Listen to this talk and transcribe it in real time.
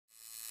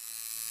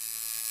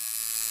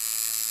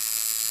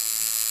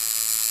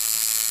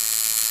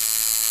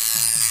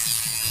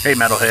Hey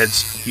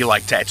metalheads, you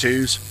like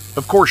tattoos?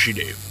 Of course you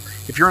do.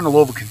 If you're in the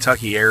Louisville,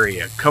 Kentucky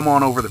area, come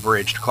on over the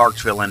bridge to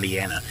Clarksville,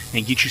 Indiana,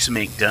 and get you some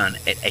ink done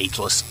at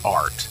Ageless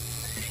Art.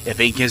 If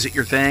ink isn't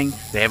your thing,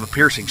 they have a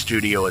piercing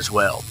studio as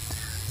well.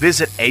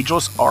 Visit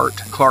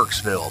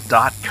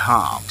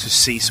agelessartclarksville.com to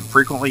see some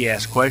frequently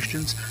asked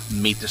questions,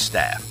 meet the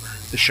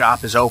staff. The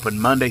shop is open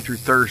Monday through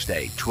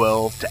Thursday,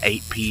 12 to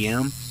 8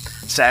 p.m.,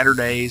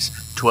 Saturdays,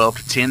 12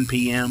 to 10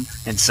 p.m.,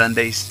 and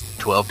Sundays,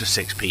 12 to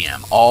 6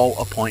 p.m., all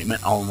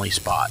appointment-only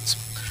spots.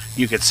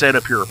 You can set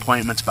up your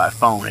appointments by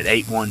phone at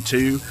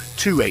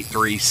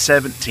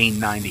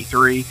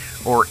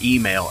 812-283-1793 or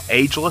email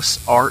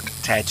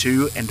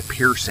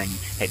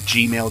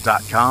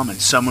agelessarttattooandpiercing@gmail.com,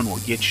 and someone will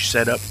get you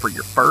set up for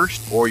your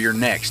first or your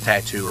next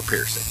tattoo or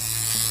piercing.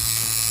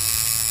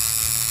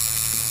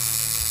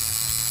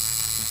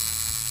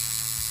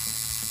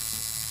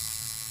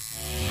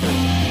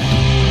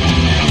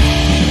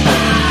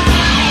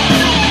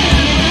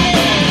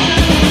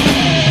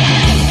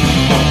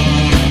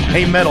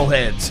 Hey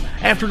metalheads,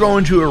 after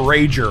going to a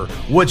rager,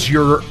 what's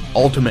your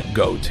ultimate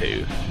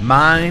go-to?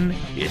 Mine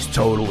is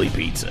totally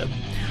pizza.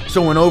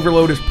 So when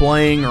Overload is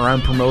playing, or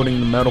I'm promoting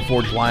the Metal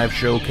Forge live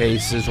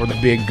showcases, or the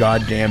big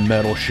goddamn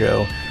metal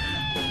show,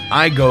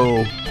 I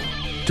go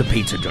to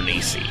Pizza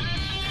Donisi.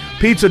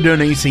 Pizza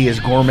Donisi is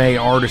gourmet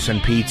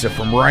artisan pizza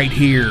from right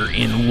here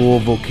in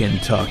Louisville,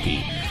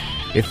 Kentucky.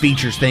 It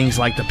features things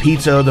like the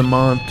pizza of the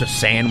month, the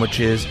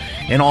sandwiches,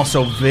 and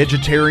also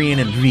vegetarian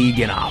and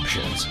vegan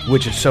options,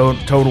 which is so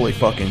totally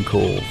fucking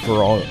cool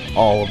for all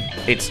of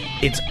it's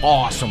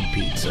awesome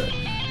pizza.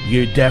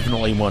 You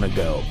definitely want to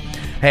go.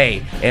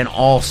 Hey, and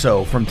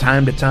also from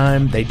time to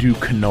time they do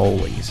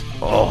cannolis.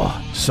 Oh,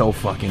 so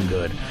fucking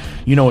good.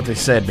 You know what they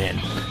said,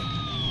 man?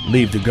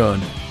 Leave the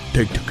gun,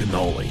 take the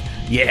cannoli.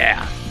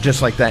 Yeah,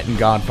 just like that in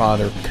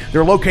Godfather.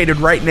 They're located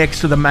right next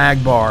to the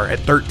Mag Bar at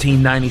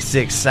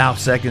 1396 South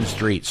 2nd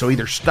Street. So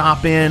either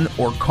stop in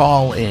or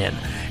call in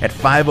at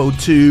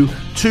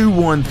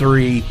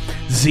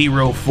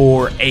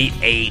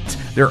 502-213-0488.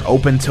 They're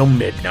open till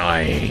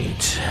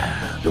midnight.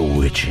 The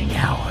witching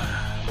hour.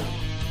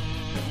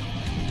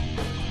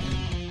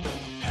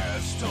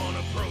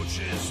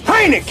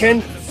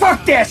 Heineken?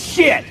 Fuck that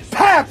shit!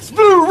 Pabst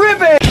Blue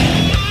Ribbon!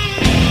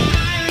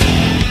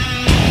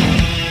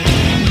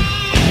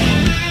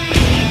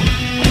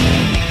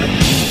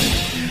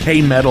 Hey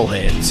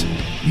metalheads,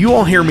 you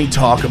all hear me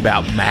talk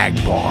about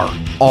Mag Bar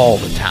all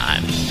the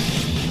time.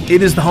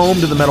 It is the home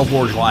to the Metal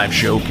Forge live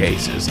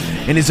showcases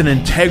and is an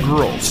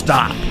integral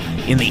stop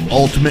in the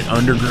Ultimate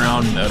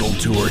Underground Metal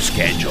Tour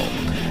schedule.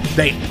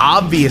 They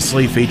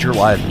obviously feature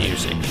live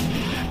music,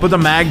 but the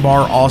Mag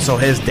Bar also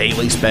has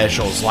daily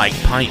specials like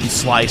Pint and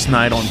Slice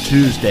Night on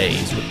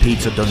Tuesdays with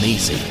Pizza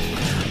Donisi.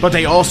 But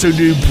they also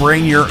do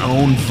Bring Your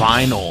Own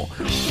Vinyl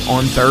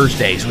on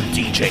Thursdays with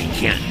DJ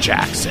Kent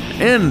Jackson,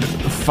 and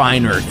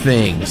Finer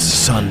Things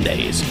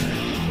Sundays.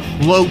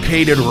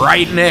 Located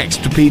right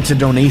next to Pizza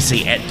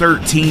Donisi at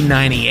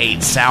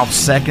 1398 South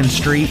 2nd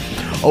Street,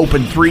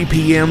 open 3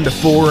 p.m. to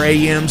 4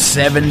 a.m.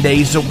 7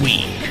 days a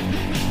week.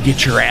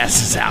 Get your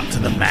asses out to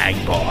the Mag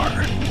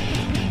Bar.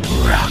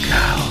 Rock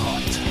out.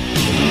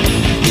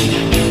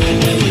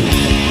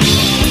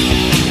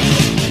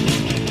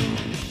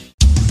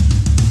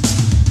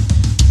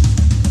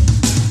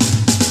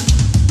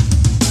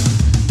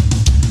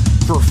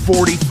 For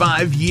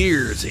 45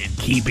 years in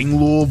keeping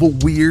Louisville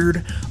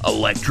weird,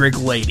 Electric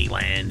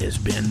Ladyland has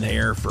been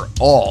there for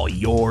all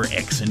your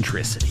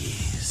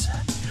eccentricities.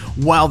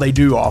 While they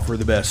do offer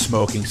the best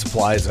smoking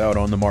supplies out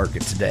on the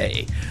market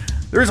today,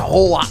 there's a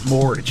whole lot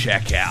more to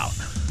check out.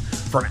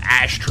 From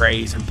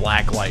ashtrays and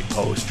blacklight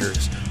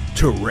posters,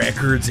 to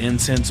records,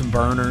 incense and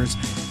burners,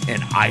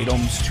 and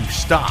items to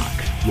stock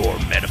your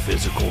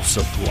metaphysical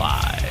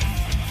supply.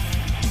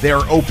 They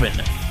are open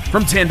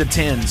from 10 to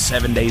 10,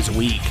 7 days a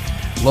week.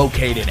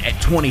 Located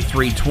at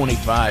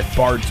 2325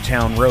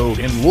 Bardstown Road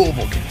in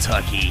Louisville,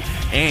 Kentucky,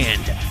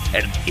 and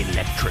at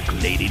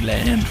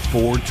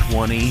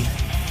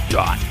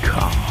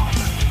electricladyland420.com.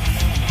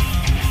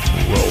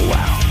 Roll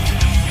out.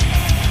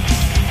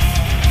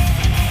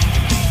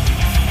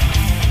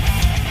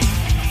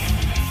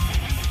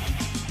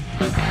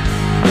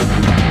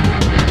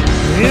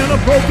 In a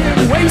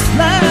broken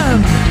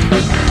wasteland,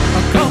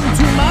 come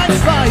to my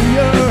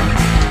fire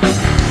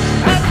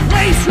and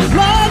place your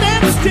blood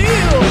and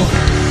steel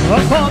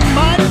upon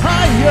my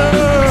pyre.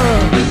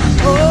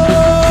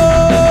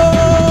 Oh,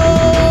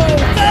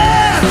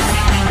 this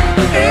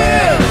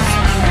is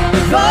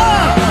the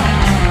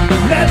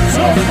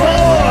Metal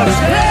Forge.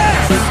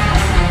 This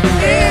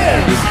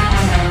is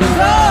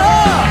the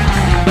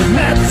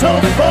Metal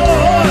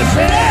Forge.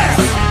 This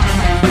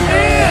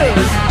is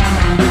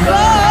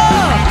the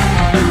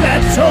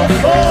Metal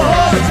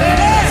Forge.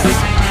 This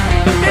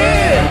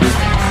is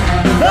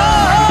the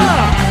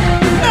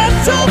Metal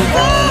Forge.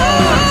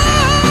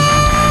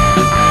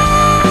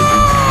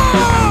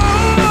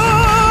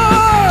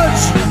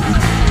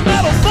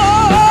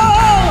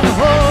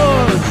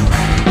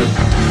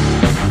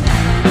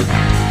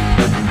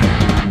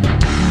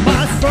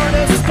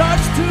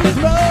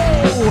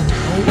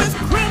 With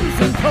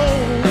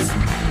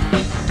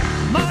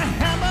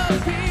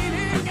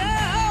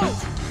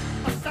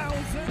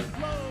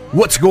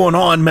What's going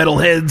on,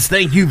 metalheads?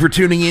 Thank you for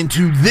tuning in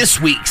to this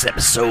week's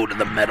episode of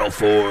the Metal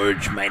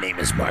Forge. My name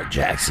is Mark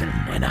Jackson,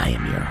 and I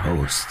am your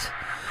host.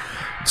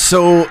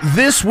 So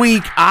this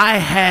week I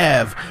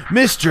have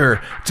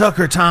Mr.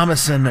 Tucker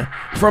Thomasson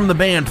from the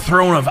band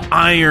Throne of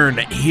Iron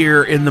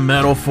here in the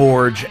Metal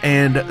Forge,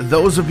 and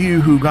those of you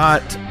who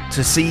got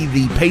to see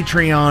the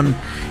Patreon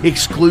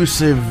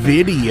exclusive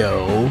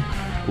video,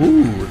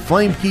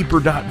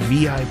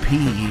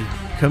 flamekeeper.vip,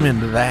 come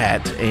into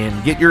that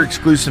and get your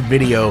exclusive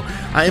video.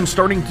 I am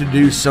starting to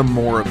do some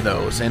more of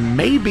those, and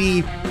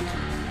maybe,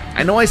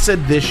 I know I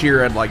said this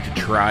year I'd like to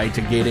try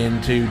to get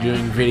into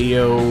doing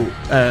video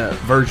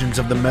versions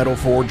of the Metal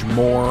Forge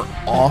more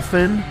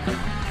often,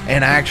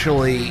 and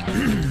actually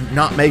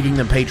not making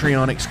them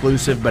Patreon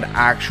exclusive, but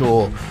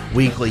actual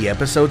weekly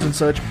episodes and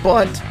such.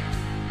 But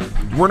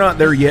we're not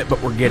there yet,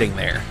 but we're getting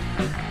there.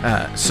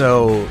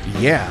 So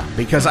yeah,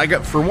 because I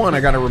got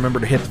to remember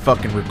to hit the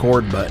fucking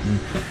record button,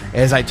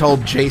 as I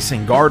told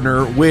Jason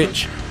Gardner,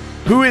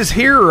 who is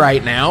here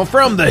right now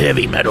from the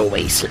Heavy Metal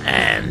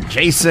Wasteland.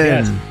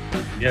 Jason,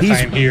 yes,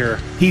 I am here.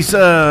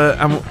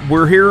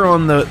 We're here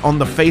on the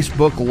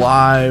Facebook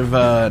Live,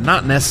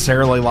 not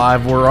necessarily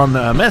live. We're on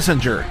the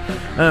Messenger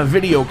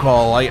video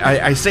call.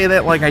 I say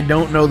that like I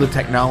don't know the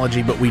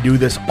technology, but we do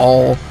this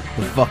all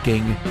the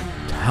fucking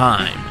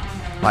time.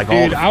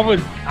 Dude, I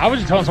was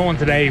just telling someone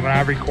today, when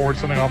I record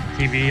something off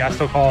the TV, I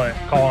still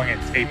calling it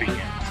taping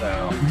it.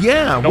 So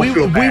yeah, we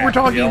were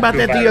talking about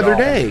that the other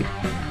day,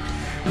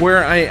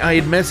 where I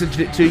had messaged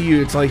it to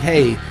you. It's like,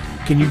 hey,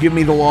 can you give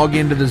me the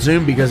login to the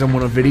Zoom because I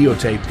want to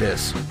videotape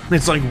this? And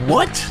it's like,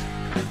 what?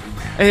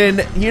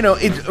 And you know,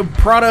 it's a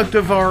product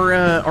of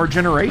our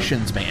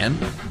generations, man.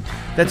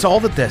 That's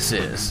all that this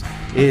is.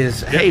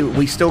 Hey,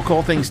 we still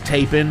call things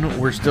taping.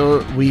 We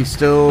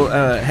still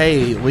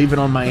hey, leave it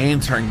on my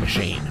answering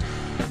machine.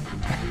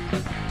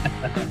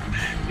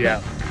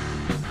 Yeah,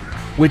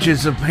 which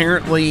is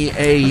apparently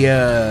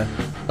a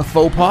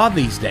faux pas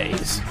these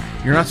days.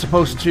 You're not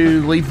supposed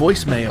to leave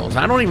voicemails.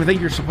 I don't even think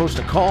you're supposed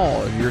to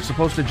call. You're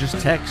supposed to just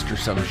text or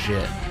some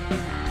shit.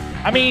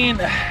 I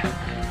mean,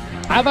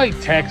 I like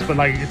text, but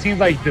like it seems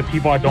like the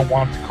people I don't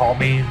want to call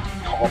me.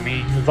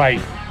 It's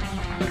like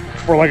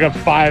for like a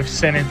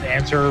 5-sentence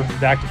answer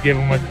that I could give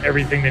them with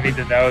everything they need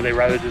to know. They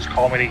rather just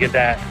call me to get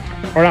that,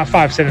 or not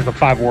 5 sentences, a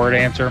 5-word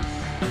answer.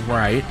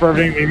 Right. For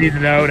everything they need to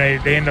know, they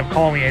end up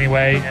calling me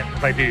anyway, and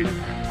it's like, dude,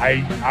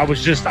 I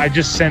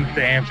just sent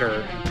the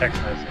answer in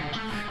text message.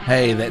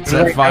 Hey, that's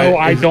like, no,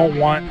 I don't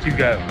want to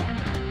go.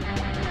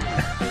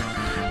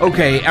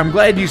 Okay, I'm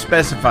glad you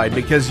specified,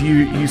 because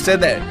you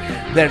said that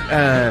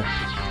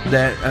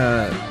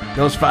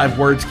those 5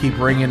 words keep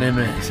ringing in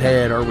his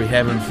head. Are we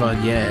having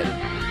fun yet?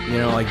 You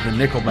know, like the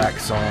Nickelback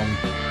song.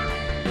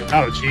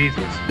 Oh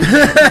Jesus!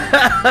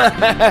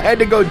 I had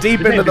to go deep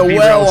into the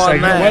well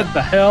on that. What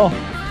the hell?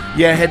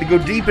 Yeah, I had to go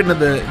deep into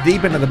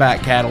the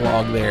back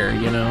catalog there,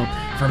 you know,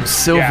 from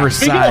Silver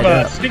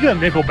Side. Speaking of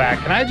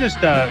Nickelback, can I just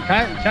can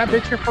I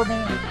bitch here for a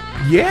minute?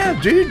 Yeah,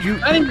 dude,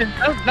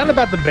 not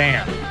about the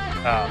band.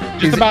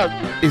 Is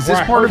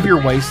this part of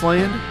your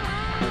wasteland?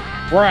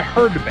 Where I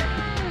heard the band,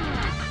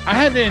 I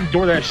had to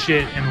endure that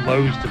shit in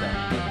Lowe's today.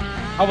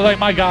 I was like,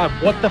 my God,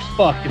 what the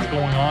fuck is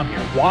going on here?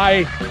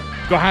 Why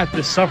do I have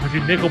to suffer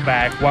through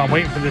Nickelback while I'm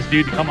waiting for this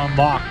dude to come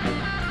unlock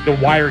the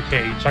wire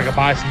cage so I could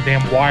buy some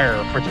damn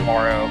wire for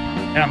tomorrow,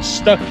 and I'm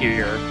stuck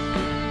here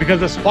because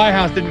the supply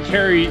house didn't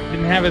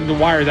have the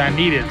wire that I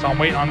needed, so I'm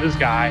waiting on this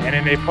guy, and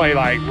then they play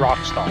like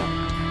Rockstar.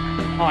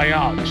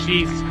 Oh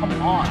jeez, come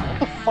on, what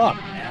the fuck,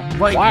 man?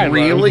 Like, why,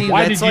 really?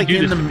 Why that's did like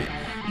you do in this?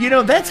 you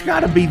know, that's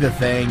got to be the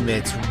thing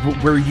that's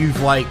where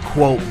you've like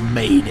quote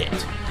made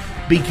it.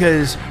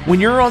 Because when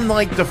you're on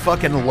like the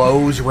fucking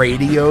Lowe's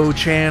radio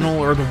channel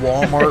or the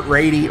Walmart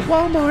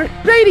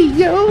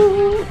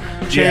radio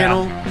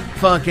channel,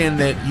 fucking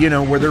that, you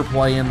know, where they're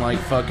playing like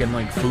fucking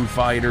like Foo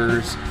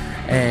Fighters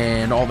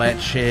and all that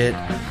shit,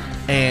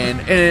 and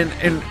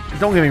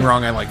don't get me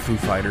wrong, I like Foo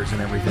Fighters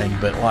and everything,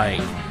 but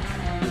like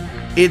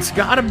it's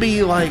got to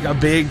be like a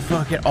big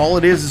fucking, all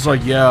it is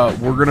like, yeah,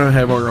 we're gonna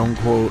have our own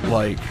quote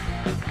like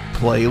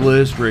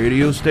playlist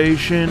radio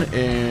station,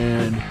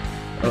 and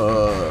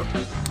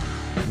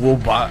we'll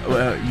buy,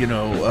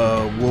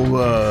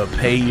 we'll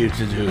pay you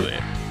to do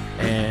it,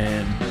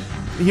 and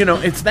you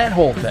know, it's that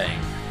whole thing.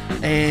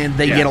 And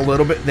they get a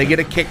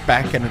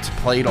kickback, and it's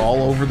played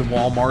all over the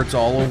Walmarts,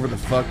 all over the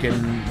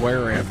fucking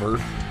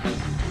wherever.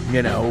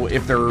 You know,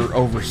 if they're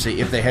overseas,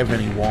 if they have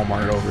any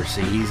Walmart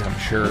overseas, I'm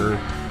sure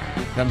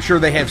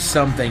they have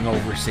something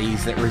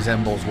overseas that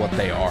resembles what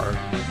they are.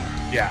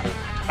 Yeah.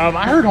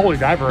 I heard Holy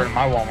Diver in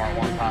my Walmart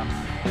one time.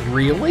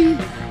 Really?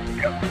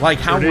 Yep. Like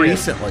how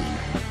recently?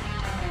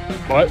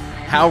 What?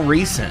 How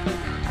recent?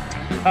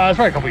 It's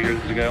probably a couple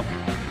years ago.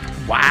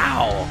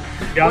 Wow.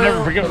 Yeah, I'll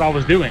never forget what I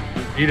was doing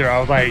either.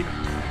 I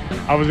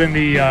was in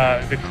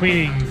the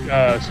cleaning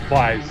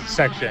supplies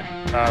section,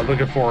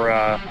 looking for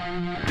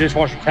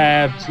dishwasher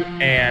tabs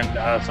and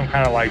some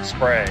kind of like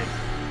spray.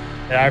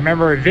 And I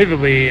remember it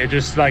vividly. It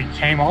just like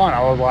came on. I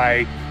was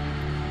like,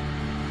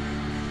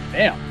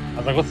 damn. I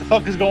was like, what the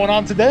fuck is going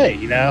on today?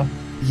 You know?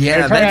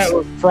 Yeah, that's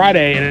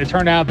Friday, and it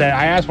turned out that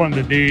I asked one of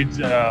the dudes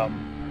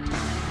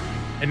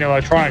in the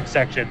electronics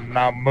section, and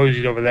I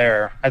moseyed over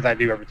there as I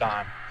do every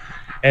time.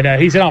 And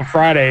he said on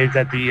Fridays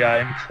that the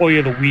employee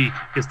of the week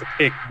gets to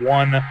pick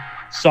one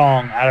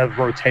song out of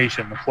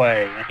rotation to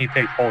play, and he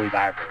picked Holy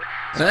Diver.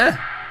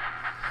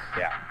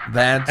 Yeah,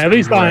 that's at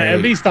least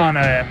great.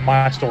 on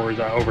my stories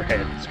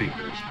overhead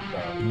speakers.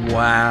 So.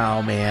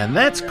 Wow, man,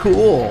 that's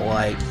cool.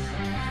 Like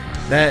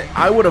that,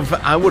 I would have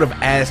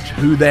asked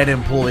who that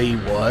employee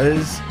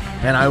was,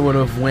 and I would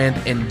have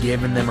went and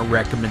given them a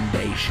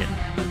recommendation.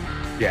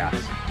 Yeah,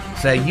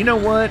 say, you know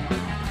what,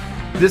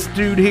 this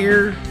dude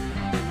here,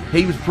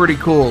 he was pretty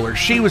cool, or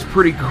she was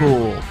pretty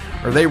cool,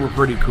 or they were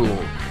pretty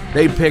cool.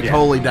 They picked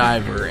Holy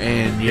Diver,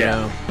 and you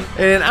know,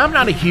 and I'm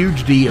not a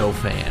huge Dio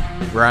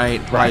fan,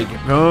 right? Like,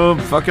 oh,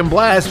 fucking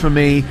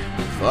blasphemy,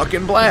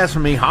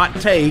 hot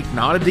take,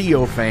 not a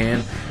Dio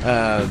fan,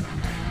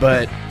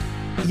 but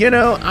you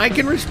know, I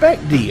can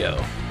respect Dio,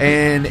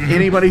 and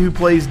anybody who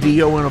plays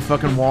Dio in a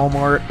fucking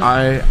Walmart,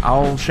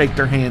 I'll shake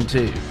their hand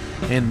too,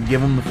 and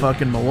give them the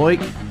fucking Maloik,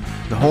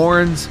 the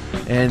horns,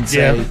 and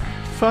say,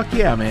 fuck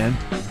yeah, man.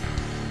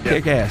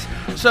 Kick ass.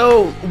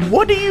 So,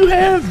 what do you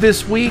have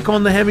this week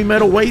on the Heavy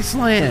Metal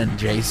Wasteland,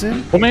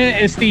 Jason? Well,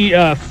 man, it's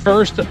the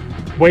first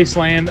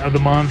Wasteland of the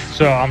month,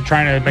 so I'm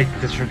trying to make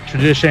this a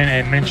tradition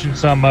and mention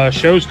some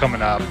shows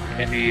coming up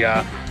in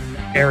the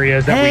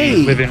areas that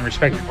we live in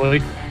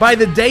respectively. By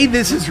the day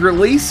this is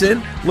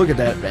releasing, look at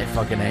that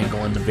fucking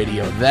angle in the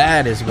video.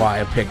 That is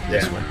why I picked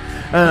this one.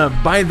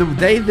 By the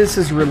day this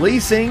is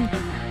releasing,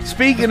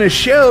 speaking of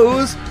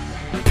shows,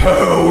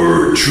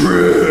 Power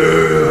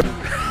Trip.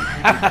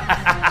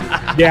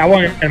 Yeah, I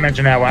wanted to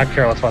mention that one. I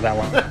care less about that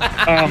one.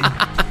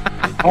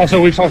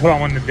 Also, we've talked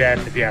about one to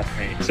death, if you ask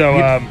me. So,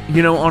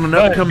 you know, on an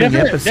upcoming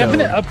episode,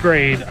 definite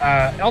upgrade.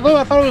 Although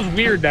I thought it was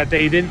weird that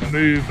they didn't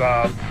move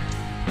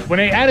when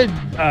they added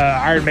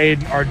Iron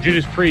Maiden or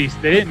Judas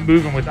Priest. They didn't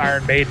move him with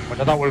Iron Maiden, which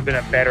I thought would have been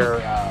a better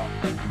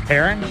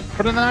pairing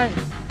for the night.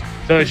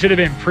 So it should have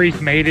been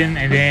Priest, Maiden,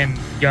 and then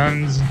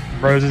Guns,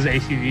 Roses,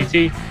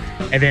 AC/DC,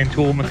 and then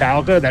Tool,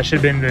 Metallica.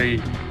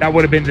 That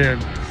would have been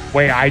the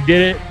way I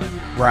did it.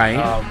 Right.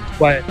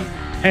 But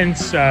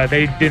hence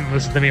they didn't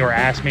listen to me or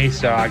ask me,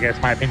 so I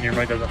guess my opinion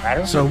really doesn't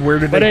matter. So where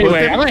did they put them? But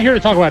anyway, I'm not here to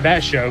talk about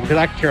that show because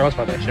I care less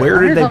about that show.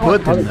 Where did they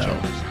put them, though?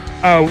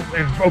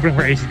 Oh, opening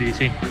for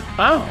AC/DC.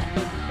 Oh.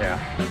 Yeah.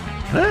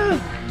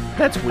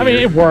 That's weird. I mean,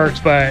 it works,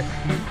 but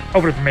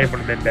opening for Maiden would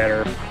have been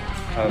better.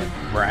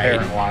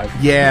 Pairing wise.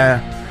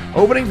 Yeah.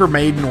 Opening for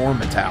Maiden or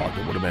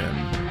Metallica would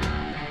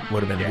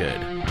have been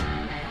good.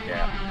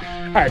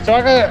 All right, so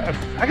I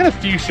got a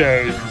few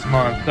shows this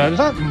month. There's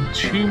not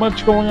too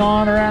much going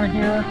on around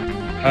here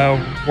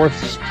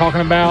worth talking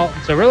about.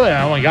 So really,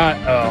 I only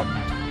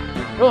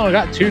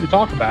got two to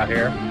talk about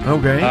here.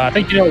 Okay. I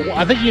think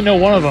you know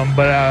one of them,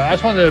 but I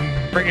just wanted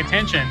to bring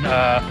attention.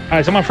 All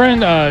right, so my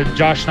friend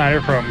Josh Schneider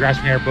from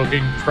Grasping Air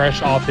Booking,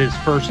 fresh off his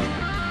first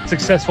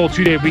successful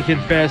 2-day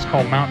weekend fest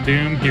called Mount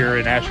Doom here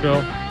in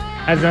Asheville,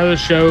 has another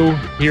show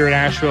here in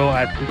Asheville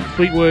at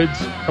Fleetwood's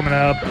coming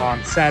up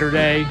on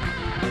Saturday,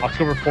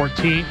 October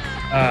 14th.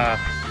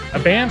 A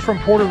band from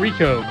Puerto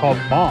Rico called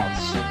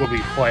Moths will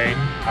be playing.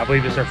 I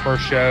believe it's their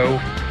first show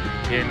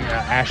in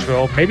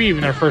Asheville, maybe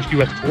even their first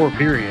U.S. tour,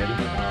 period.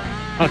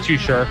 Not too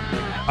sure.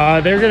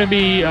 They're going to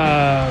be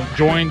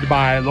joined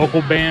by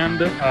local band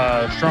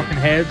Shrunken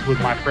Heads with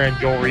my friend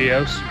Joel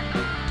Rios,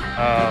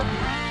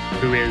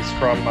 who is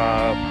from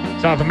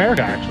South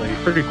America, actually.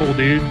 Pretty cool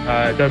dude.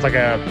 Does like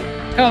a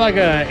kind of like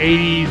a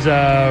 80s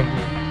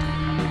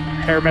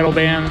hair metal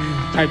band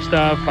type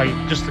stuff, like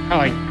just kind of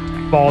like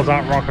balls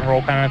out rock and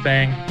roll kind of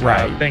thing.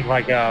 Right. Think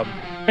like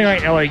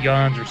LA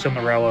Guns or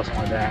Cinderella,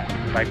 something like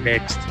that, like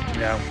mixed, you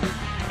know.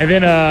 And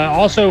then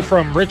also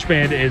from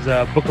Richmond is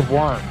Book of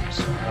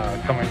Worms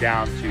coming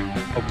down to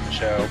open the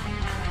show.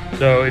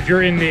 So if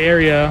you're in the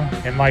area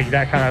and like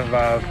that kind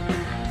of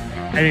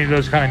any of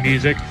those kind of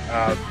music,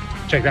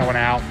 check that one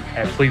out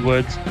at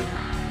Fleetwood's.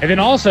 And then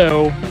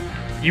also,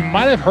 you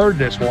might have heard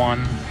this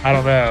one, I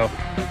don't know,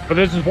 but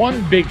there's this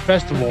one big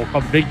festival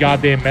called the Big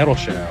Goddamn Metal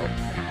Show.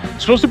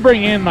 It's supposed to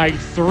bring in like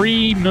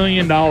 $3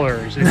 million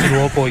into the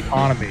local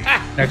economy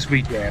next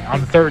weekend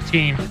on the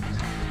 13th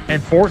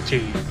and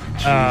 14th.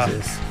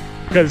 Jesus.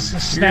 Because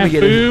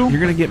Snafu you're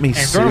gonna get me and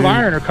sued. Throne of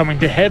Iron are coming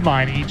to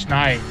headline each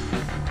night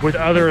with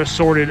other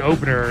assorted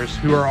openers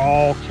who are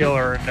all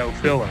killer and no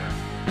filler.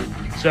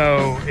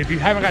 So if you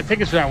haven't got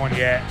tickets for that one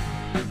yet,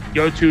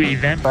 go to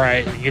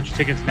Eventbrite and get your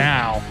tickets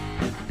now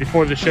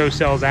before the show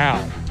sells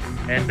out.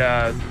 And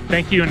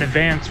thank you in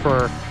advance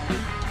for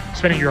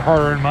spending your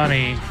hard-earned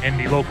money in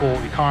the local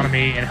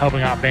economy and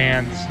helping out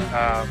bands,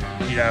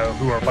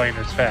 who are playing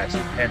this fest.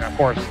 And of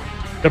course,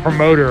 the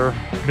promoter,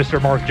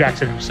 Mr. Mark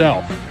Jackson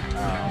himself.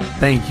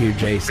 Thank you,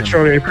 Jason. I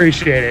truly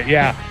appreciate it.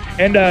 Yeah.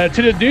 And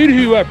to the dude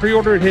who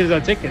pre-ordered his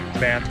tickets,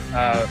 man,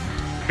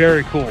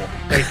 very cool.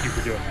 Thank you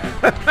for doing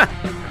that.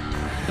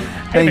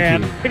 Hey, Thank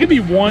man, you. it could be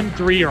 1,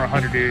 3, or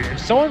 100, dude. If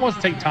someone wants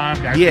to take time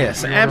to actually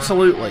Yes,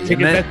 absolutely. take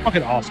And it, that's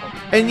fucking awesome.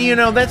 And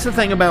that's the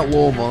thing about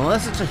Louisville.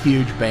 Unless it's a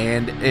huge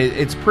band,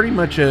 it's pretty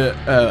much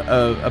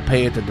a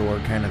pay at the door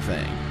kind of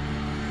thing.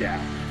 Yeah.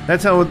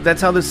 That's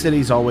how the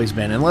city's always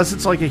been. Unless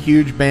it's like a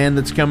huge band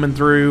that's coming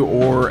through,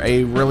 or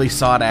a really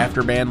sought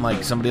after band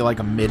like somebody like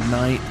a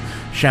Midnight.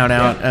 Shout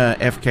out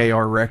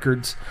FKR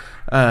Records.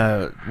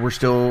 We're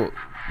still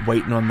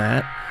waiting on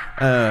that.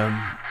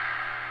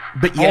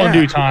 But yeah, all in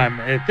due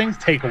time. Things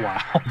take a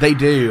while. They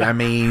do. I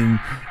mean,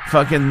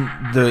 fucking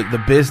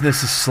the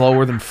business is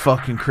slower than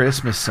fucking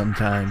Christmas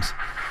sometimes.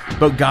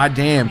 But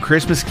goddamn,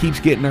 Christmas keeps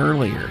getting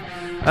earlier.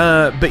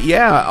 But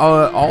yeah,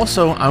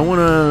 also I want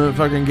to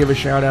fucking give a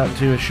shout out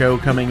to a show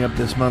coming up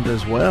this month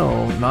as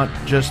well. Not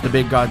just the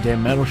big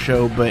goddamn metal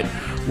show, but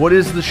what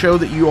is the show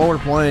that you all are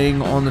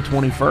playing on the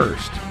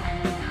 21st?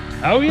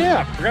 Oh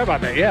yeah, I forgot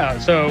about that. Yeah,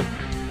 so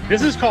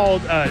this is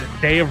called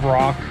Day of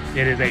Rock.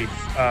 It is a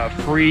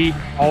free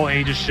all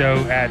ages show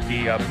at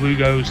the Blue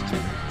Ghost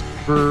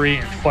Brewery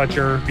in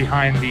Fletcher,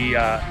 behind the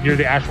near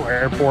the Asheville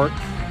Airport.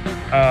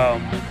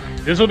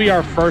 This will be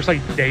our first like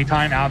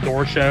daytime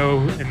outdoor show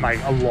in like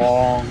a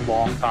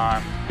long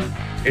time.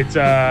 It's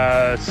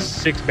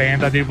 6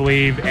 bands, I do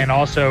believe, and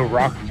also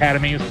Rock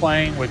Academy is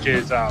playing, which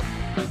is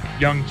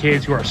young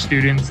kids who are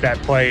students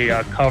that play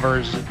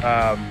covers,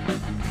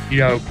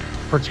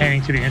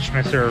 pertaining to the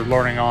instruments they're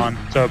learning on.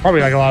 So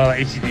probably like a lot of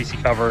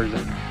AC/DC covers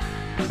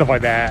and stuff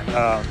like that.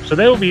 So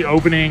they will be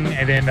opening,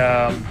 and then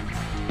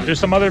there's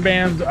some other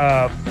bands.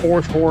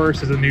 Fourth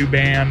Horse is a new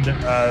band,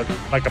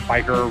 like a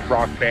biker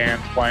rock band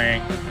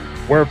playing.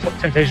 Where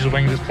Temptations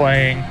Wings is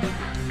playing.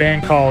 A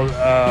band called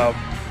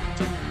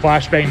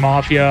Flashbang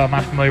Mafia, I'm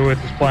not familiar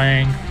with, is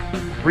playing.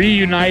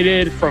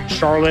 Reunited from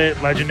Charlotte,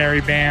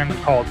 legendary band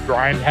called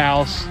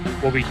Grindhouse,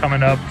 will be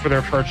coming up for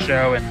their first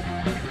show in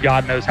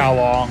God knows how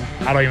long.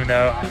 I don't even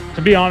know.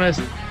 To be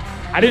honest,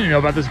 I didn't know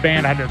about this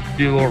band. I had to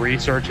do a little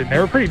research, and they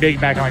were pretty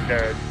big back in like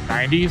the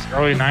 90s,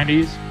 early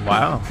 90s.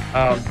 Wow.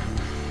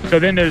 So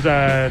then there's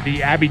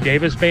the Abby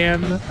Davis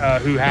band,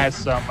 who has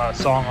some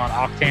song on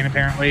Octane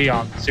apparently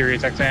on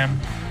Sirius XM.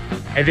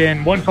 And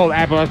then one called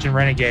Appalachian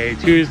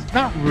Renegades, who is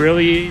not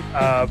really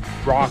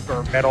rock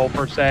or metal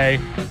per se,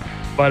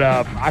 but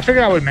I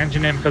figured I would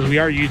mention him because we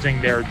are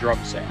using their drum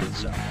set.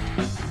 So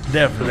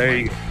Definitely. So there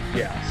you go.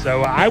 Yeah.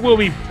 So I will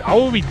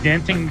be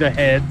denting the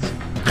heads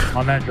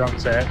on that drum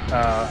set.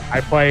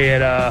 I play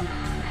at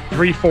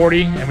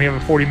 3:40, and we have a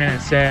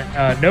 40-minute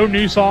set. No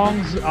new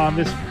songs on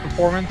this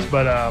performance,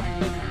 but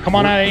come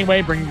on out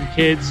anyway. Bring your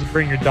kids,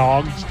 bring your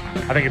dogs.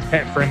 I think it's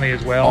pet friendly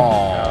as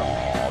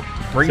well.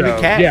 Bring the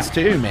cats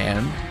too,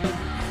 man.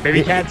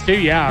 Baby cats too.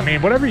 Yeah, I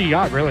mean, whatever you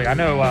got, really. I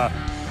know a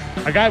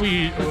guy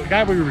we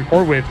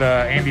record with,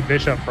 Andy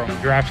Bishop from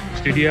Jurassic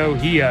Studio.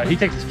 He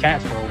takes his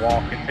cats for a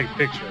walk and takes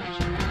pictures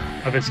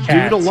of his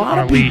cats. Dude, a lot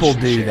of people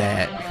do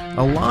that.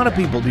 A lot of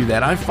people do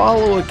that. I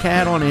follow a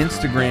cat on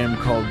Instagram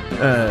called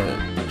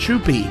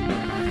Choopy.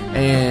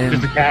 And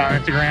just a cat on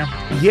Instagram?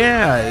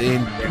 Yeah.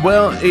 And,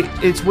 well,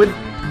 it's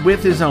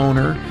with his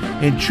owner.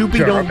 And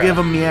Choopy don't give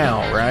a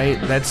meow,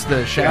 right? That's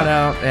the shout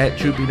out at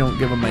Choopy don't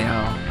give a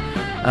meow.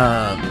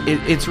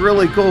 It's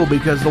really cool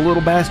because the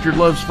little bastard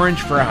loves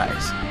French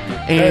fries.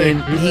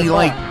 And he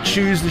like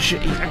chews the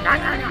shit.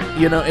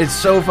 It's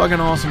so fucking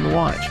awesome to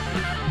watch.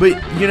 But,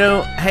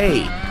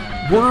 hey,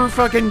 we're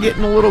fucking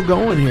getting a little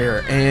going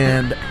here,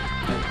 and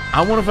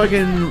I want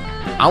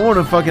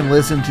to fucking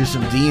listen to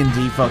some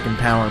D&D fucking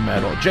power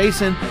metal.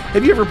 Jason,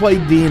 have you ever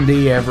played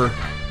D&D ever?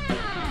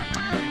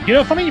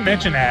 Funny you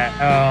mention that.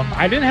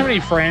 I didn't have any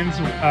friends,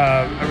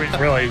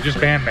 really, just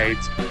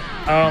bandmates,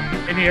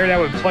 in the area that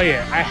would play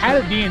it. I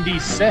had a D&D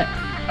set.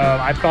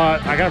 I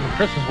thought I got it for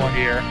Christmas one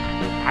year.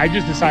 I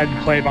just decided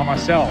to play it by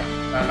myself.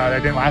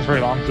 That didn't last very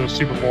long because it was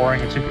super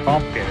boring and super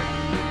complicated.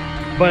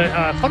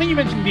 But funny you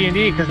mentioned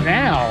D&D, because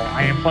now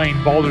I am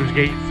playing Baldur's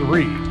Gate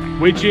 3,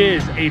 which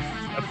is a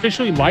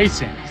officially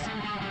licensed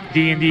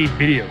D&D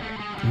video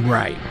game.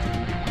 Right.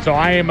 So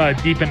I am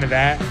deep into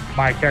that.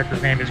 My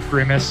character's name is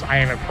Grimace. I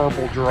am a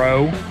purple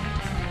drow.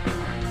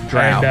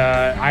 And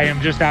I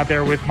am just out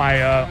there with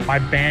my my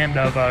band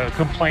of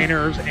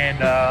complainers and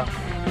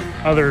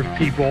other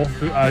people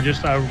who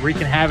just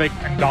wreaking havoc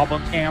in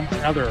goblin camps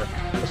and other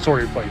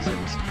assorted places.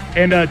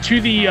 And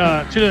to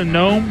the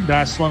gnome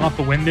that I slung off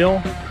the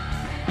windmill,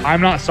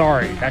 I'm not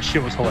sorry. That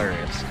shit was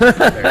hilarious.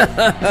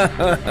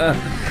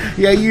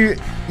 Yeah,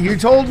 you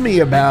told me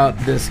about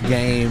this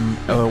game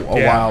a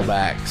while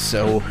back,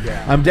 so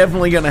I'm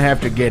definitely going to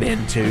have to get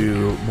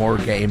into more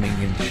gaming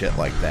and shit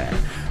like that.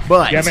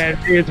 But yeah, man,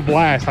 it's a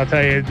blast. I'll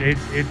tell you,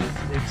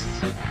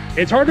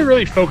 it's hard to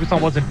really focus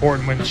on what's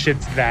important when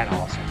shit's that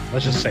awesome.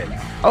 Let's just say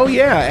that. Oh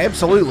yeah,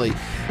 absolutely.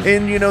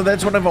 And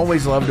that's what I've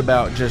always loved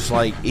about just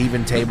like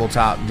even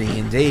tabletop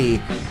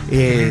D&D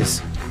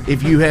is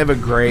if you have a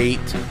great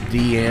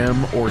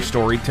DM or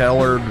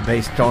storyteller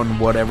based on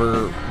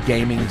whatever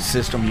gaming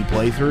system you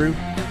play through,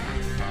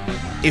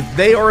 if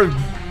they are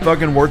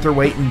fucking worth their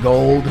weight in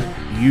gold,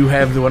 you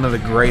have one of the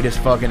greatest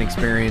fucking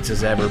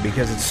experiences ever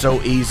because it's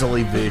so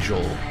easily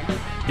visual.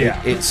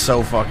 Yeah. It's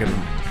so fucking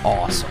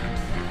awesome.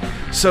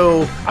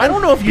 So, I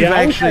don't know if you've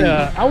actually...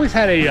 I always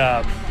had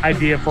a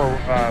idea for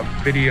a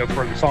video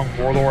for the song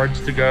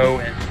Warlords to go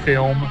and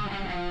film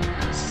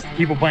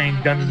people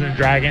playing Dungeons and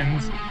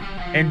Dragons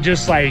and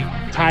just like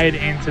tie it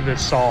into the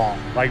song.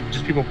 Like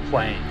just people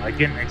playing, like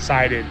getting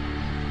excited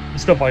and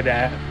stuff like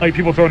that. Like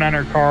people throwing down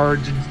their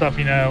cards and stuff,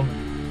 you know.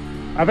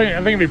 I think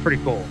it'd be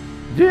pretty cool.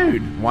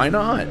 Dude, why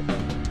not?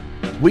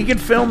 We could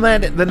film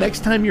that the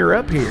next time you're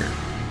up here.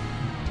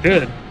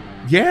 Good.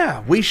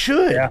 Yeah, we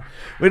should. Yeah.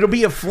 It'll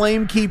be a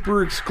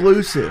Flamekeeper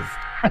exclusive.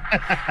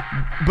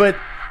 But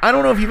I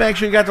don't know if you've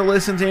actually got to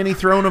listen to any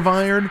Throne of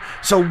Iron,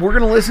 so we're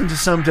going to listen to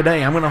some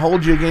today. I'm going to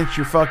hold you against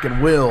your fucking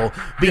will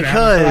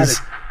because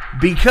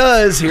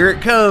here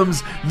it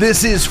comes.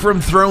 This is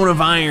from Throne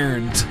of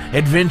Iron's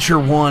Adventure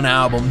 1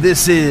 album.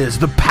 This is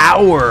The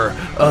Power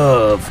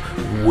of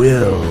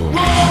Will.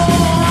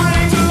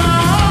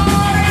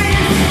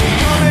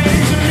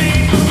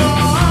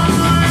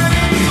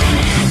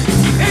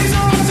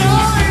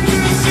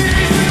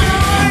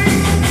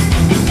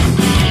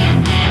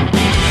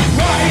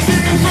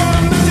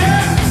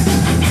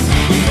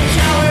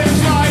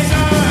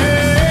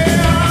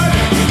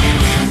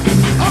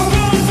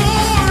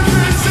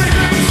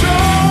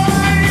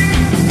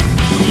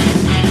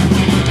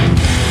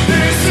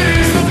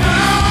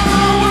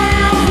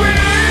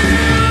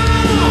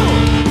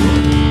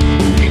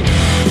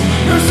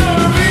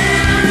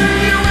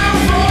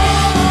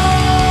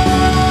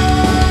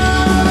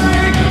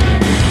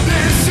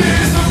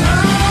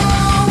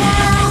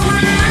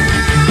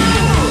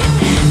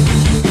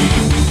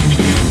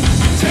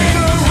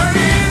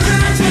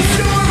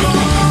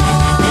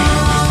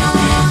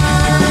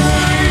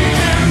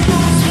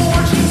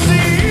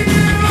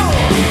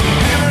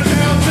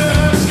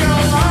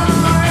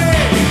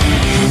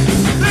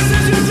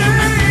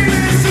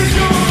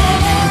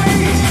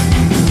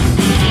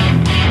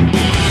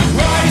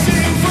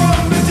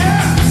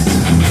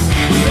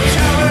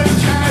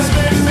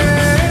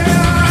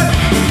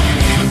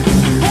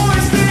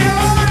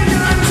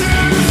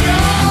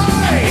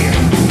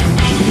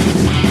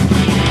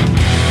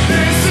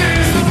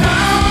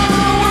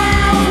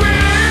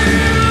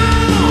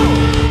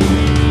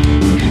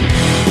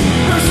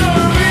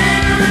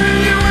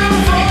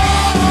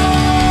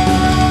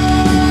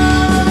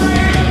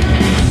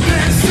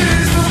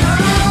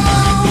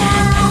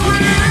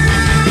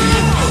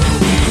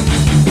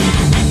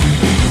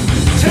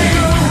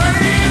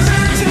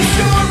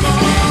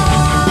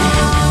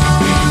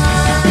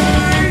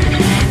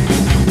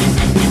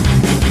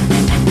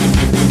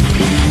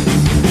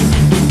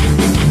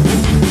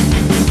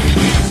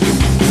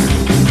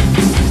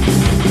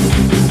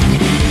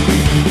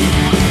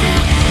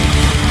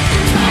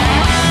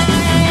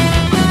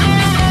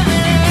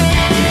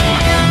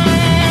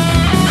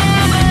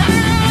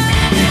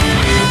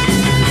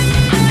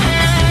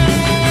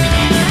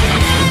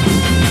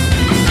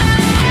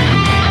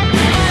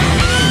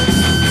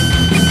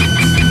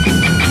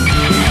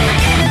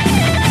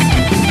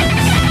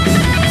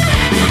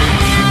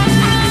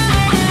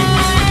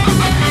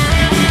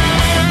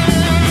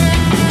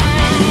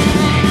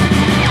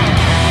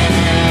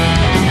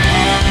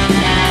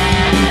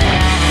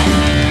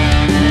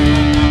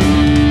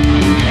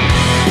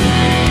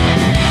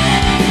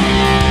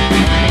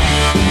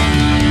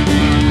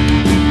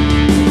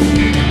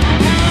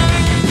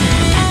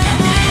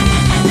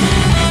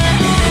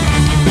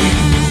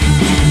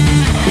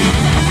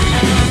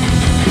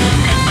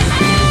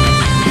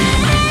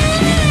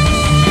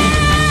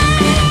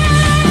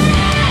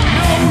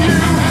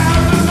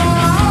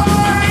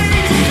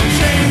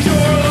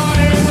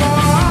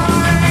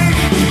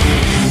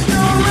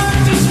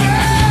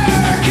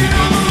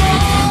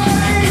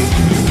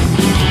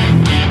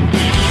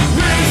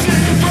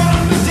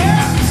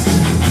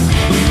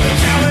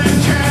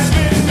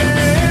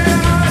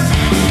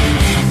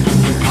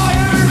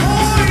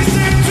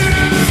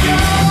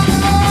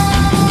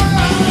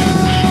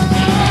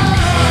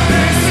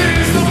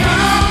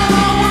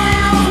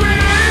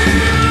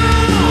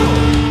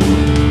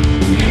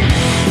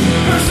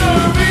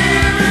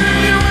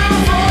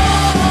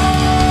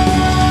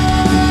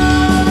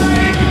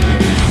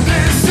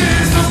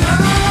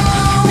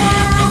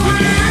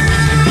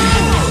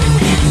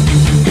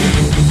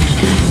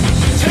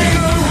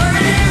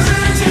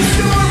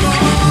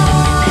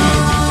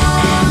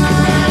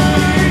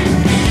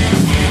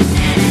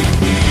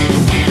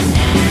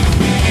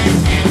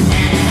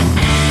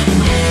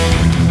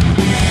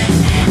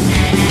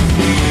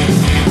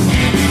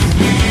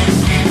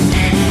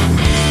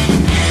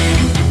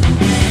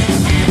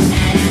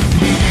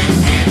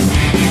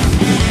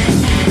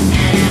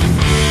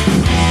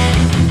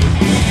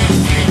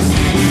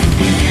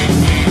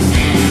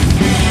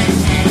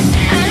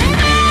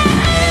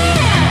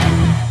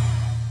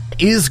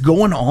 is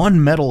going on,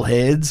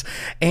 metalheads?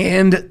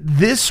 And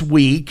this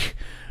week,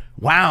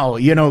 wow,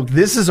 you know,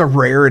 this is a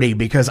rarity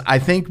because I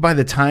think by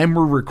the time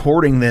we're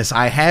recording this,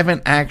 I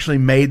haven't actually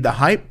made the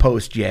hype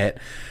post yet.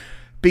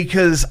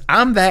 because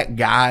I'm that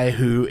guy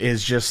who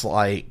is just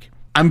like,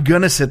 I'm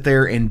going to sit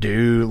there and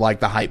do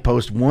like the hype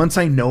post once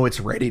I know it's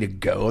ready to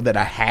go, that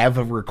I have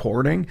a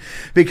recording,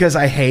 because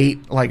I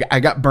hate, like, I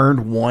got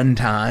burned one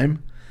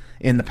time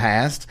in the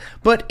past.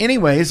 But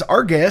anyways,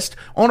 our guest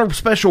on a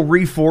special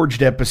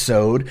Reforged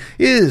episode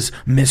is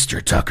Mr.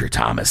 Tucker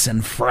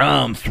Thomasson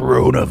from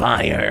Throne of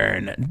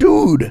Iron.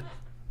 Dude.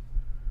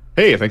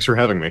 Hey, thanks for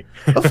having me.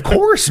 Of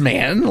course,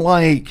 man.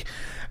 Like,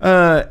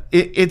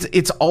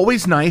 it's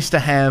always nice to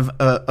have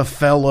a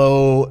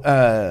fellow,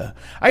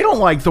 I don't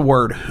like the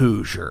word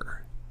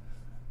Hoosier.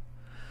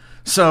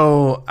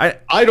 So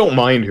I don't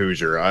mind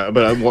Hoosier,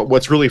 but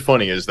what's really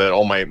funny is that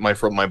all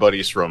my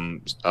buddies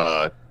from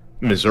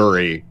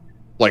Missouri,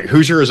 like,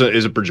 Hoosier is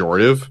a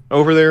pejorative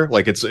over there.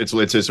 Like, it's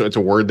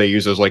a word they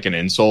use as like an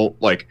insult.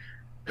 Like,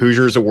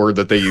 Hoosier is a word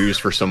that they use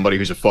for somebody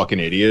who's a fucking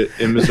idiot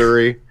in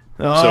Missouri.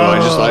 So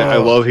I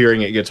love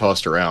hearing it get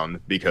tossed around,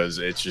 because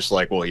it's just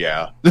like, well,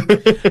 yeah.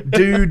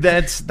 Dude,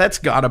 that's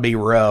gotta be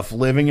rough,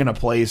 living in a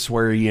place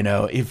where, you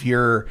know, if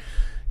you're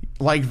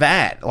like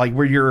that, like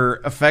where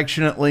you're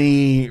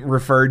affectionately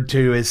referred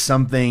to as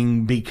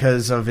something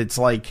because of it's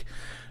like,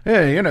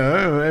 yeah, you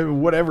know,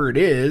 whatever it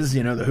is,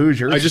 you know, the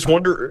Hoosiers. I just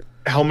wonder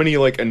how many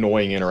like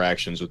annoying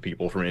interactions with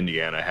people from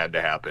Indiana had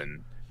to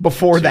happen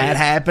before that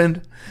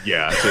happened.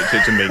 Yeah,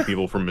 to make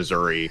people from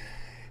Missouri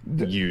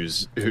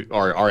use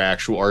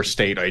our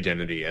state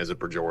identity as a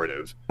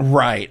pejorative.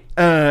 Right.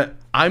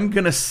 I'm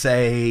gonna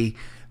say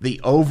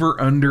the over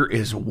under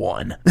is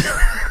 1.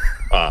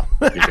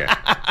 Okay.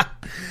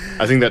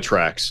 I think that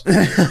tracks.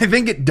 I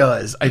think it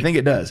does.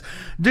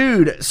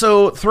 Dude,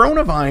 so Throne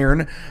of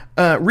Iron,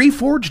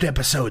 Reforged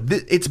episode.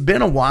 It's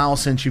been a while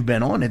since you've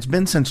been on. It's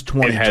been since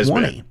 2020. It has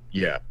been.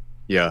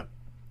 Yeah.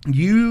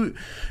 You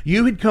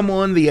had come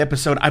on the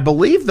episode, I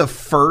believe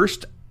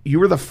you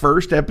were the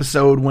first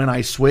episode when I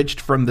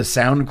switched from the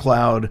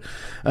SoundCloud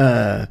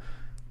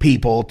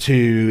people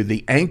to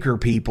the Anchor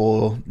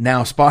people,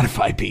 now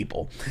Spotify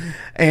people.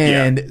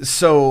 And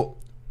so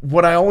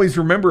what I always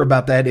remember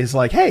about that is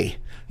like, hey,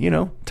 you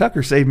know,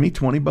 Tucker saved me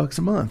 $20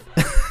 a month.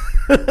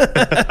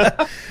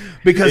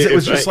 Because it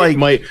was just like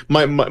my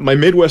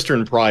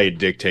Midwestern pride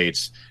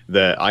dictates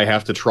that I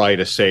have to try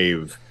to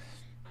save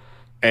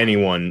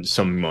anyone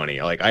some money.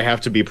 Like, I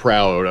have to be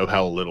proud of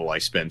how little I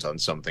spent on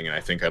something, and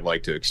I think I'd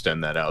like to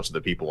extend that out to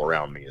the people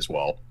around me as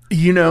well.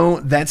 You know,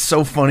 that's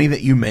so funny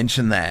that you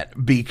mentioned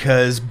that,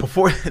 because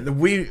before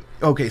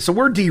so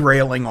we're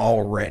derailing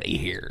already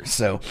here.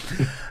 So,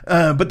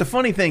 but the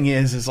funny thing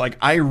is like,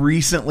 I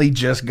recently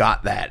just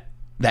got that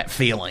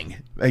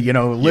feeling, you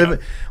know,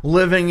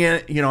 living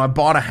in, you know, I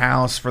bought a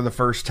house for the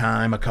first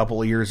time a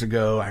couple of years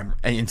ago,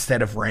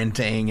 instead of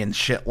renting and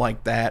shit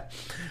like that.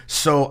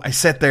 So I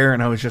sat there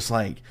and I was just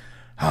like,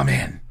 oh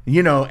man,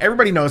 you know,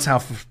 everybody knows how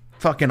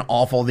fucking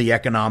awful the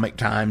economic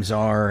times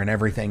are and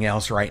everything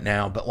else right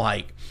now. But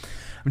like,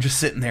 I'm just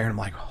sitting there and I'm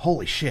like,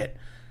 holy shit,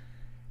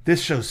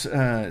 this shows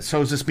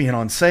this being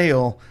on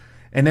sale.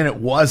 And then it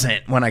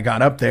wasn't when I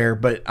got up there,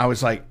 but I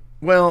was like,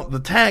 well, the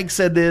tag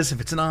said this,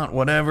 if it's not,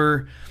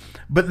 whatever.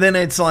 But then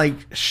it's like,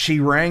 she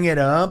rang it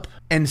up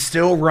and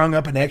still rung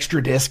up an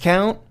extra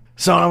discount.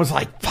 So I was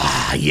like,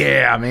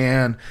 yeah,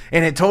 man.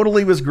 And it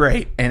totally was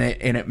great. And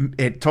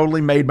it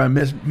totally made my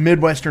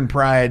Midwestern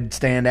pride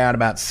stand out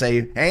about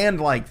save. And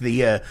like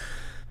the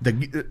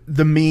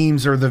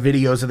memes or the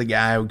videos of the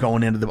guy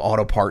going into the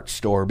auto parts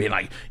store being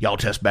like, y'all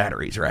test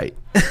batteries, right?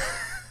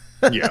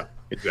 Yeah,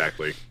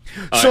 exactly.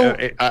 So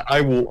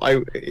I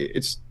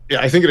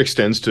think it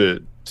extends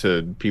to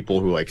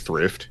people who like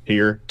thrift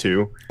here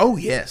too. Oh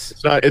yes.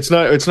 It's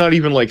not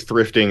even like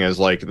thrifting as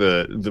like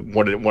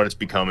what it's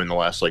become in the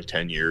last like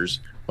 10 years.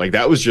 Like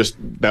that was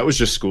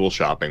just school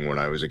shopping when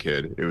I was a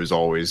kid. It was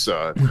always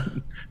how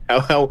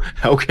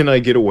can I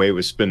get away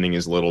with spending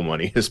as little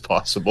money as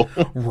possible?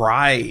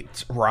 Right.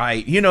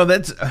 You know,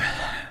 that's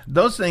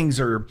those things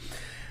are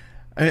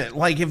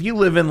like, if you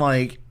live in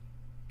like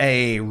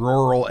a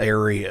rural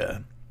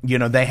area, you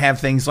know, they have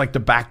things like the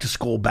back to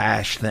school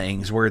bash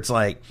things where it's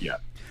like, yeah,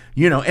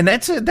 you know, and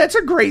that's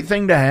a great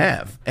thing to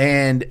have.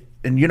 And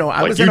you know,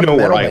 I was in a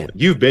metal band.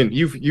 You've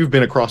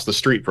been across the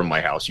street from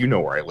my house. You know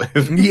where I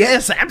live.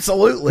 Yes,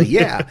 absolutely.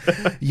 Yeah.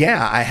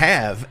 Yeah, I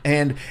have.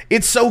 And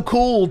it's so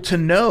cool to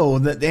know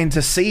that and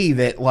to see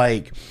that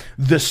like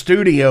the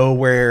studio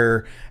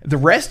where the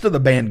rest of the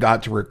band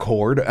got to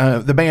record,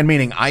 the band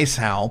meaning Ice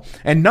Howl,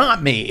 and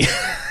not me.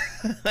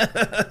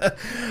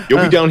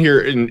 You'll be down here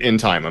in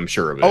time, I'm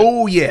sure of it.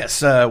 Oh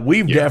yes,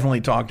 we've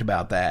definitely talked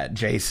about that,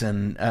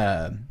 Jason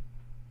and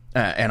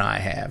I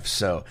have.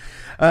 So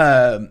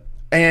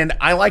and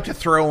I like to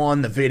throw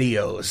on the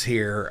videos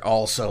here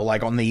also,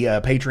 like on the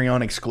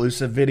Patreon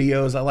exclusive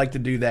videos. I like to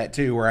do that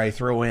too, where I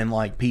throw in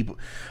like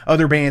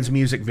other bands'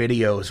 music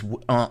videos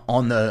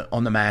on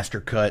the master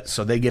cut,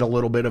 so they get a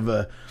little bit of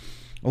a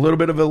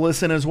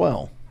listen as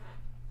well.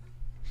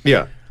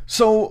 Yeah.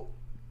 So,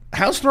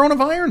 how's Throne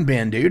of Iron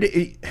been,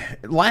 dude?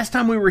 Last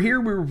time we were here,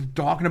 we were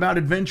talking about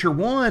Adventure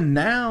 1.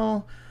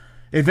 Now,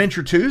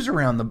 Adventure 2's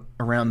around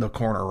the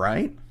corner,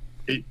 right?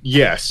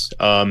 Yes.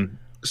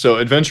 So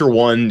Adventure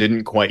 1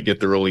 didn't quite get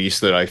the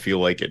release that I feel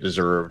like it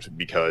deserved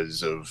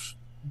because of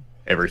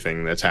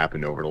everything that's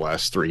happened over the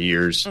last 3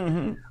 years.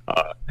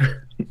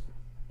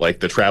 Like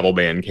the travel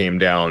ban came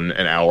down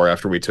an hour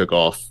after we took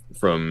off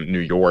from New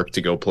York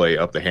to go play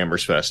Up the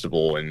Hammers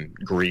Festival in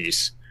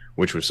Greece,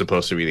 which was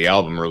supposed to be the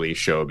album release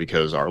show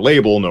because our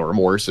label, No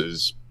Remorse,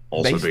 is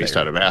also based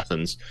out of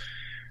Athens.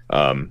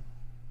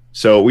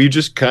 So we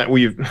just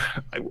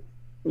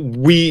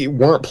we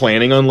weren't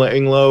planning on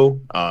letting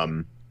low.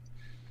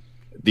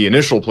 The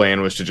initial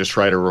plan was to just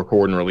try to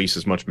record and release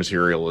as much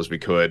material as we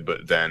could,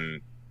 but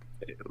then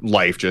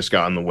life just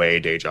got in the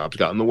way, day jobs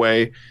got in the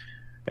way.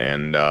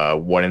 And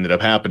what ended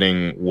up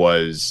happening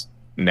was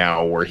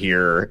now we're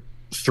here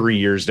 3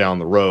 years down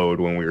the road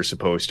when we were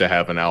supposed to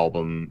have an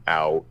album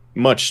out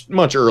much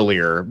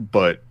earlier,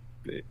 but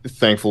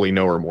thankfully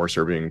No Remorse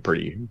are being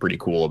pretty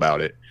cool about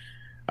it.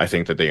 I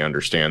think that they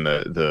understand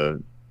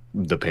the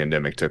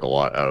pandemic took a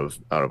lot out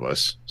of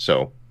us.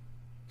 So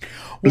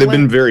they've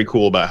been very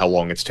cool about how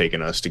long it's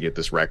taken us to get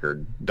this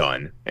record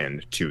done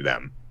and to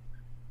them.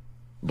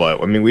 But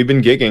I mean, we've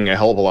been gigging a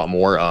hell of a lot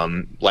more.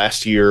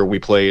 Last year we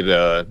played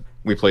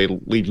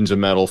Legions of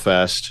Metal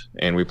Fest,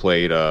 and we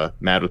played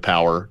Mad with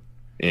Power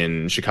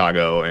in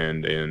Chicago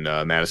and in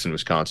Madison,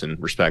 Wisconsin,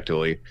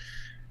 respectively.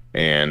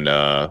 And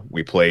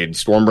we played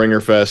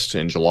Stormbringer Fest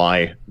in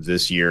July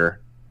this year.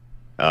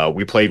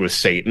 We played with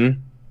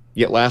Satan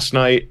last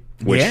night,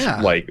 which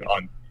I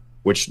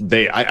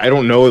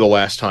don't know the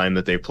last time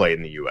that they played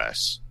in the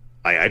U.S.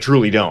 I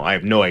truly don't. I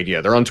have no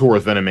idea. They're on tour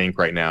with Venom Inc.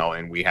 right now,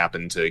 and we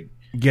happen to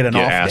get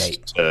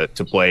asked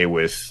to play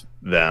with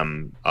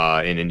them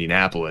in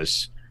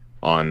Indianapolis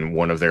on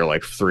one of their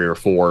like 3 or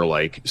 4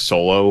 like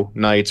solo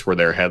nights where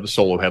they're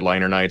solo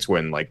headliner nights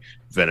when like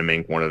Venom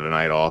Inc. wanted a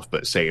night off,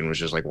 but Satan was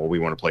just like, well, we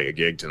want to play a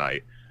gig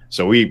tonight.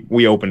 So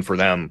we opened for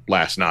them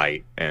last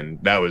night, and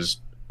that was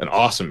an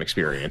awesome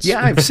experience.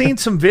 Yeah, I've seen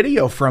some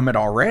video from it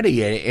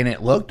already, and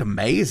it looked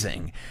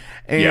amazing.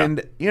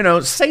 And, you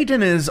know,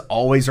 Satan is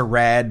always a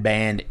rad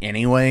band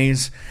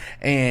anyways,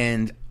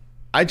 and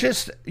I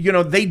just, you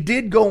know, they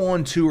did go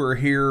on tour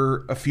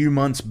here a few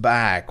months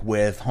back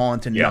with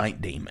Haunt and Night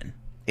Demon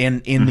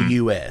in the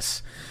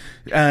U.S.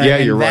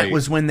 You're right. That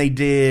was when they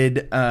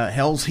did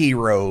Hell's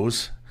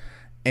Heroes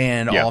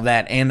and all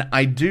that. And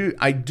I do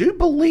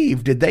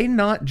believe, did they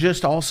not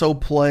just also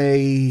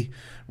play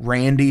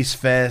Randy's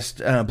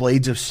Fest,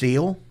 Blades of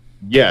Steel?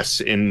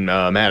 Yes, in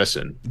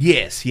Madison.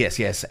 Yes.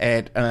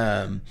 At,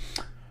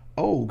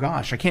 oh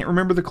gosh, I can't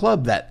remember the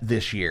club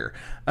this year.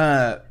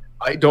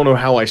 I don't know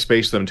how I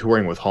spaced them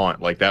touring with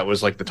Haunt. Like, that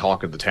was like the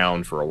talk of the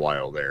town for a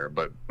while there.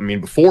 But I mean,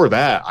 before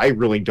that, I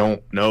really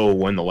don't know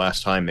when the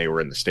last time they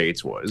were in the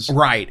States was.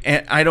 Right.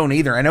 And I don't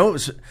either. I know it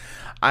was,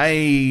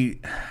 I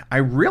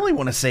really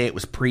want to say it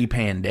was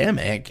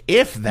pre-pandemic,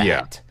 if that.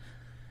 Yeah.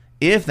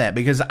 If that,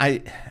 because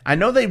I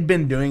know they've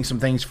been doing some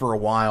things for a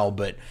while,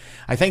 but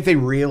I think they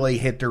really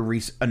hit their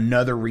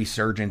another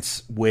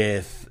resurgence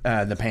with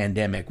the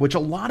pandemic, which a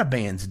lot of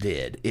bands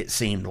did, it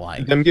seemed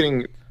like. Them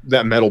getting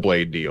that Metal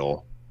Blade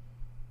deal.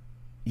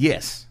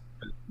 Yes.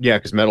 Yeah,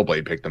 because Metal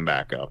Blade picked them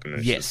back up. And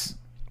it's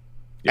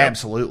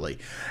absolutely.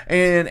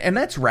 And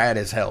that's rad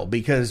as hell,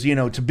 because, you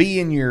know, to be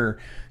in your,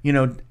 you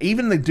know,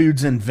 even the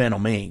dudes in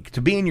Venom Inc.,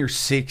 to be in your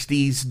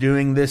 60s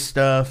doing this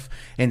stuff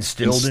and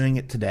still doing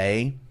it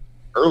today.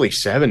 Early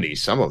 70s,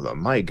 some of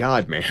them. My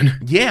God, man.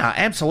 Yeah,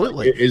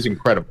 absolutely. It is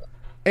incredible.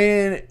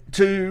 And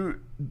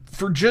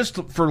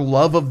for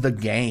love of the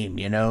game,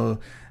 you know,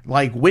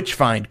 like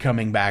Witchfind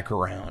coming back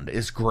around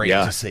is great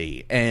to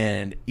see.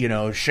 And, you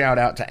know, shout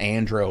out to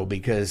Andro,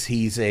 because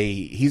he's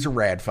a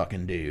rad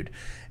fucking dude.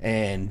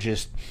 And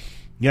just,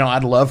 you know,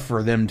 I'd love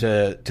for them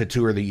to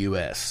tour the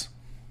US.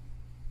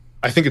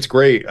 I think it's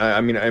great.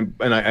 I mean,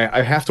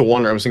 I have to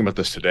wonder, I was thinking about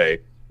this today,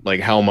 like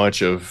how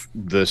much of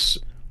this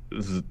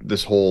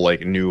whole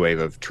like new wave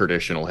of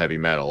traditional heavy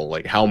metal,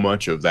 like how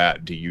much of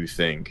that do you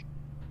think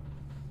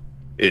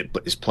it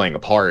is playing a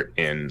part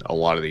in a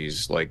lot of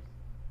these like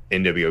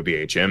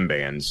NWBHM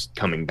bands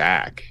coming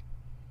back?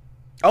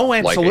 Oh,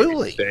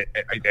 absolutely.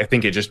 Like, I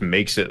think it just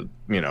makes it,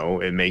 you know,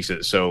 it makes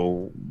it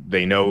so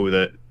they know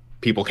that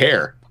people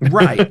care.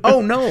 Right.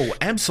 Oh no,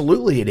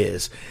 absolutely it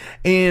is.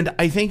 And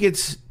I think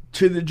it's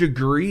to the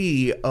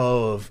degree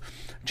of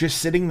just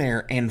sitting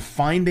there and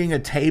finding a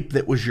tape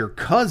that was your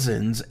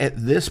cousin's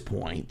at this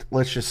point,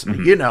 let's just,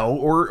 you know,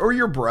 or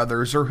your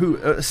brother's or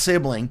a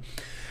sibling,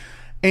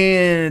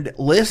 and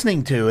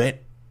listening to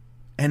it,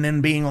 and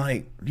then being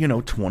like, you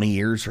know, 20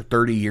 years or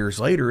 30 years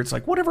later, it's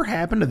like, whatever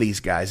happened to these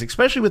guys,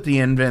 especially with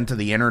the advent of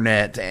the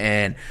internet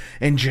and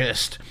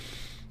just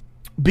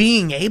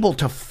being able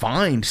to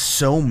find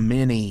so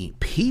many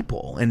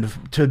people and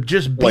to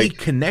just be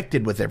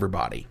connected with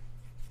everybody.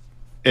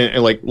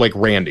 And like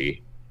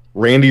Randy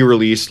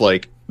released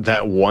like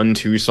that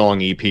 1-2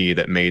 song EP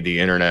that made the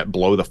internet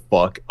blow the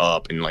fuck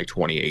up in like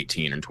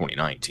 2018 and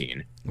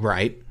 2019.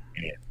 Right.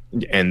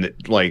 And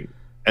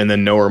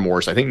then No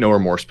Remorse. I think No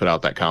Remorse put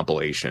out that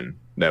compilation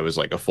that was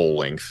like a full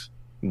length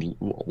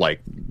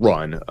like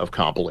run of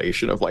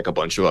compilation of like a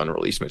bunch of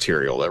unreleased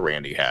material that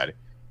Randy had.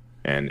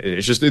 And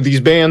it's just these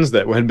bands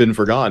that had been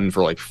forgotten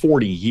for like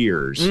 40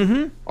 years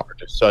are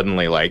just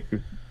suddenly like,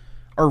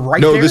 Or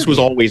right no, there this was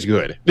again. always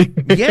good.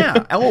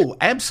 Yeah. Oh,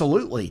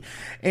 absolutely.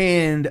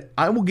 And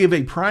I will give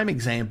a prime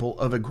example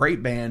of a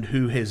great band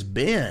who has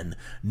been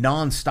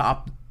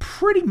nonstop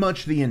pretty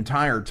much the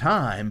entire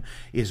time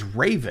is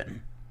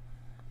Raven.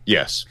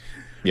 Yes.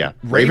 Yeah.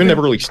 Raven- Raven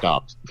never really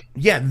stopped.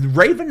 Yeah,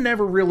 Raven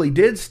never really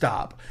did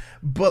stop.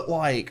 But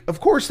like, of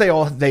course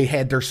they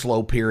had their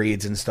slow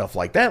periods and stuff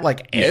like that,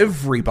 like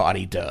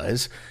everybody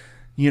does.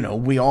 You know,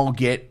 we all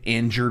get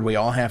injured, we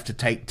all have to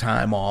take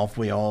time off,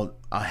 we all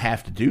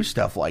have to do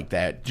stuff like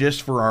that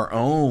just for our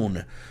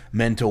own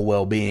mental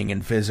well-being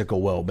and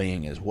physical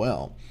well-being as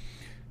well.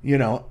 You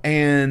know,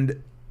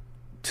 and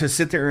to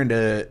sit there and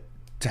to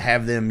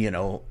have them, you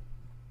know,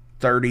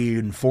 30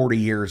 and 40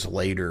 years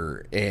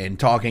later and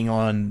talking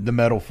on the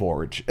Metal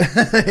Forge,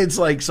 it's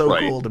like so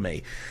cool to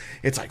me.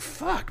 It's like,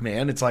 fuck,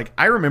 man. It's like,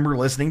 I remember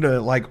listening to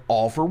like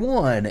All for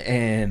One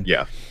and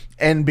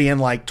being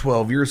like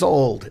 12 years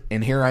old,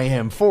 and here I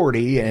am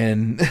 40,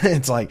 and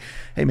it's like,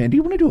 hey man, do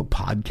you want to do a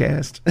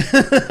podcast?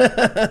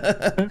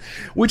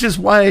 Which is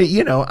why,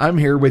 you know, I'm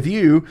here with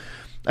you.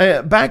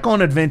 Back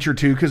on Adventure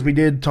 2, because we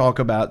did talk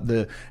about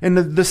the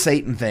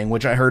Satan thing,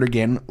 which I heard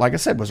again, like I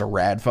said, was a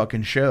rad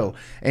fucking show.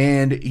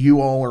 And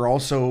you all are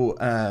also,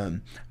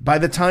 by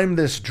the time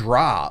this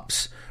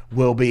drops,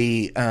 will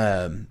be,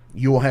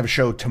 you will have a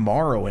show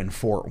tomorrow in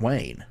Fort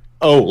Wayne.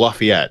 Oh,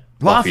 Lafayette.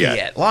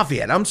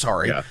 I'm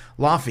sorry. Yeah.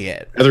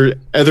 Lafayette.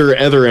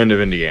 Other end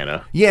of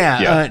Indiana.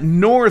 Yeah.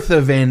 North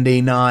of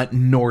Indy, not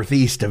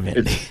northeast of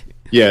Indy.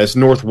 It's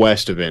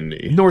northwest of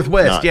Indy.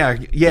 Northwest,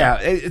 yeah.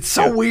 It's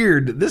so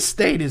weird. This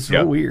state is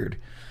so weird.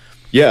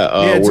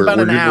 Yeah. It's about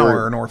an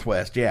hour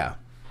northwest, yeah.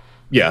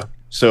 Yeah.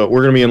 So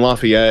we're going to be in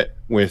Lafayette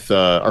with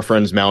our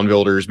friends Mound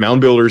Builders. Mound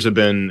Builders have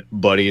been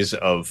buddies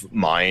of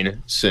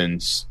mine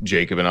since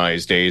Jacob and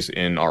I's days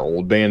in our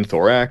old band,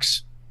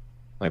 Thorax.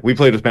 Like, we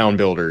played with Mound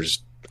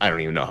Builders, I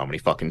don't even know how many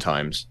fucking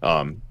times.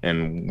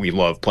 And we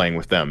love playing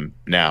with them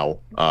now.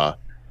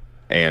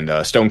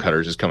 And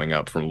Stonecutters is coming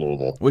up from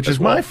Louisville. Which is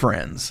my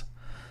friends.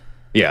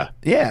 Yeah.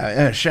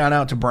 Yeah. Shout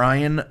out to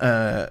Brian.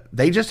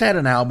 They just had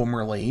an album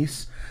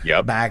release.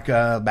 Yep. Back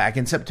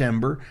in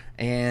September,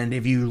 and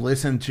if you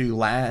listen to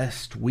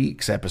last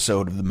week's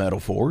episode of the Metal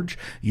Forge,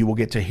 you will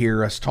get to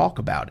hear us talk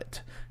about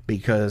it,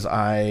 because in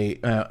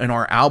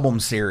our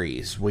album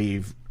series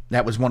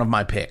that was one of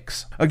my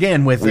picks.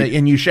 Again,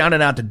 and you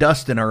shouted out to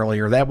Dustin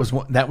earlier. That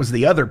was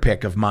the other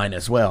pick of mine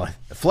as well.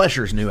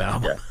 Flesher's new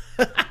album.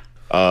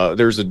 Yeah.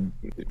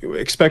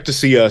 Expect to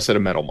see us at a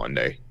Metal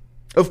Monday.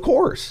 Of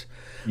course.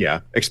 Yeah.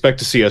 Expect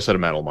to see us at a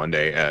Metal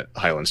Monday at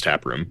Highlands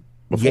Tap Room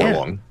before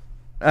long.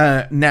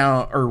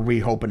 Now, are we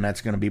hoping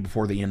that's going to be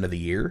before the end of the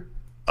year?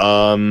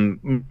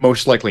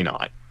 Most likely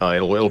not.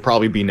 It'll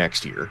probably be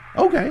next year.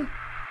 Okay.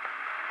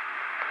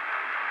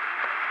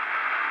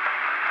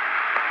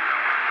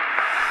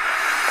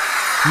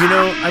 You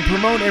know, I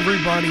promote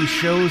everybody's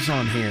shows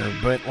on here,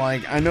 but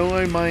like, I know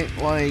I might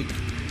like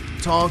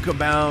talk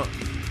about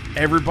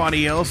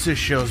everybody else's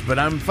shows, but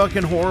I'm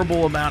fucking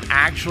horrible about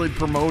actually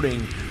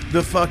promoting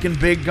the fucking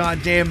big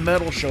goddamn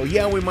metal show.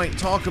 Yeah, we might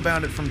talk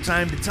about it from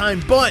time to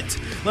time, but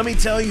let me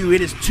tell you,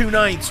 it is 2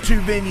 nights, 2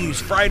 venues,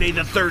 Friday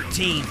the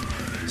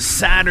 13th,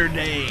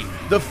 Saturday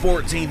the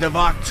 14th of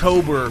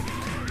October.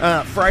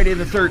 Friday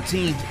the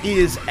 13th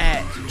is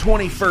at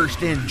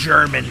 21st in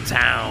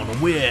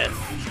Germantown with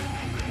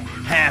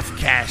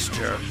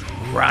Halfcaster,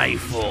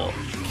 Rifle,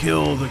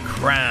 Kill the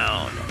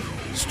Crown,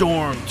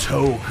 Storm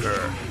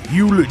Toker,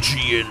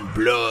 Eulogy in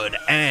Blood,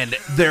 and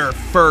their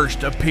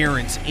first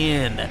appearance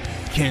in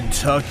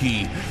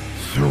Kentucky,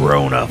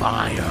 Throne of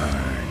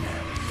Iron.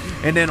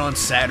 And then on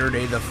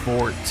Saturday the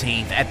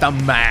 14th at the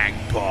Mag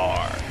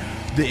Bar,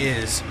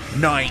 is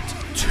night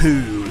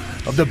 2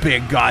 of the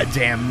big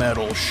goddamn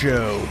metal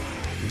show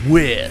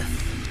with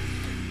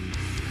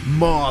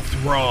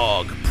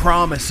Mothrog,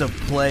 Promise of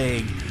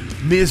Plague,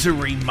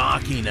 Misery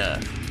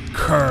Machina,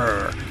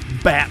 Kerr,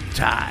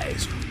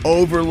 Baptize,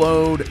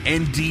 Overload,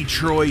 and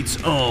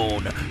Detroit's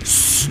own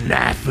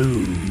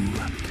Snafu.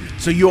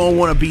 So you all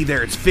want to be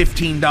there. It's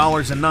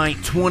 $15 a night,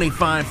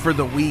 $25 for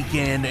the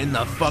weekend, and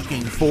the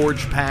fucking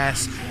Forge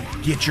Pass.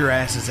 Get your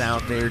asses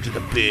out there to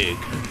the big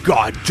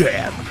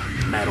goddamn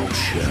metal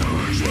show.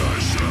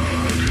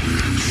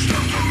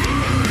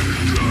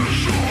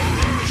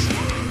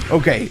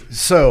 Okay,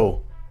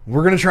 so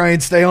we're gonna try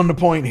and stay on the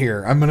point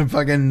here.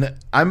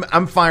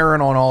 I'm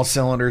firing on all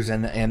cylinders,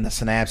 and the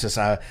synapses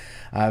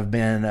I've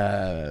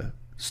been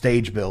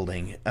stage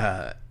building.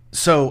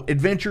 So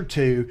Adventure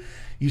 2,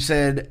 you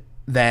said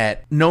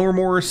that No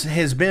Remorse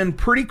has been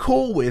pretty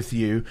cool with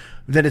you,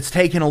 that it's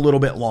taken a little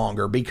bit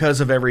longer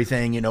because of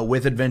everything, you know,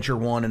 with Adventure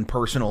 1 and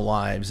personal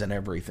lives and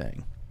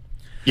everything.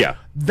 Yeah.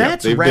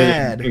 That's they've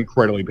rad. Been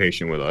incredibly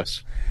patient with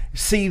us.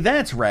 See,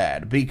 that's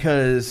rad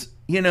because,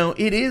 you know,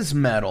 it is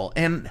metal.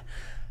 And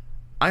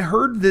I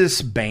heard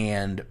this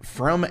band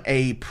from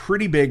a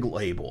pretty big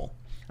label.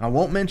 I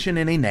won't mention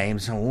any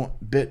names,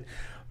 but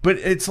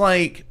it's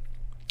like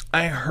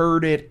I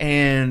heard it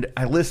and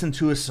I listened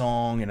to a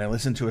song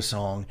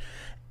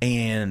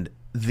and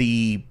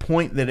the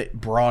point that it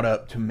brought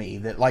up to me,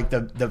 that like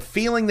the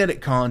feeling that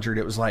it conjured,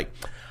 it was like,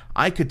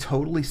 I could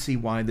totally see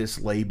why this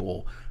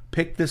label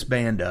picked this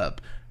band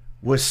up,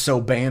 was so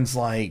bands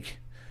like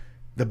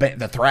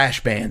the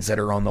thrash bands that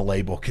are on the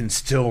label can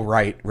still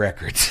write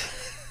records.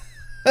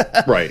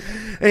 Right.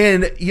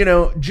 And, you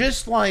know,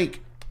 just like,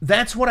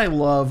 that's what I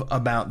love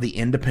about the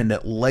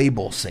independent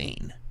label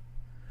scene.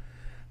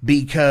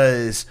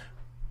 Because,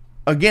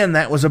 again,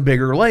 that was a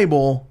bigger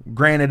label.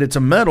 Granted, it's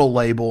a metal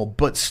label,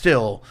 but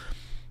still,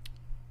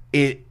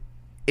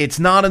 it's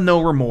not a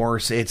No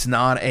Remorse. It's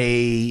not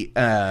a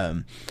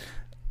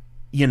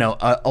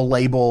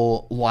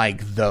label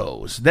like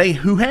those.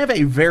 Who have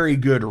a very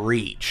good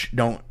reach.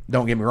 Don't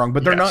get me wrong,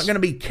 but they're not going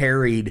to be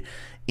carried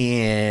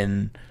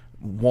in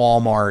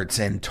Walmarts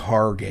and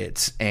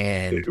Targets,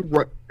 and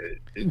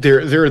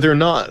they're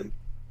not.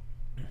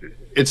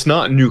 It's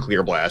not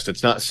Nuclear Blast.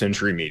 It's not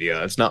Century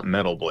Media. It's not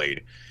Metal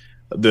Blade.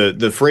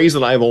 The phrase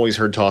that I've always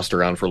heard tossed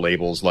around for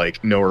labels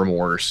like No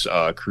Remorse,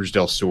 Cruz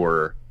del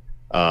Sur,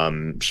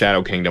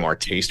 Shadow Kingdom are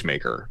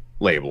tastemaker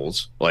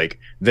labels. Like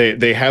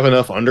they have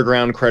enough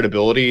underground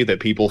credibility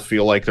that people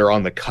feel like they're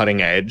on the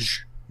cutting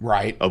edge,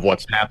 right, of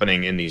what's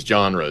happening in these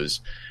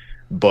genres,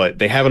 but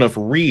they have enough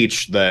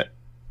reach that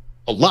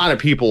a lot of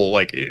people,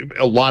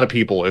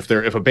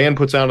 if a band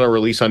puts out a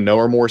release on No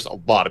Remorse, a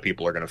lot of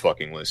people are going to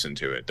fucking listen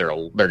to it. They're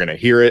going to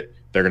hear it,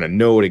 they're going to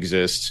know it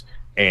exists,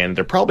 and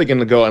they're probably going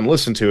to go and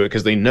listen to it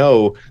because they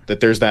know that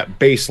there's that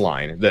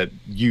baseline that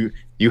you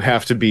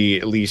have to be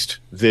at least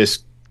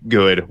this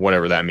good,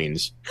 whatever that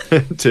means,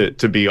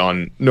 to be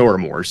on No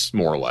Remorse,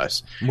 more or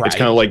less. Right. It's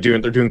kind of like they're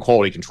doing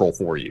quality control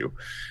for you.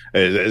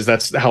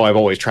 That's how I've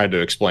always tried to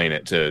explain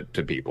it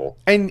to people.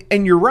 And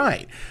you're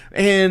right.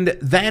 And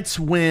that's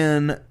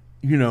when,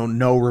 you know,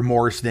 No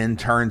Remorse then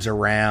turns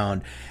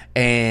around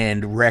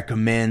and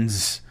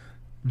recommends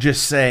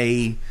just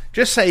say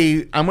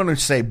I'm going to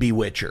say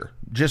Bewitcher,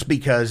 just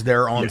because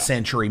they're on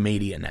Century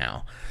Media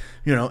now.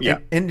 You know,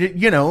 and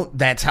you know,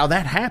 that's how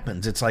that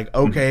happens. It's like,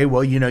 okay,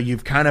 well, you know,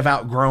 you've kind of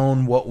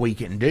outgrown what we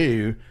can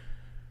do.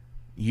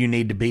 You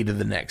need to be to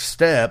the next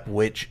step,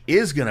 which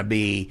is going to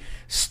be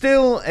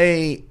still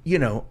a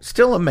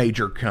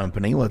major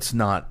company. Let's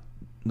not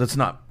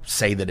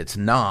say that it's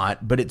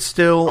not, but it's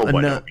still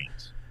by no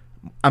means.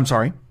 I'm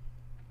sorry.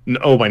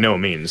 No, by no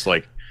means.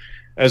 Like,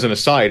 as an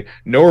aside,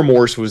 No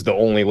Remorse was the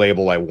only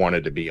label I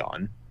wanted to be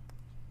on.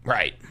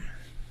 Right.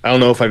 I don't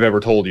know if I've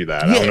ever told you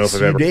that. Yes, I don't know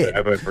if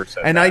I've ever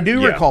said and that. I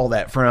do recall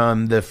that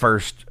from the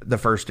first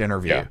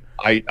interview. Yeah.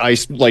 I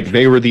like,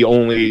 they were the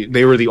only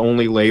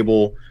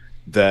label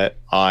that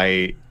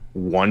I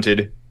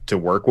wanted to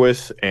work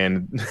with,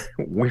 and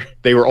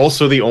they were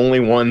also the only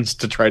ones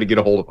to try to get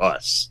a hold of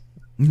us.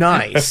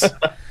 Nice.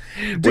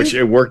 Which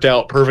it worked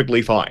out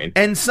perfectly fine.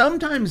 And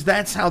sometimes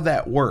that's how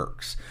that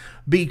works,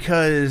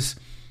 because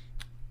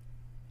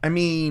I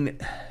mean,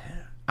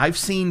 I've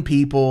seen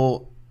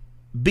people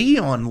be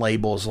on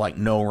labels like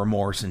No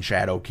Remorse and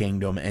Shadow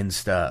Kingdom and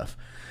stuff,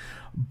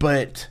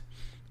 but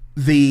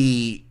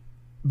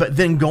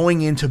then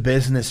going into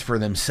business for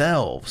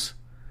themselves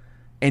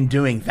and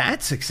doing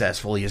that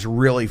successfully is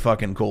really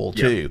fucking cool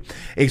too.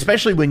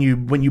 Especially when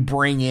you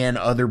bring in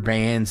other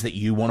bands that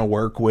you want to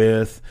work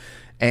with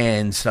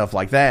and stuff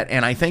like that.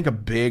 And I think a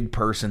big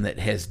person that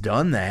has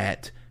done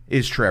that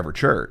is Trevor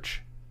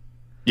Church.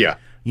 Yeah.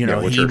 You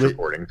know, with Church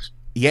Recordings.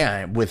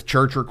 Yeah, with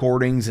Church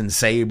Recordings and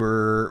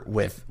Saber,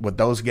 with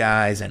those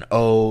guys and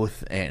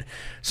Oath, and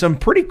some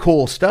pretty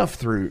cool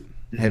stuff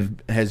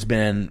has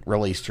been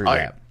released through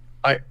that.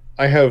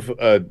 I have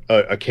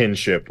a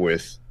kinship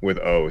with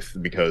Oath,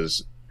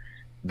 because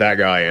that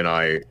guy and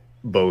I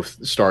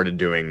both started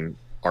doing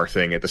our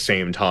thing at the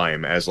same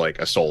time as like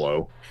a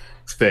solo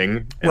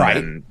thing,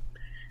 and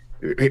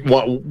then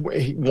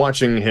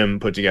watching him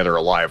put together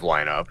a live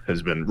lineup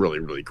has been really,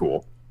 really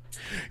cool.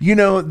 You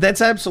know, that's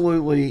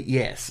absolutely,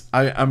 yes.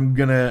 I'm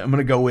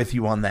gonna go with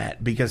you on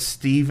that, because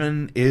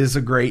Steven is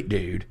a great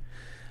dude.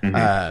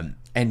 Mm-hmm.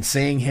 And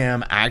seeing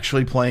him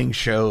actually playing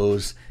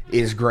shows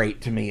is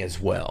great to me as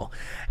well.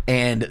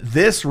 And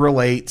this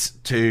relates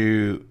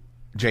to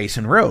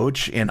Jason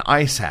Roach in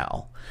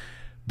Icehowl,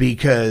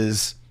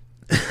 because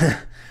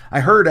I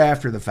heard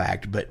after the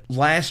fact, but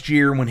last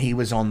year when he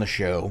was on the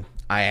show,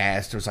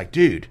 I was like,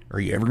 dude, are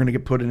you ever going to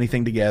put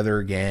anything together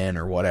again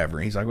or whatever?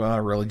 And he's like, well, I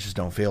really just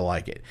don't feel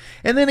like it.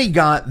 And then he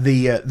got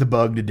the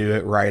bug to do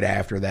it right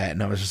after that.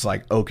 And I was just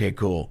like, okay,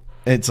 cool.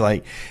 It's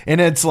like,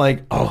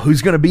 oh,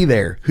 who's going to be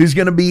there? Who's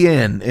going to be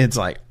in? It's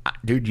like,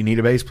 dude, you need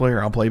a bass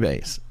player? I'll play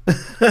bass.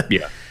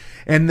 Yeah.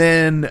 And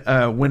then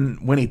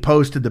when he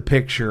posted the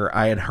picture,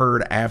 I had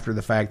heard after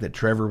the fact that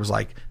Trevor was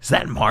like, is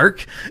that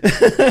Mark?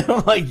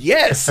 I'm like,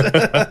 yes.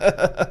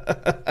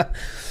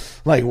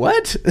 Like,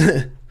 what?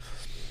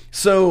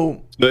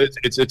 So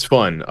it's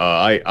fun.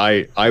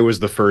 I was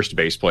the first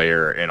bass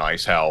player in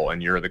Icehowl,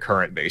 and you're the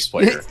current bass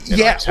player.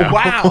 Yeah,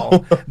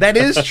 wow, that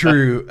is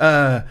true.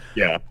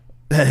 Yeah,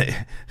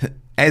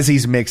 As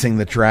he's mixing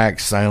the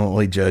tracks,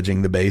 silently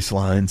judging the bass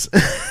lines.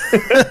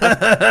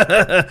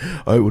 I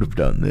would have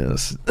done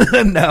this.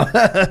 No.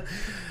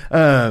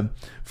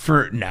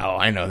 No,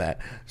 I know that.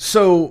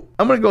 So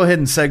I'm going to go ahead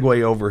and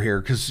segue over here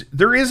because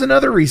there is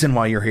another reason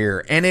why you're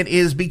here, and it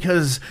is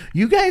because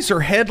you guys are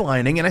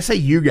headlining, and I say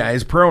you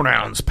guys,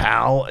 pronouns,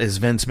 pal, as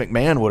Vince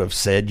McMahon would have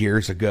said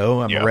years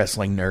ago. I'm a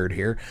wrestling nerd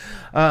here.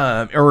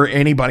 Or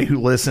anybody who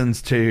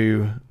listens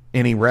to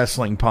any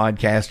wrestling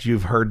podcast,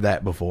 you've heard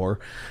that before.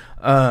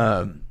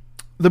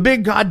 The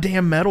Big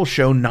Goddamn Metal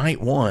Show,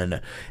 Night 1,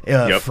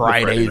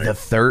 Friday the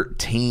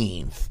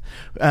 13th.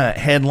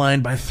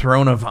 Headlined by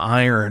Throne of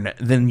Iron,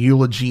 then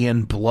Eulogy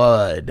in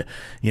Blood,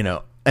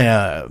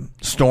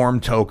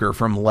 Storm Toker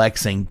from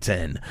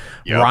Lexington,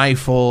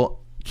 Rifle,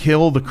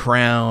 Kill the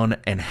Crown,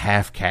 and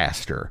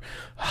Halfcaster.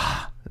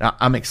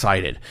 I'm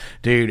excited,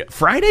 dude.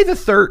 Friday the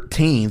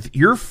 13th,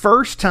 your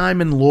first time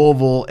in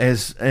Louisville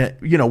as,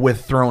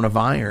 with Throne of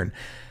Iron.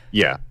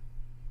 Yeah.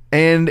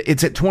 And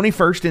it's at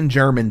 21st in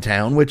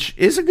Germantown, which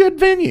is a good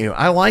venue.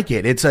 I like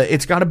it.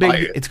 It's got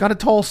a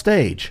tall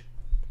stage.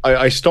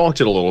 I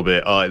stalked it a little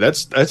bit.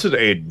 That's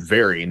a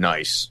very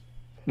nice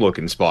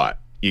looking spot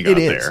you got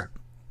there.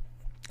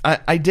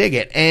 I dig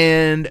it.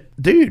 And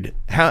dude,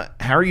 how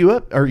are you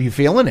up? Are you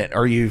feeling it?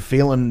 Are you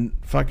feeling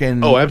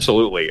fucking? Oh,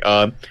 absolutely.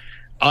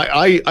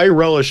 I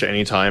relish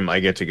any time I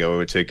get to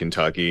go to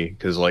Kentucky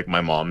because like my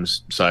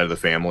mom's side of the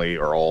family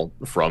are all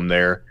from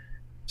there,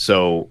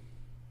 so.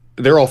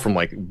 They're all from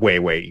like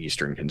way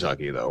eastern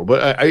Kentucky though,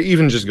 but I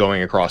even just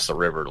going across the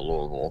river to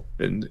Louisville,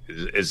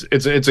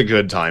 it's a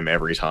good time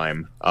every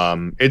time.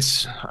 I'm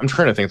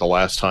trying to think the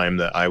last time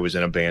that I was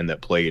in a band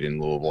that played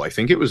in Louisville. I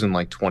think it was in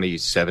like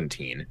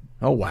 2017.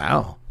 Oh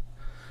wow!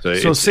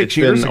 So 6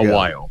 years been ago. A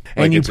while,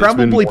 and you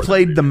probably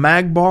played the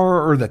Mag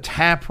Bar or the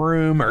Tap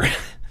Room, or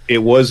it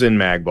was in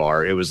Mag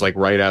Bar. It was like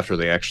right after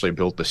they actually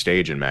built the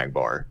stage in Mag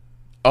Bar.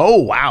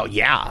 Oh wow!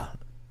 Yeah,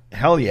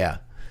 hell yeah.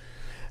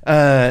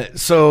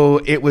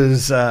 So it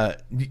was,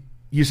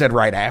 you said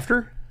right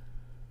after?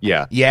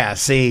 Yeah. Yeah.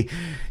 See,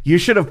 you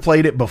should have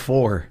played it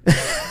before.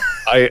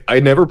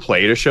 I never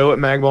played a show at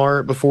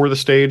Magbar before the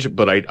stage,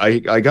 but I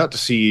got to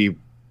see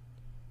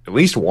at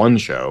least one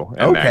show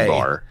at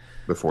Magbar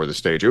before the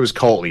stage. It was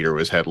Cult Leader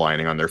was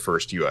headlining on their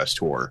first US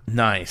tour.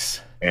 Nice.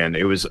 And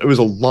it was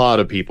a lot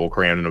of people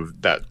crammed in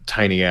that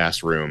tiny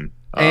ass room.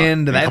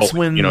 And that's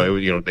when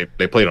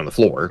they played on the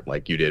floor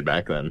like you did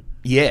back then.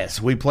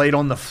 Yes, we played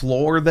on the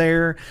floor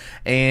there,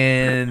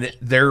 and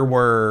there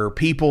were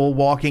people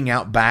walking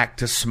out back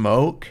to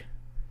smoke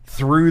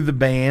through the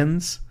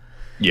bands.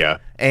 Yeah,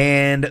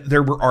 and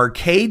there were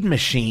arcade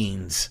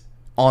machines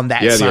on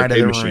that side of the room. Yeah, the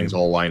arcade machines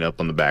all line up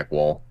on the back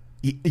wall.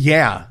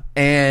 Yeah,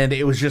 and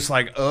it was just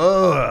like,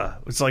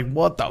 ugh. It's like,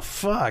 what the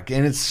fuck?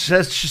 And it's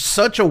just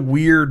such a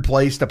weird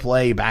place to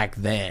play back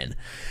then.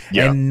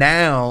 Yeah. And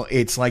now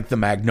it's like the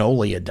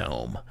Magnolia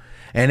Dome.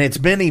 And it's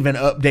been even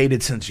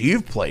updated since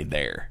you've played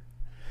there.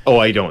 Oh,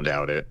 I don't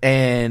doubt it.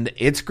 And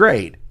it's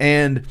great.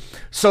 And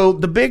so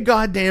the Big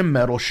Goddamn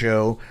Metal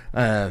Show,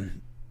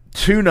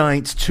 2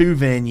 nights, 2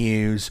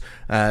 venues,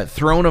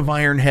 Throne of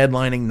Iron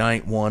headlining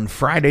night 1,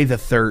 Friday the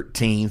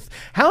 13th.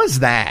 How is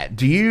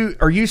that?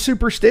 Are you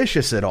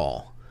superstitious at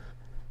all?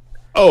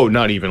 Oh,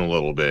 not even a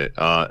little bit.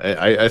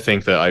 I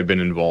think that I've been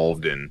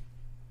involved in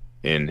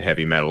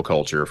heavy metal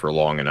culture for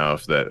long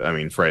enough that, I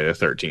mean, Friday the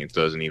 13th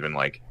doesn't even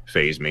like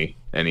phase me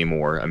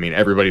anymore. I mean,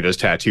 everybody does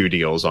tattoo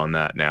deals on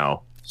that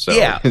now. So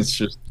yeah. It's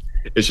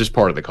just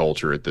part of the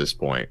culture at this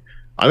point.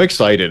 I'm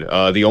excited.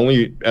 The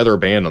only other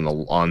band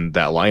on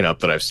that lineup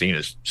that I've seen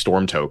is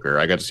Storm Toker.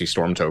 I got to see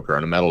Storm Toker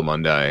on a Metal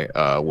Monday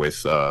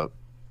with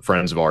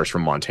friends of ours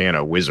from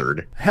Montana,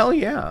 Wizard. Hell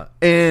yeah.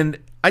 And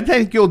I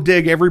think you'll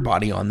dig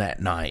everybody on that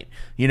night.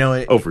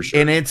 For sure.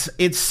 And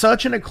it's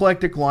such an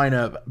eclectic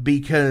lineup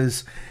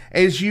because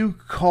as you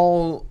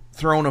call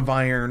Throne of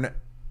Iron,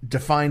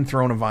 define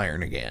Throne of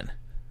Iron again.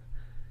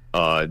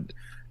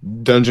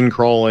 Dungeon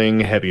crawling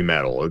heavy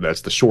metal.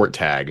 That's the short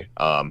tag.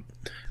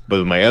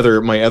 But my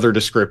other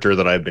descriptor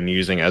that I've been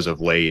using as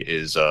of late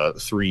is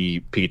 3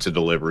 pizza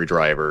delivery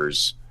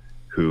drivers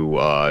who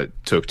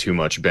took too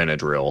much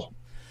Benadryl.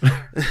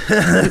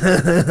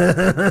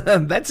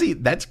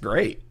 That's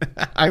great.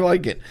 I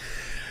like it.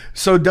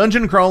 So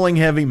dungeon crawling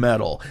heavy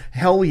metal.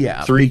 Hell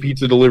yeah. 3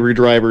 pizza delivery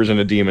drivers and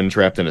a demon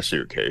trapped in a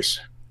suitcase.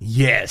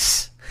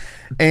 Yes.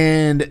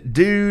 And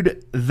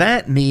dude,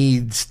 that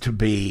needs to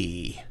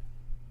be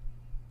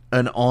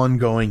an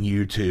ongoing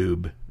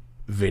YouTube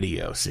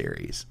video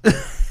series.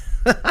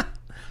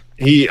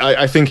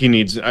 I think he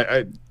needs.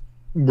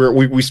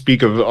 We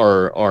speak of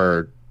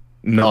our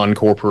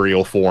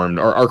non-corporeal formed,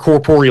 our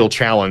corporeal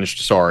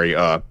challenged.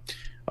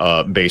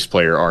 Bass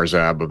player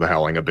Arzab of the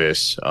Howling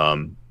Abyss.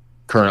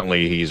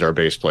 Currently, he's our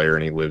bass player,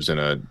 and he lives in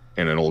an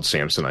old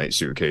Samsonite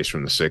suitcase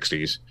from the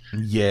 '60s.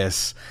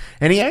 Yes,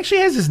 and he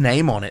actually has his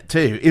name on it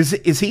too.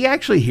 Is he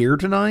actually here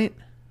tonight?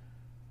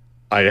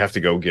 I have to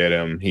go get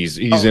him. He's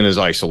in his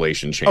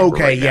isolation chamber.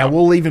 Okay, right yeah, now.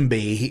 we'll leave him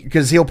be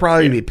because he'll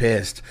probably be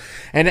pissed.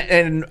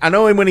 And I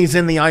know when he's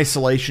in the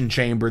isolation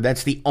chamber,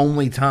 that's the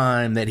only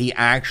time that he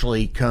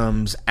actually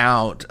comes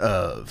out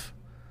of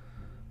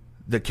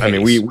the case. I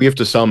mean, we have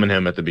to summon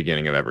him at the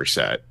beginning of every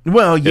set.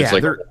 Well, yeah, It's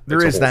like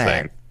there is that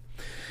thing.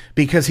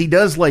 because he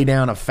does lay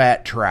down a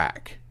fat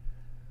track.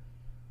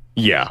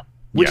 Yeah,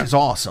 which is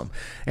awesome,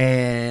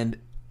 and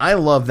I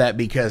love that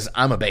because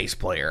I'm a bass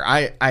player.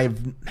 I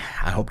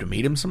hope to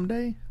meet him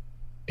someday.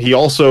 He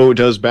also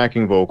does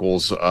backing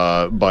vocals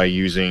by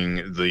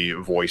using the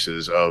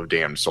voices of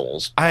Damned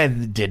Souls. I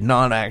did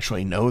not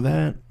actually know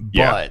that,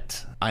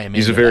 but I am.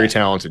 He's a very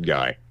talented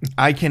guy.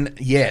 I can,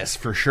 yes,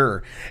 for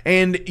sure.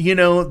 And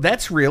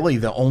that's really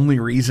the only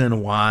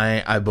reason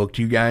why I booked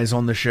you guys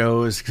on the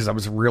show is because I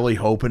was really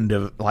hoping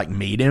to like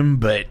meet him,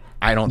 but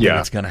I don't think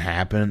it's going to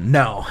happen.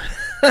 No.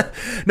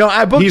 No,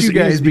 I booked you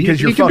guys because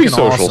you're fucking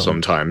social awesome.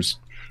 Sometimes.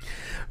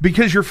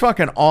 Because you're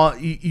fucking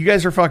you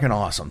guys are fucking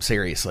awesome,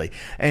 seriously.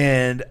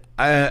 And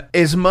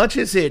as much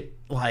as it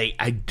like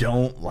I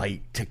don't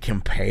like to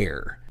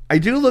compare, I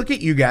do look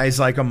at you guys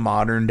like a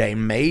modern day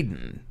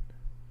Maiden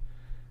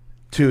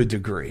to a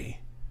degree.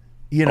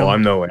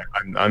 I'm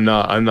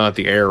not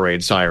the air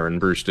raid siren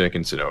Bruce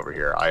Dickinson over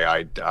here.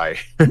 I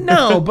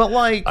no, but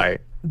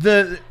like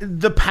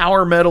the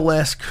power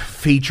metal-esque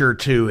feature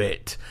to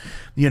it.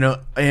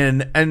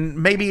 And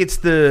maybe it's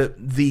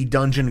the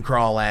dungeon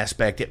crawl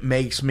aspect. It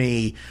makes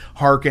me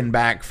harken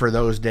back for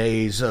those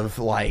days of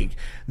like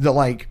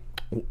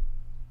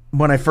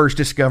when I first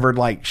discovered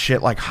like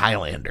shit like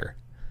Highlander.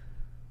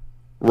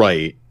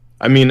 Right.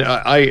 I mean,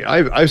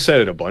 I've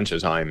said it a bunch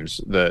of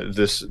times that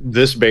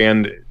this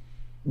band,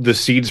 the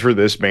seeds for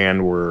this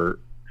band were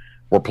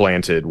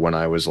planted when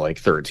I was like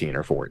 13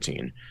 or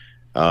 14.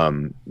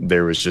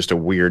 There was just a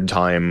weird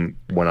time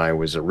when I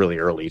was a really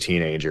early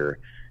teenager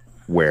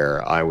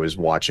where I was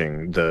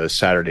watching the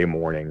Saturday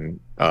morning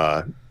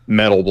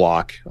metal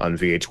block on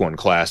VH1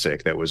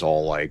 Classic that was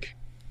all like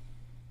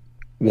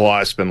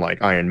Wasp and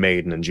like Iron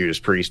Maiden and Judas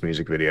Priest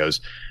music videos.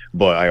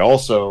 But I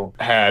also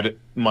had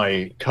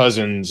my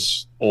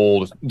cousin's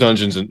old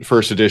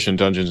first edition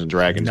Dungeons and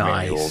Dragons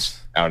manuals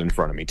out in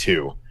front of me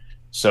too.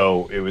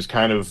 So it was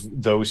kind of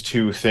those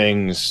two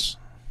things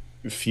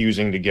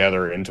fusing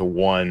together into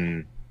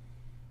one,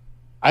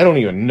 I don't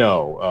even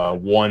know,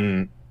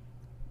 one,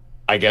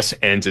 I guess,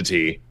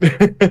 entity.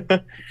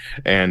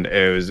 And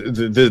it was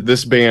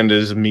this band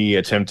is me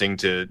attempting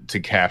to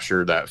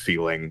capture that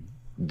feeling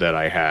that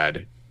I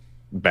had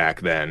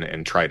back then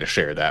and try to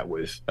share that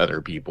with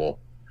other people,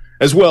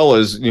 as well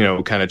as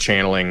kind of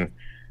channeling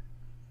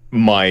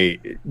my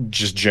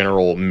just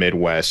general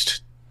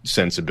Midwest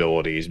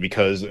sensibilities,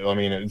 because I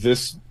mean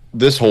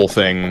this whole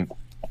thing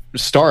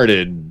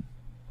started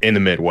in the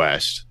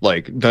Midwest.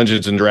 Like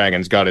Dungeons and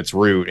Dragons got its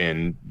root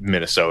in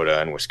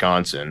Minnesota and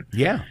Wisconsin.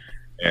 Yeah.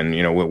 And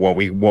what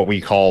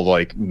we call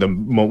like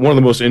one of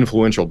the most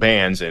influential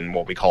bands in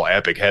what we call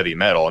epic heavy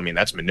metal. I mean,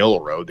 that's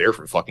Manila Road. They're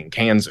from fucking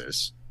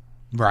Kansas,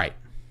 right?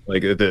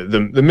 Like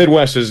the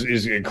Midwest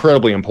is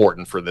incredibly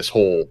important for this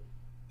whole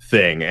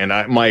thing. And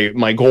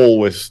my goal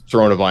with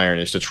Throne of Iron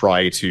is to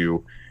try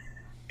to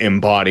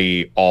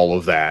embody all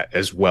of that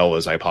as well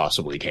as I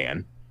possibly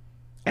can.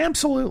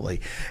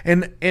 Absolutely,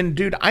 and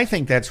dude, I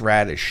think that's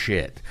rad as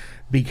shit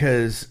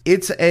because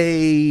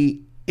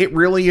it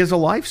really is a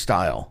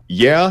lifestyle.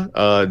 Yeah,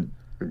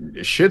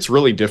 shit's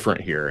really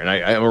different here. And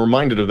I'm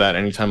reminded of that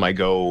anytime I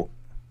go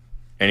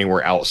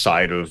anywhere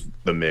outside of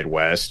the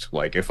Midwest.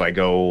 Like if I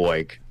go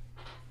like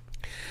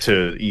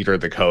to either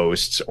the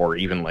coasts or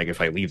even like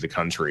if I leave the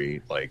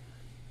country, like,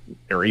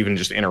 or even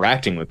just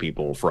interacting with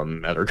people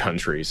from other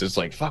countries, it's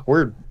like, fuck,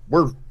 we're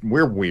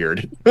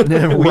weird. We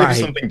have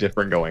something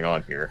different going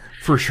on here.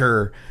 For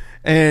sure.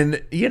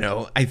 And,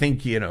 I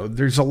think,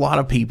 there's a lot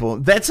of people.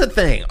 That's a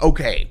thing.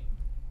 Okay.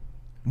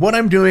 What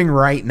I'm doing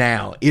right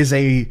now is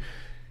a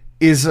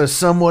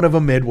somewhat of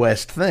a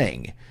Midwest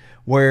thing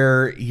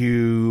where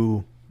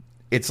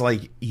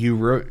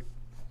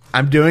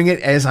I'm doing it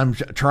as I'm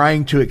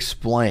trying to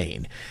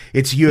explain.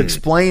 It's you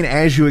explain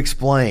as you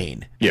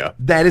explain. Yeah.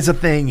 That is a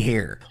thing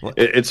here.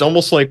 It's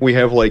almost like we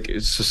have like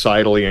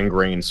societally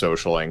ingrained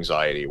social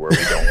anxiety where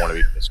we don't want to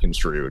be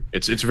misconstrued.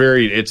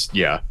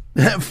 Yeah.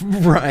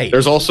 Right.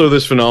 There's also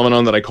this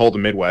phenomenon that I call the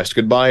Midwest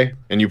goodbye,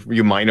 and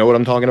you might know what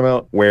I'm talking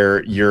about,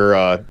 where you're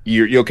at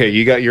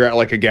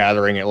like a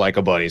gathering at like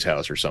a buddy's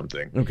house or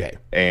something. Okay.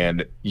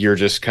 And you're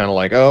just kind of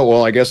like, oh,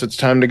 well, I guess it's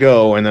time to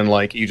go. And then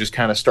like you just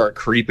kind of start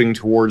creeping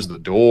towards the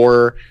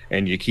door,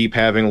 and you keep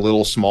having a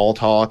little small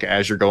talk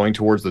as you're going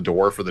towards the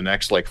door for the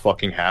next like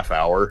fucking half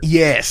hour.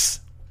 Yes.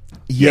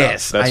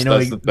 Yes, yeah, I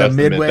know the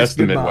Midwest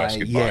goodbye.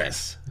 goodbye.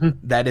 Yes,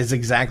 that is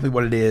exactly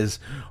what it is.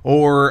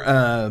 Or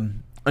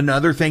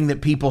another thing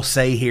that people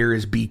say here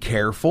is be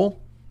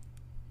careful.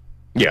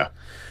 Yeah.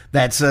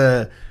 That's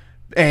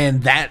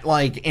and that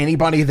like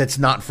anybody that's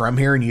not from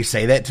here and you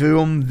say that to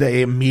them,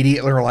 they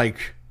immediately are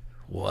like,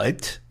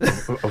 what?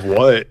 Of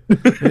what?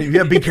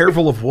 Yeah, be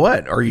careful of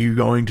what? Are you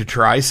going to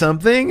try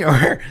something?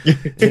 Or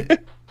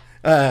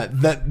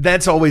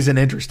That's always an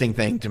interesting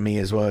thing to me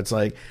as well. It's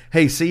like,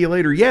 hey, see you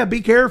later. Yeah,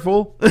 be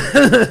careful.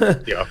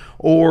 Yeah.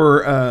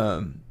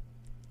 Or,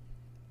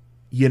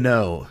 you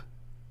know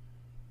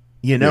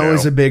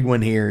is a big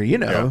one here.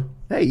 Yeah.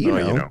 Hey, you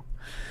know.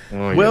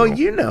 Oh, Well,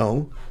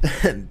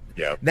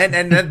 Yeah.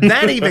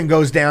 that even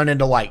goes down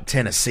into like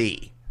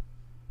Tennessee.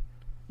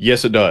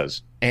 Yes, it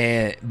does.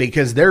 And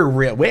because they're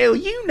real,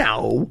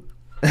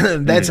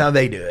 that's how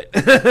they do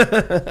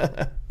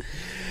it.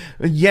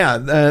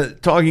 Yeah,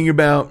 talking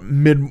about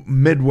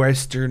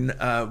Midwestern.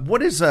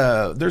 What is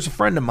there's a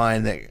friend of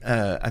mine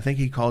that I think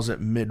he calls it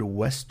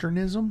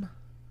Midwesternism.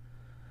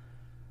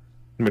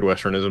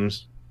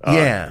 Midwesternisms.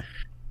 Yeah.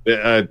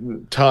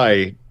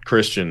 Ty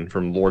Christian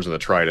from Lords of the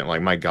Trident,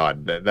 like, my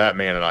God, that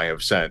man and I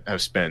have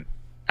spent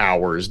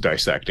hours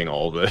dissecting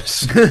all of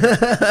this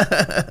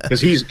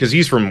because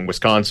he's from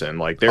Wisconsin.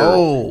 Like,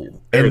 they're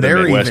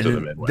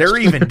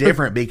even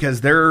different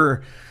because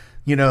they're,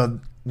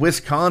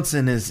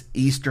 Wisconsin is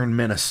Eastern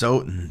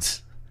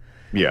Minnesotans.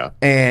 Yeah,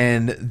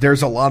 and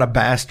there's a lot of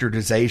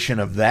bastardization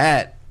of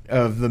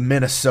the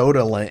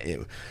Minnesota.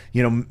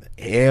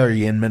 Hey, are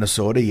you in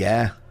Minnesota?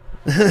 Yeah.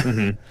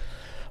 Mm-hmm.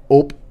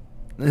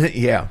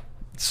 Yeah.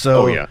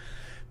 So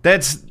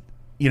that's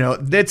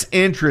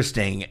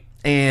interesting.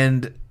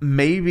 And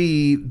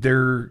maybe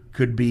there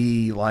could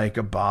be like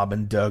a Bob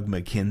and Doug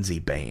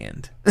McKenzie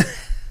band.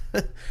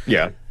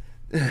 Yeah.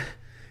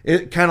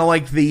 It kind of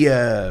like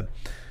the,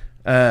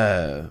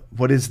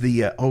 what is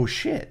the, oh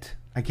shit.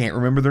 I can't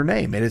remember their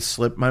name. It has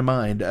slipped my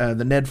mind.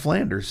 The Ned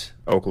Flanders.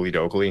 Oakley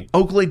Dokley.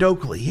 Oakley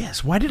Dokley.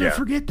 Yes. Why did I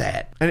forget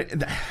that?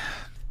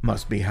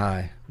 Must be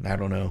high. I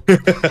don't know.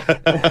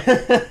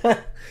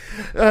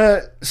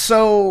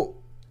 So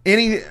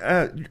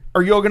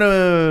are you all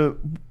gonna,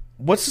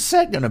 what's the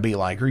set gonna be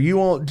like? Do you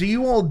all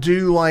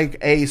do like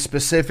a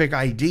specific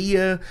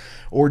idea,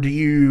 or do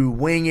you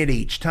wing it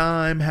each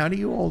time? How do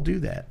you all do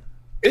that?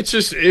 It's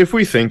just, if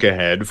we think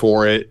ahead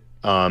for it,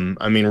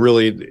 I mean,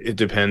 really it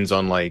depends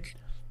on like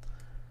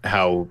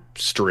how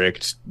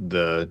strict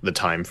the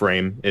time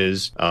frame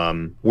is.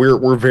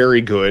 We're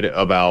very good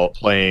about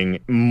playing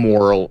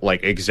more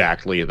like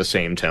exactly the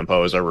same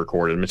tempo as our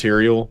recorded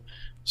material,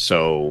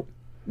 so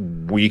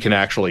we can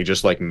actually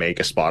just like make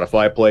a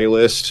Spotify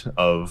playlist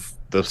of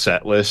the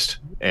set list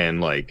and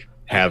like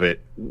have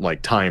it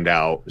like timed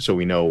out so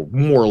we know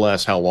more or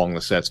less how long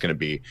the set's going to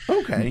be.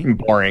 Okay.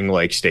 Barring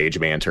like stage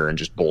banter and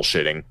just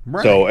bullshitting.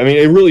 Right. So, I mean,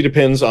 it really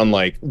depends on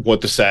like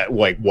what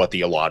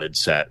the allotted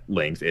set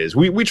length is.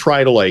 We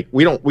try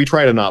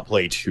to not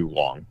play too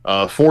long.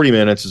 40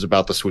 minutes is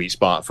about the sweet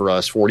spot for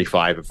us.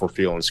 45 if we're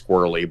feeling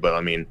squirrely. But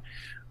I mean,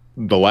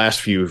 the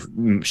last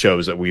few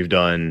shows that we've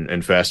done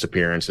and fest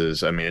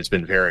appearances, I mean, it's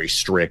been very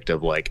strict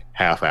of like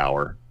half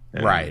hour.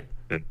 Right.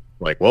 And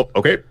like, well,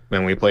 okay,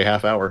 then we play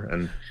half hour,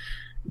 and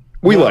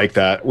we like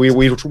that.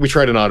 We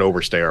try to not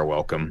overstay our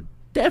welcome.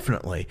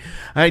 Definitely.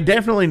 I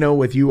definitely know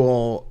with you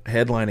all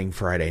headlining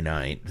Friday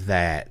night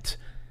that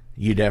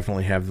you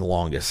definitely have the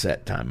longest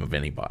set time of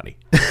anybody.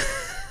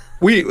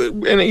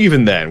 And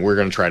even then, we're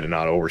going to try to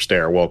not overstay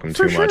our welcome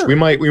too much. We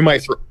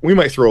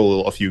might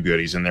throw a few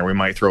goodies in there. We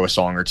might throw a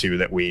song or two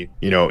that we,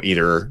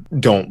 either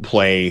don't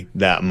play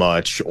that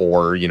much,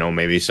 or,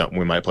 maybe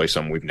we might play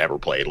something we've never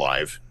played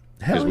live.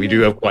 Because we do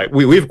have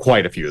we have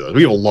quite a few of those.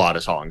 We have a lot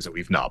of songs that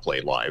we've not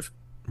played live.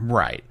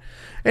 Right.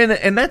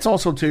 And that's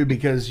also too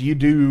because you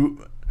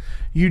do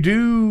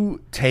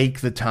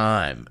take the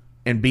time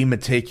and be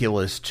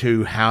meticulous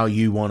to how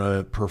you want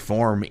to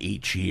perform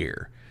each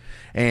year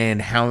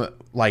and how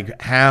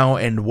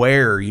and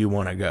where you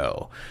want to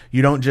go.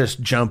 You don't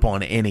just jump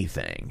on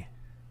anything.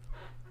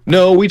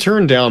 No, we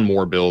turn down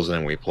more bills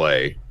than we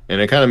play. And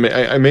it kind of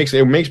it makes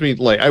me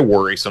like, I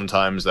worry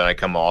sometimes that I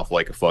come off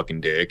like a fucking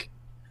dick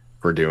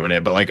for doing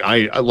it, but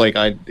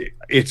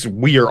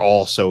we are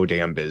all so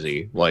damn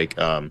busy. Like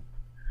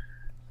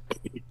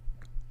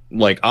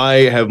I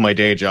have my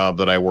day job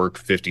that I work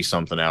 50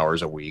 something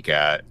hours a week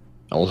at.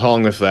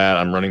 Along with that,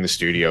 I'm running the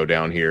studio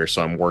down here,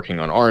 so I'm working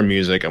on our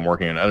music, I'm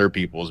working on other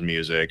people's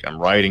music, I'm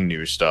writing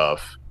new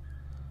stuff.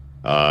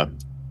 I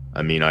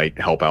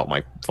help out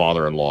my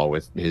father-in-law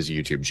with his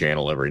YouTube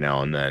channel every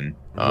now and then.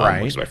 Right.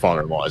 Because my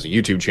father-in-law has a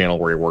YouTube channel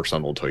where he works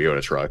on little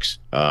Toyota trucks.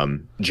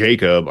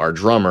 Jacob, our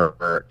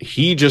drummer,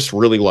 he just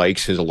really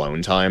likes his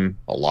alone time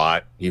a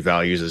lot. He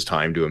values his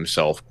time to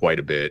himself quite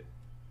a bit.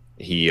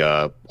 He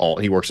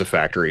works a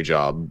factory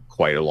job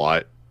quite a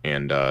lot.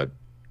 And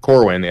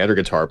Corwin, the other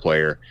guitar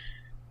player,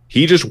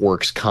 he just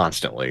works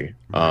constantly.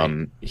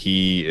 Right.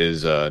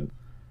 He's a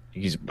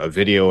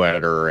video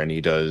editor, and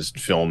he does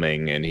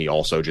filming, and he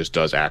also just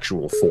does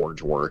actual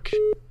forge work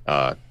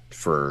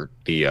for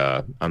the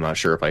I'm not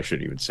sure if I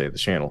should even say the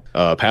channel.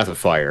 Path of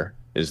Fire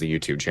is the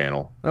YouTube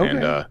channel. Okay.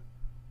 And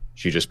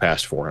she just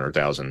passed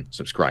 400,000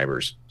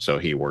 subscribers, so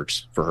he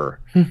works for her.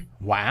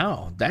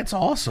 Wow, that's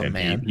awesome, and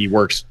man. He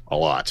works a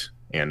lot,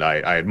 and I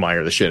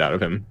admire the shit out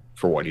of him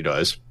for what he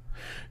does.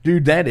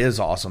 Dude, that is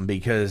awesome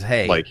because,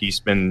 hey, like he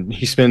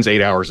spends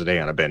 8 hours a day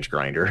on a bench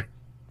grinder.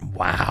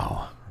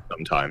 Wow.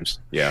 sometimes.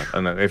 Yeah,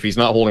 and then if he's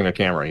not holding a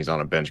camera, he's on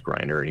a bench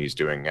grinder and he's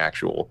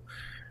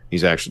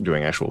actually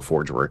doing actual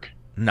forge work.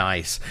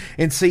 Nice.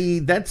 And see,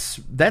 that's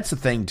the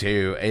thing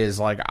too, is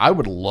like I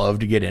would love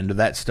to get into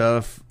that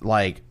stuff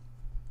like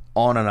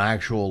on an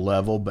actual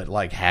level, but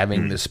like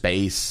having the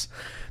space,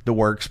 the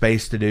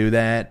workspace to do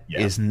that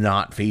is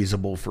not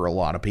feasible for a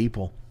lot of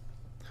people.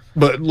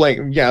 But like,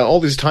 yeah,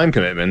 all these time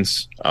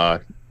commitments,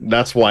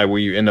 that's why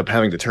we end up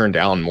having to turn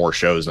down more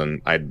shows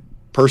than I'd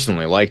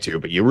personally like to,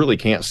 but you really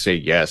can't say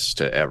yes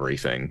to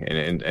everything.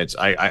 And it's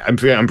I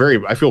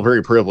feel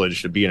very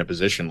privileged to be in a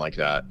position like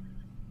that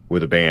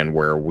with a band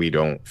where we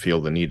don't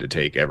feel the need to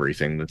take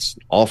everything that's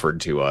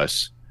offered to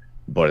us,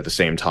 but at the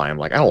same time,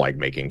 like I don't like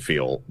making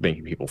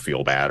people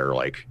feel bad or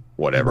like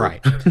whatever.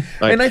 Right.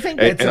 And I think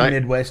that's a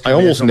Midwest. I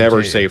almost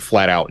never say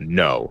flat out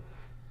no.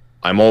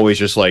 I'm always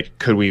just like,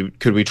 could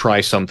we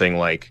try something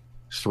like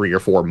 3 or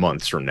 4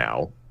 months from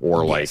now,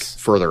 or like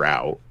further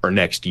out, or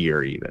next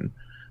year even.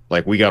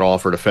 Like we got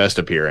offered a fest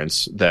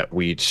appearance that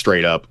we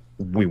straight up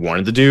we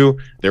wanted to do.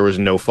 There was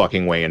no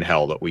fucking way in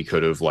hell that we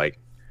could have like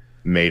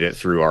made it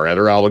through our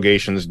other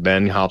obligations,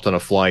 then hopped on a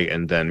flight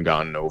and then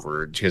gotten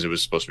over, because it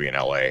was supposed to be in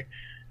LA,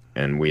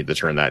 and we had to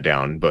turn that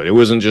down. But it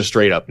wasn't just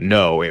straight up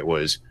no, it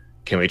was,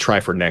 can we try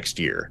for next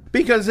year?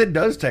 Because it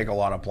does take a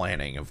lot of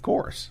planning, of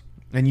course.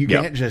 And you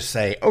can't just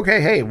say,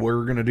 okay, hey,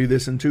 we're going to do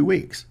this in 2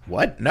 weeks.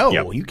 What?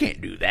 No, you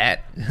can't do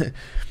that.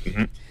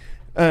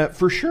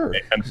 For sure.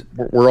 And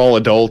we're all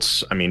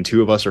adults. I mean,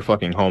 2 of us are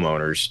fucking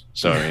homeowners.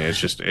 So I mean, it's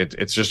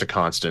just a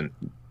constant.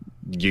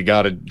 You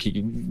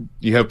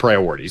have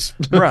priorities.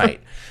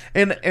 Right.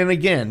 And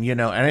again,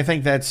 and I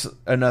think that's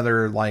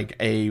another like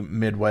a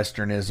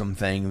Midwesternism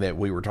thing that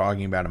we were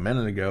talking about a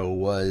minute ago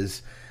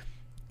was,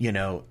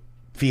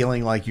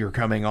 feeling like you're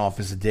coming off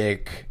as a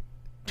dick,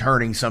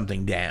 turning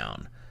something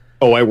down.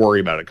 Oh, I worry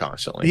about it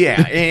constantly.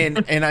 Yeah,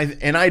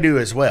 and I do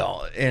as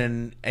well.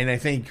 And I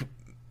think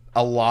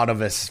a lot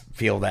of us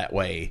feel that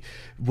way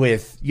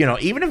with,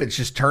 even if it's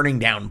just turning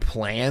down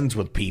plans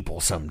with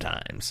people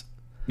sometimes.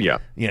 Yeah.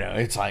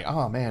 It's like,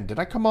 oh man, did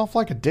I come off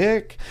like a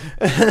dick?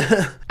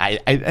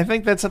 I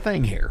think that's a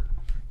thing here.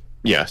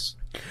 Yes.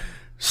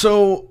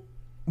 So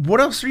what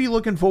else are you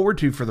looking forward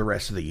to for the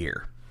rest of the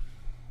year?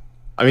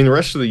 I mean, the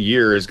rest of the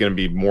year is going to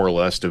be more or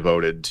less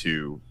devoted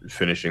to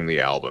finishing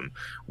the album.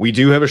 We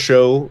do have a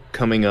show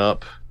coming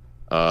up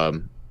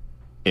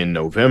in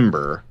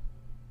November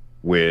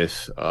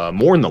with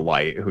More in the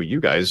Light, who you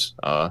guys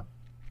have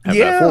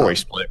that 4-way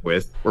split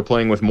with. We're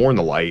playing with More in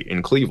the Light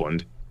in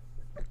Cleveland.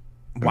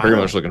 I'm very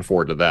much looking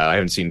forward to that. I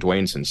haven't seen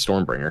Dwayne since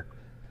Stormbringer.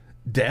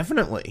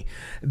 Definitely.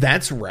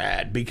 That's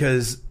rad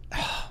because,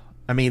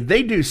 I mean,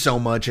 they do so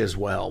much as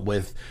well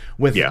with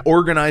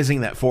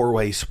organizing that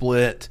 4-way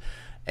split.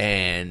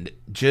 And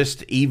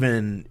just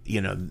even,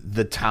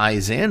 the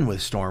ties in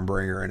with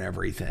Stormbringer and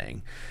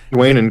everything.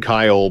 Dwayne and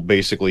Kyle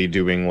basically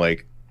doing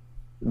like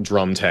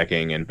drum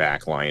teching and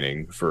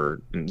backlining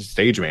for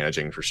stage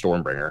managing for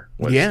Stormbringer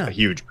was a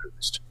huge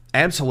boost.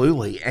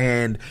 Absolutely.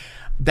 And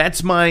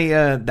that's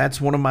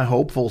one of my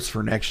hopefuls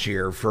for next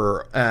year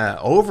for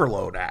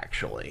Overload,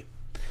 actually.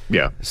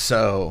 Yeah.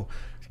 So,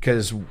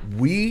 because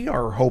we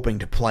are hoping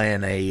to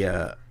plan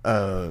a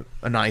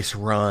nice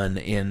run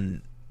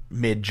in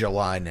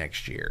mid-July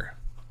next year,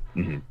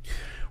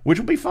 which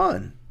will be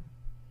fun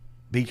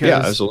because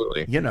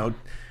absolutely,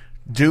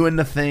 doing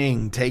the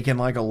thing, taking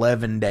like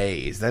 11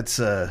 days. That's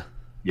a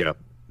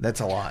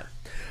lot.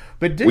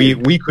 But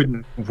dude, we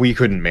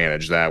couldn't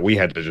manage that. We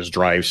had to just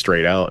drive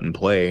straight out and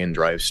play and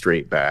drive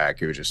straight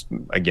back. It was just,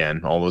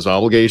 again, all those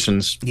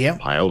obligations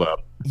piled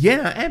up.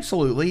 Yeah,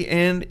 absolutely.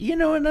 And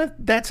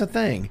that's a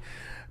thing.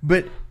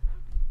 But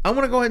I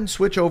want to go ahead and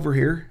switch over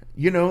here.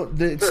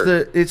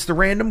 It's the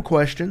random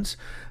questions.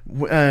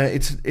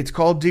 It's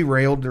called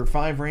Derailed. There are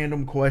 5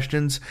 random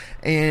questions,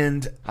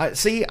 and I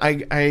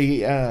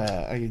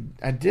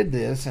did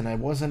this and I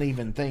wasn't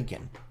even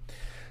thinking.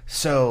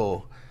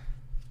 So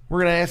we're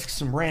gonna ask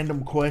some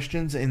random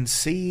questions and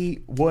see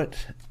what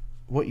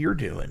you're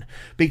doing,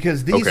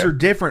 because these are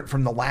different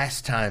from the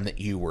last time that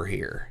you were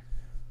here.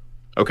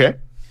 Okay.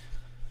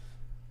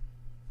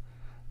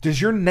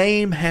 Does your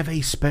name have a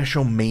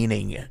special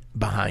meaning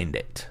behind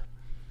it?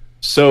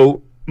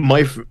 So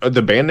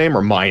the band name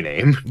or my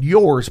name?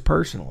 Yours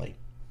personally.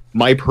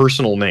 My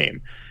personal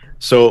name.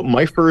 So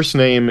my first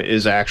name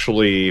is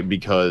actually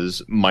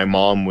because my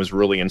mom was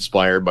really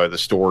inspired by the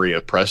story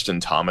of Preston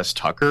Thomas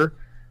Tucker,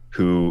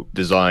 who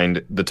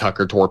designed the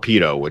Tucker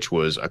Torpedo, which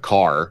was a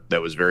car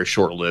that was very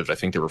short-lived. I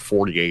think there were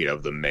 48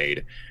 of them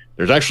made.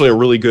 There's actually a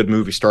really good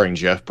movie starring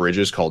Jeff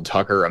Bridges called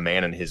Tucker, A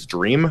Man in His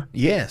Dream.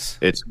 Yes.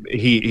 I think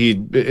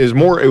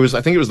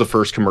it was the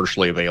first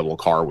commercially available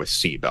car with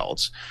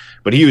seatbelts.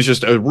 But he was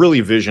just a really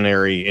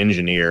visionary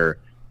engineer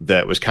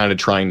that was kind of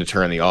trying to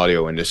turn the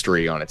audio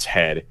industry on its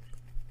head,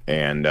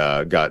 and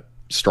got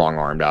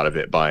strong-armed out of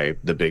it by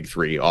the big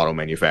 3 auto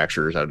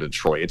manufacturers out of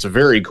Detroit. It's a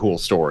very cool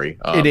story.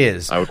 It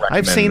is.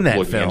 I've seen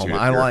that film.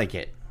 I like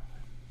it.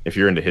 If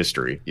you're into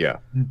history, yeah.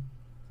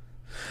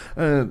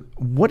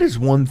 What is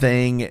one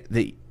thing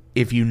that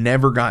if you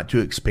never got to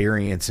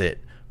experience it,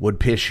 would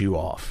piss you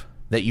off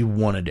that you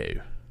want to do?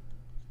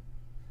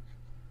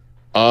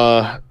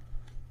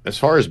 As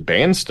far as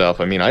band stuff,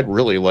 I mean, I'd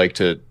really like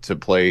to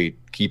play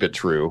Keep It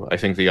True. I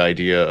think the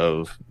idea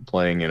of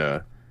playing in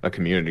a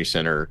community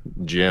center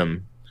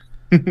gym,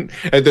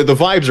 the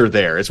vibes are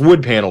there. It's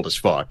wood paneled as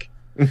fuck.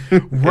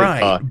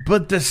 Right,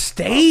 but the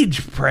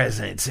stage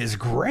presence is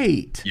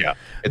great. Yeah,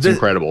 it's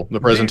incredible. The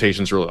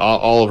presentation's really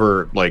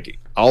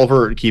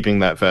Oliver keeping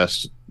that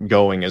fest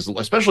going,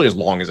 especially as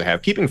long as I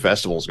have. Keeping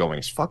festivals going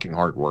is fucking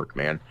hard work,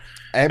 man.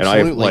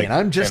 Absolutely, and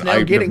I'm just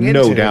now getting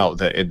into it. No doubt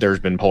that there's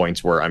been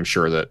points where I'm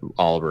sure that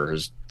Oliver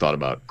has thought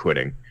about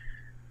quitting.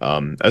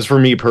 As for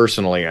me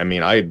personally, I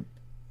mean, I'd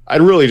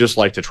really just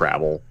like to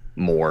travel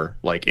more,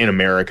 like in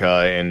America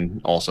and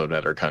also in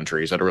other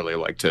countries. I'd really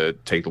like to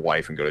take the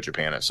wife and go to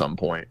Japan at some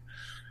point.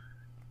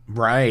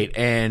 Right,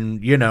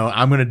 and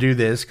I'm going to do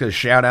this because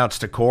shout outs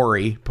to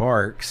Corey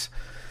Parks,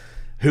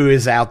 who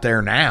is out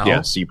there now.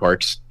 Yeah, C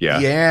Parks.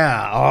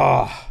 Yeah.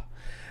 Oh.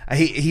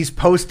 He's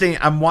posting.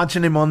 I'm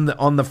watching him on the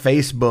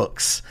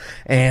Facebooks,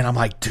 and I'm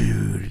like,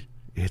 dude,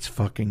 it's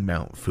fucking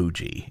Mount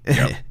Fuji.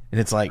 Yep.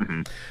 And it's like,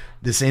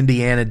 this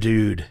Indiana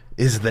dude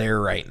is there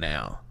right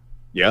now.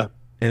 Yeah,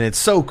 and it's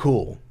so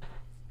cool.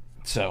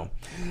 So,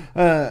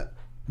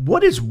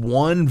 what is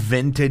one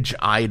vintage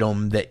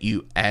item that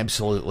you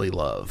absolutely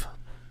love?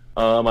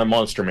 My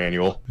monster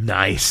manual.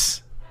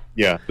 Nice.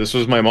 Yeah, this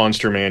was my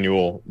monster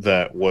manual.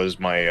 That was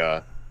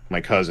my my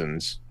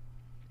cousin's.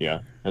 Yeah,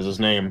 has his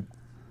name.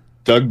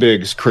 Doug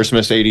Biggs,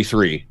 Christmas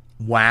 '83.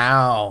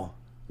 Wow.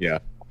 Yeah,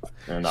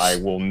 and I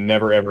will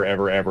never, ever,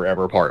 ever, ever,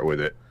 ever part with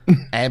it.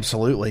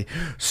 Absolutely.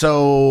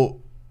 So,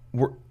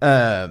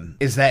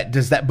 does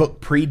that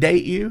book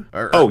predate you?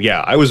 Oh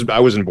yeah, I wasn't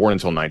born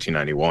until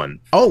 1991.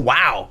 Oh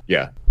wow.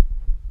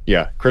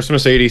 Yeah,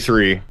 Christmas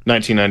 '83,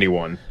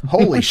 1991.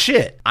 Holy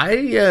shit!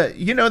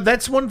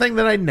 That's one thing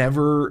that I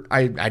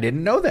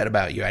didn't know that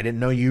about you. I didn't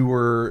know you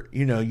were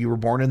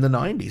born in the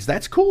 '90s.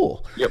 That's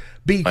cool. Yep.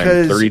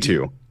 Because I'm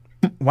 32.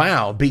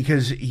 Wow,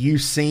 because you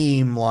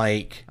seem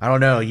like, I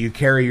don't know, you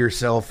carry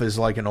yourself as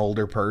like an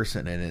older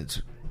person,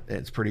 and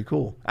it's pretty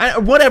cool.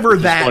 Whatever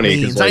that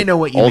means, like, I know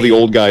what you mean. All the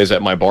old guys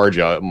at my bar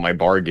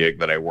gig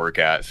that I work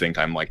at think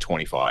I'm like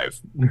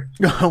 25.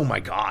 Oh my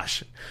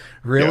gosh,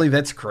 really? Yeah.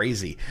 That's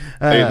crazy.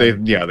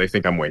 They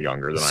think I'm way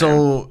younger than I am.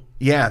 So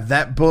yeah,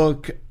 that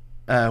book.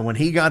 When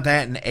he got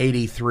that in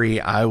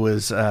 '83, I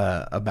was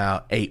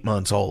about 8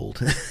 months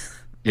old.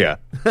 Yeah.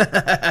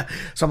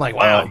 So I'm like,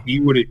 wow.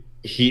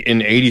 He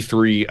in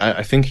 '83,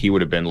 I think he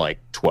would have been like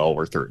 12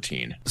 or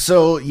 13.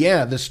 So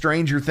yeah, the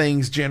Stranger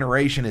Things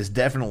generation is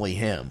definitely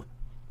him.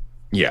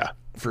 Yeah,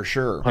 for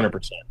sure,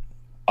 100%.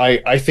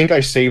 I think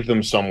I saved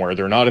them somewhere.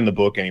 They're not in the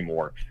book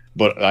anymore,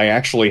 but I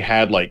actually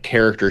had like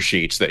character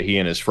sheets that he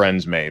and his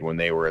friends made when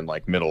they were in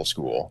like middle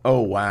school. Oh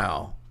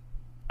wow!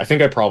 I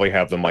think I probably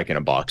have them like in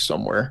a box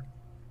somewhere.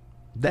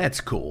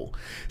 That's cool.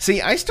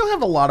 See, I still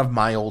have a lot of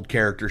my old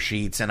character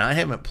sheets, and I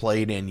haven't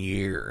played in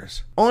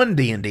years. On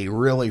D&D,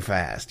 really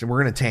fast, and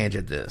we're going to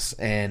tangent this,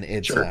 and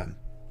it's, sure.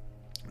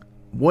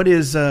 What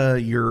is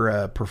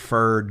your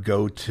preferred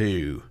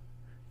go-to?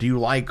 Do you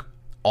like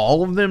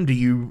all of them? Do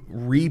you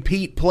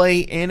repeat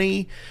play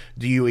any?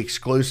 Do you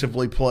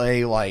exclusively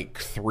play, like,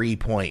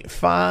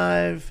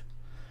 3.5?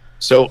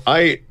 So,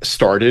 I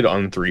started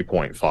on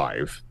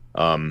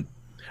 3.5.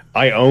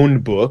 I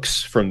own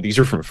books these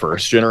are from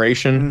first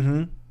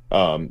generation.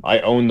 Mm-hmm. I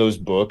own those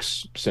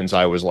books since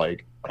I was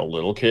like a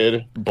little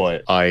kid,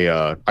 but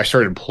I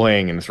started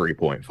playing in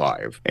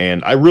 3.5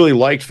 and I really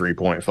liked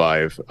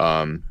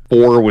 3.5.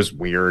 4 was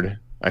weird.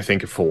 I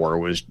think 4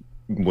 was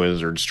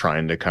Wizards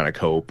trying to kind of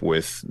cope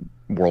with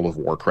World of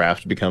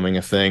Warcraft becoming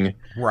a thing.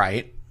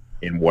 Right.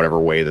 In whatever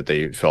way that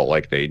they felt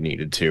like they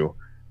needed to.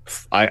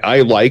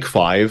 I like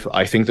 5.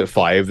 I think that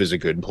 5 is a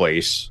good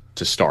place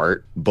to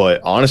start,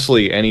 but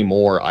honestly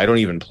anymore I don't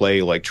even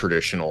play like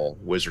traditional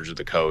Wizards of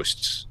the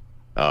Coasts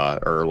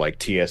or like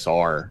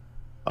TSR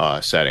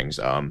settings.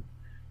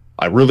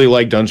 I really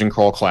like Dungeon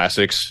Crawl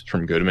Classics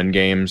from Goodman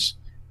Games.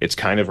 It's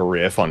kind of a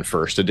riff on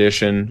first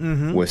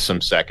edition with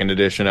some second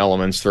edition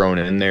elements thrown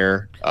in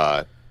there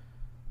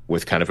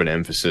with kind of an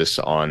emphasis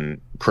on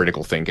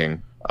critical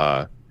thinking.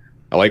 I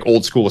like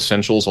Old School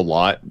Essentials a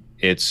lot.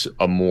 It's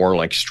a more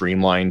like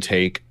streamlined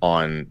take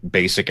on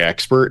basic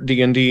expert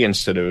D&D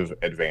instead of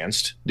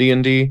advanced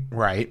D&D.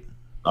 Right.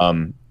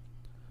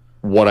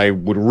 What I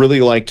would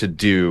really like to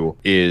do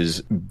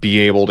is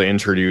be able to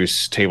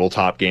introduce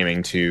tabletop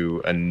gaming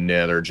to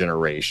another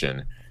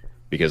generation,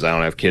 because I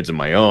don't have kids of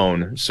my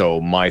own.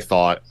 So my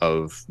thought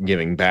of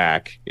giving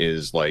back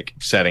is like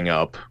setting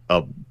up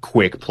a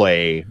quick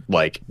play,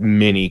 like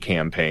mini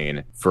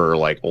campaign for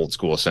like Old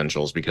School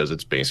Essentials, because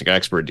it's basic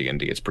expert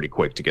D&D. It's pretty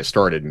quick to get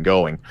started and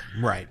going.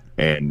 Right.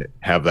 And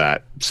have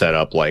that set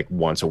up like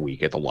once a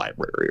week at the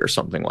library or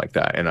something like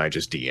that. And I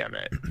just DM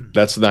it.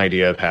 That's the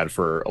idea I've had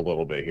for a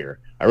little bit here.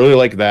 I really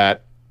like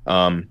that.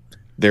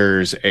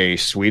 There's a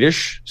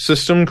Swedish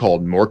system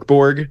called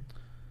Morkborg,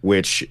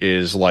 which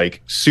is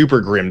like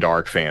super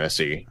grimdark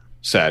fantasy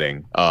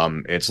setting.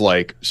 It's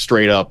like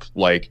straight up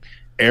like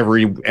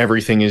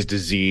everything is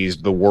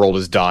diseased, the world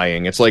is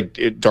dying. It's like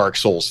Dark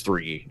Souls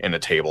 3 in a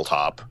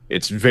tabletop.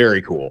 It's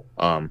very cool.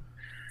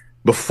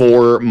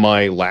 Before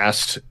my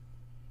last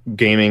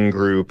gaming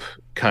group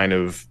kind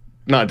of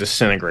not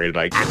disintegrated,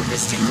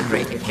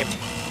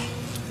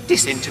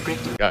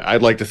 disintegrated.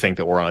 I'd like to think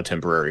that we're on a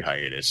temporary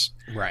hiatus,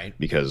 Right.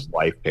 because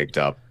life picked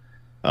up.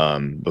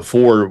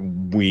 Before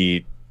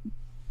we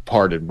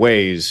parted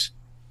ways,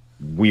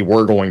 we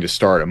were going to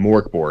start a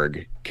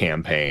Morkborg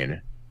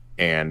campaign,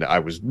 and I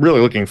was really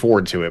looking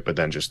forward to it, but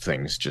then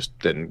things just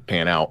didn't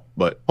pan out.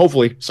 But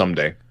hopefully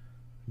someday.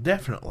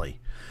 Definitely.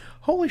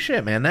 Holy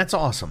shit, man, that's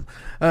awesome.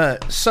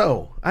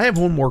 So I have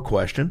one more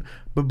question,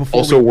 but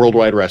before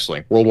Worldwide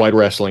Wrestling. Worldwide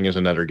Wrestling is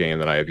another game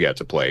that I have yet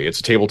to play. It's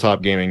a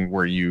tabletop gaming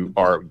where you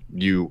are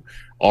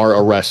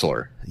a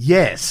wrestler.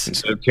 Yes.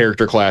 Instead of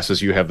character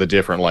classes, you have the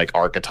different like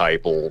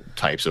archetypal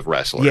types of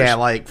wrestlers. Yeah,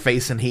 like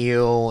face and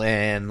heel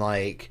and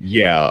like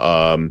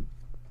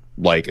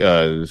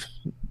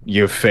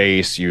you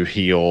face, you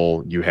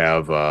heel, you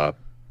have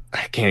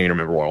I can't even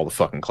remember what all the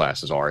fucking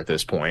classes are at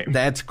this point.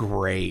 That's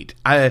great.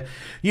 There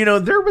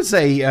was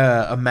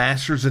a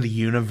Masters of the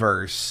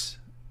Universe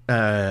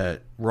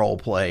role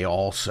play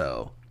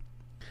also.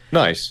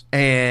 Nice.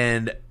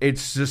 And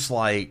it's just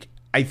like,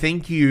 I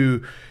think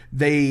it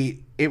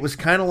was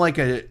kind of like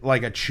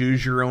a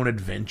choose your own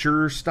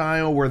adventure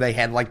style where they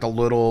had like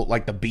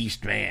the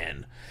Beast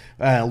Man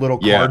little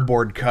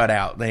cardboard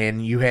cutout,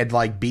 and you had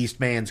like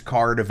Beast Man's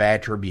card of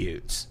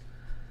attributes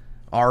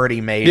already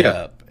made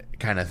up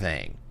kind of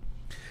thing.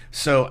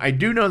 So I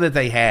do know that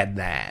they had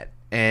that,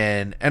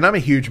 and I'm a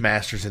huge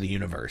Masters of the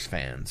Universe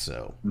fan,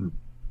 so.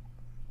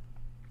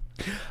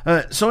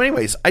 So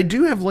anyways, I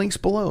do have links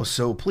below,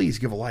 so please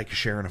give a like, a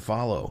share, and a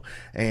follow,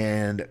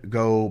 and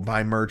go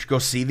buy merch. Go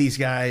see these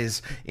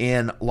guys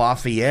in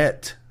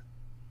Lafayette.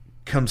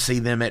 Come see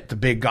them at the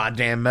big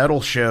goddamn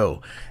metal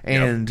show,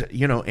 and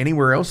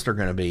anywhere else they're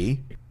going to be.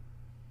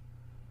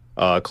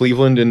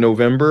 Cleveland in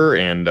November,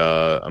 and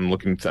I'm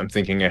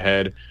thinking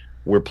ahead.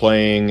 We're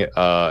playing an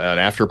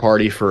after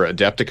party for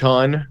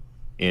Adepticon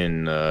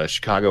in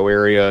Chicago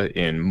area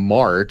in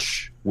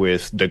March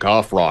with the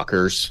Goth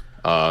Rockers,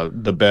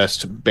 the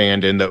best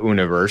band in the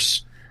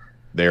universe.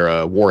 They're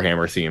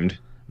Warhammer themed.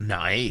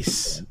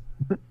 Nice.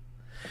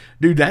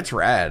 Dude, that's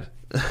rad.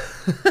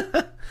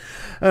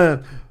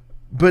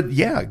 But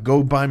yeah,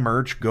 go buy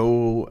merch.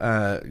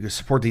 Go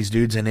support these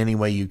dudes in any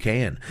way you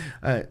can.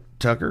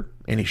 Tucker,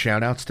 any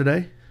shout outs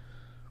today?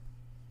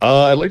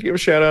 I'd like to give a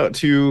shout out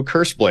to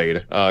Cursed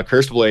Blade.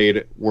 Cursed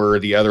Blade were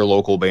the other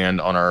local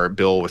band on our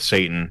bill with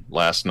Satan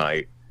last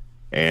night,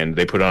 and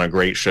they put on a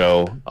great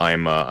show.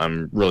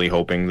 I'm really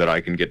hoping that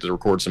I can get to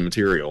record some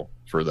material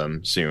for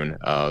them soon.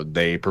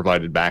 They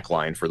provided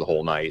backline for the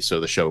whole night, so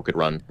the show could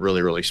run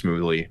really, really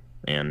smoothly.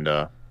 And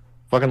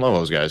fucking love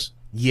those guys.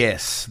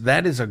 Yes,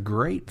 that is a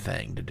great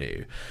thing to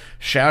do.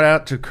 Shout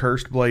out to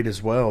Cursed Blade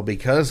as well,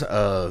 because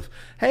of,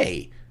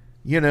 hey,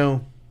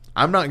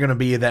 I'm not going to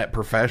be that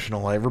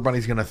professional.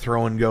 Everybody's going to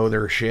throw and go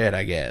their shit,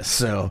 I guess.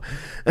 So,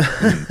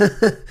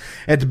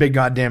 at the big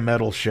goddamn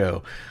metal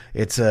show,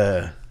 it's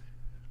how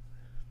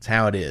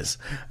it is.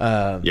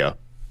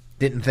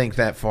 Didn't think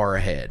that far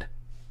ahead,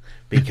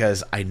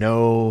 because I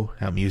know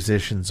how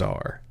musicians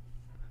are.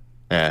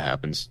 It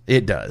happens.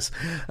 It does.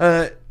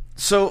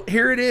 So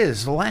here it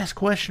is. The last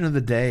question of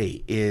the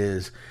day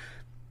is,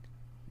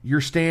 you're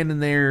standing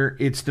there,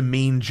 it's the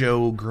Mean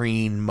Joe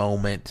Green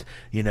moment.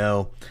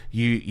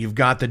 You've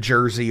got the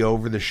jersey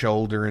over the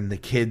shoulder and the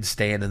kid's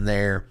standing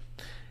there.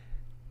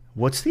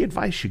 What's the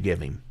advice you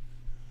give him?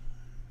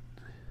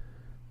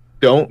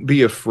 Don't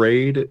be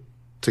afraid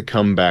to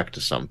come back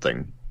to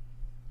something.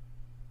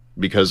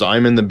 Because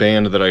I'm in the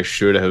band that I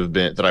should have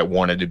been, that I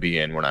wanted to be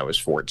in when I was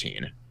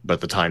 14, but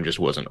the time just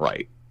wasn't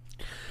right.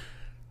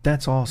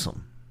 That's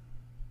awesome.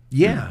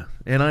 Yeah,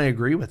 and I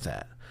agree with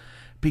that.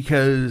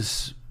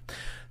 Because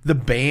the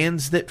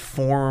bands that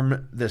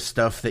form the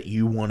stuff that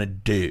you want to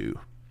do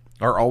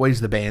are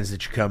always the bands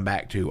that you come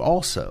back to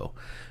also.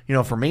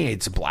 For me,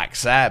 it's Black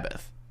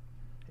Sabbath.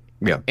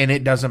 Yeah. And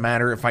it doesn't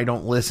matter if I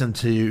don't listen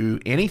to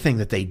anything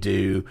that they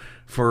do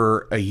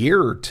for a year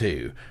or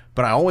two,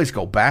 but I always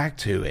go back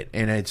to it,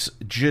 and it's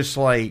just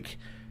like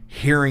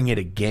hearing it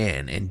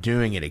again and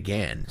doing it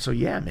again. So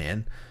yeah,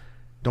 man,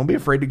 don't be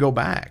afraid to go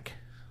back.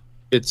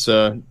 It's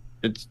okay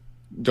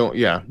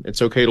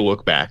to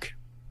look back.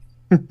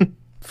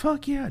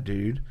 Fuck yeah,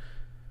 dude.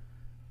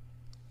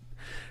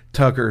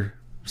 Tucker,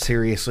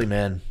 seriously,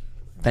 man,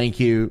 thank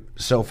you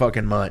so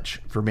fucking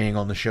much for being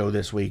on the show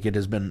this week. It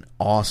has been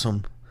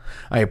awesome.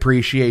 I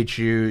appreciate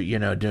you,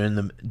 doing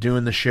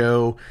the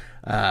show,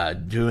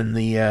 doing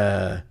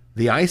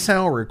the Ice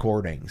Owl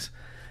recordings,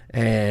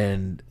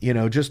 and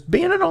just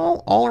being an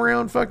all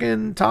around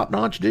fucking top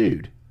notch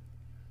dude.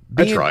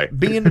 That's right.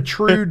 Being a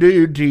true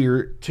dude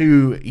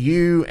to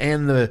you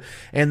and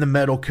the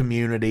metal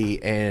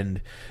community,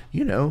 and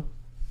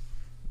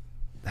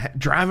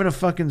driving a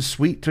fucking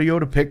sweet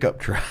Toyota pickup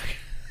truck.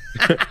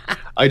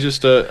 I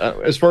just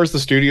as far as the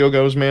studio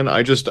goes, man,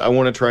 I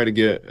want to try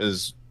to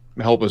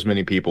help as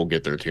many people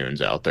get their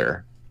tunes out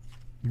there.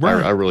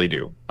 Right. I really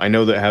do. I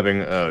know that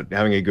having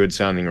a good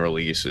sounding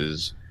release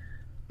is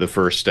the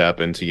first step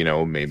into, you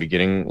know, maybe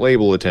getting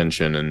label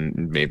attention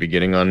and maybe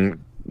getting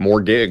on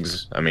more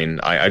gigs. I mean,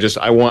 I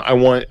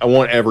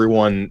want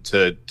everyone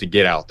to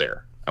get out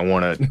there. I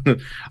want to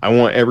I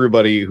want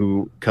everybody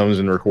who comes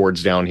and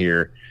records down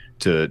here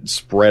to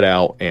spread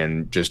out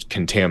and just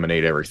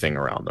contaminate everything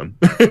around them.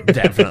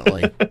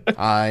 Definitely.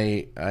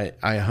 I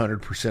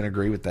 100%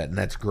 agree with that, and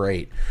that's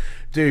great.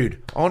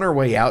 Dude, on our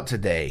way out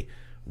today,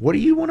 what do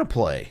you want to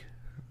play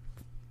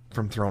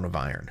from Throne of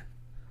Iron?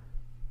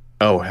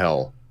 Oh,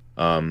 hell.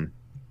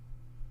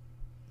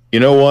 You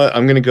know what?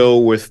 I'm going to go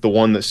with the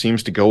one that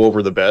seems to go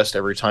over the best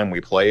every time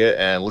we play it,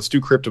 and let's do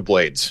Crypt of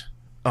Blades.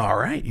 All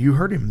right, you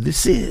heard him.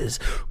 This is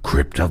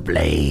Crypt of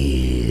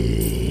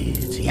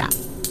Blades. Yeah.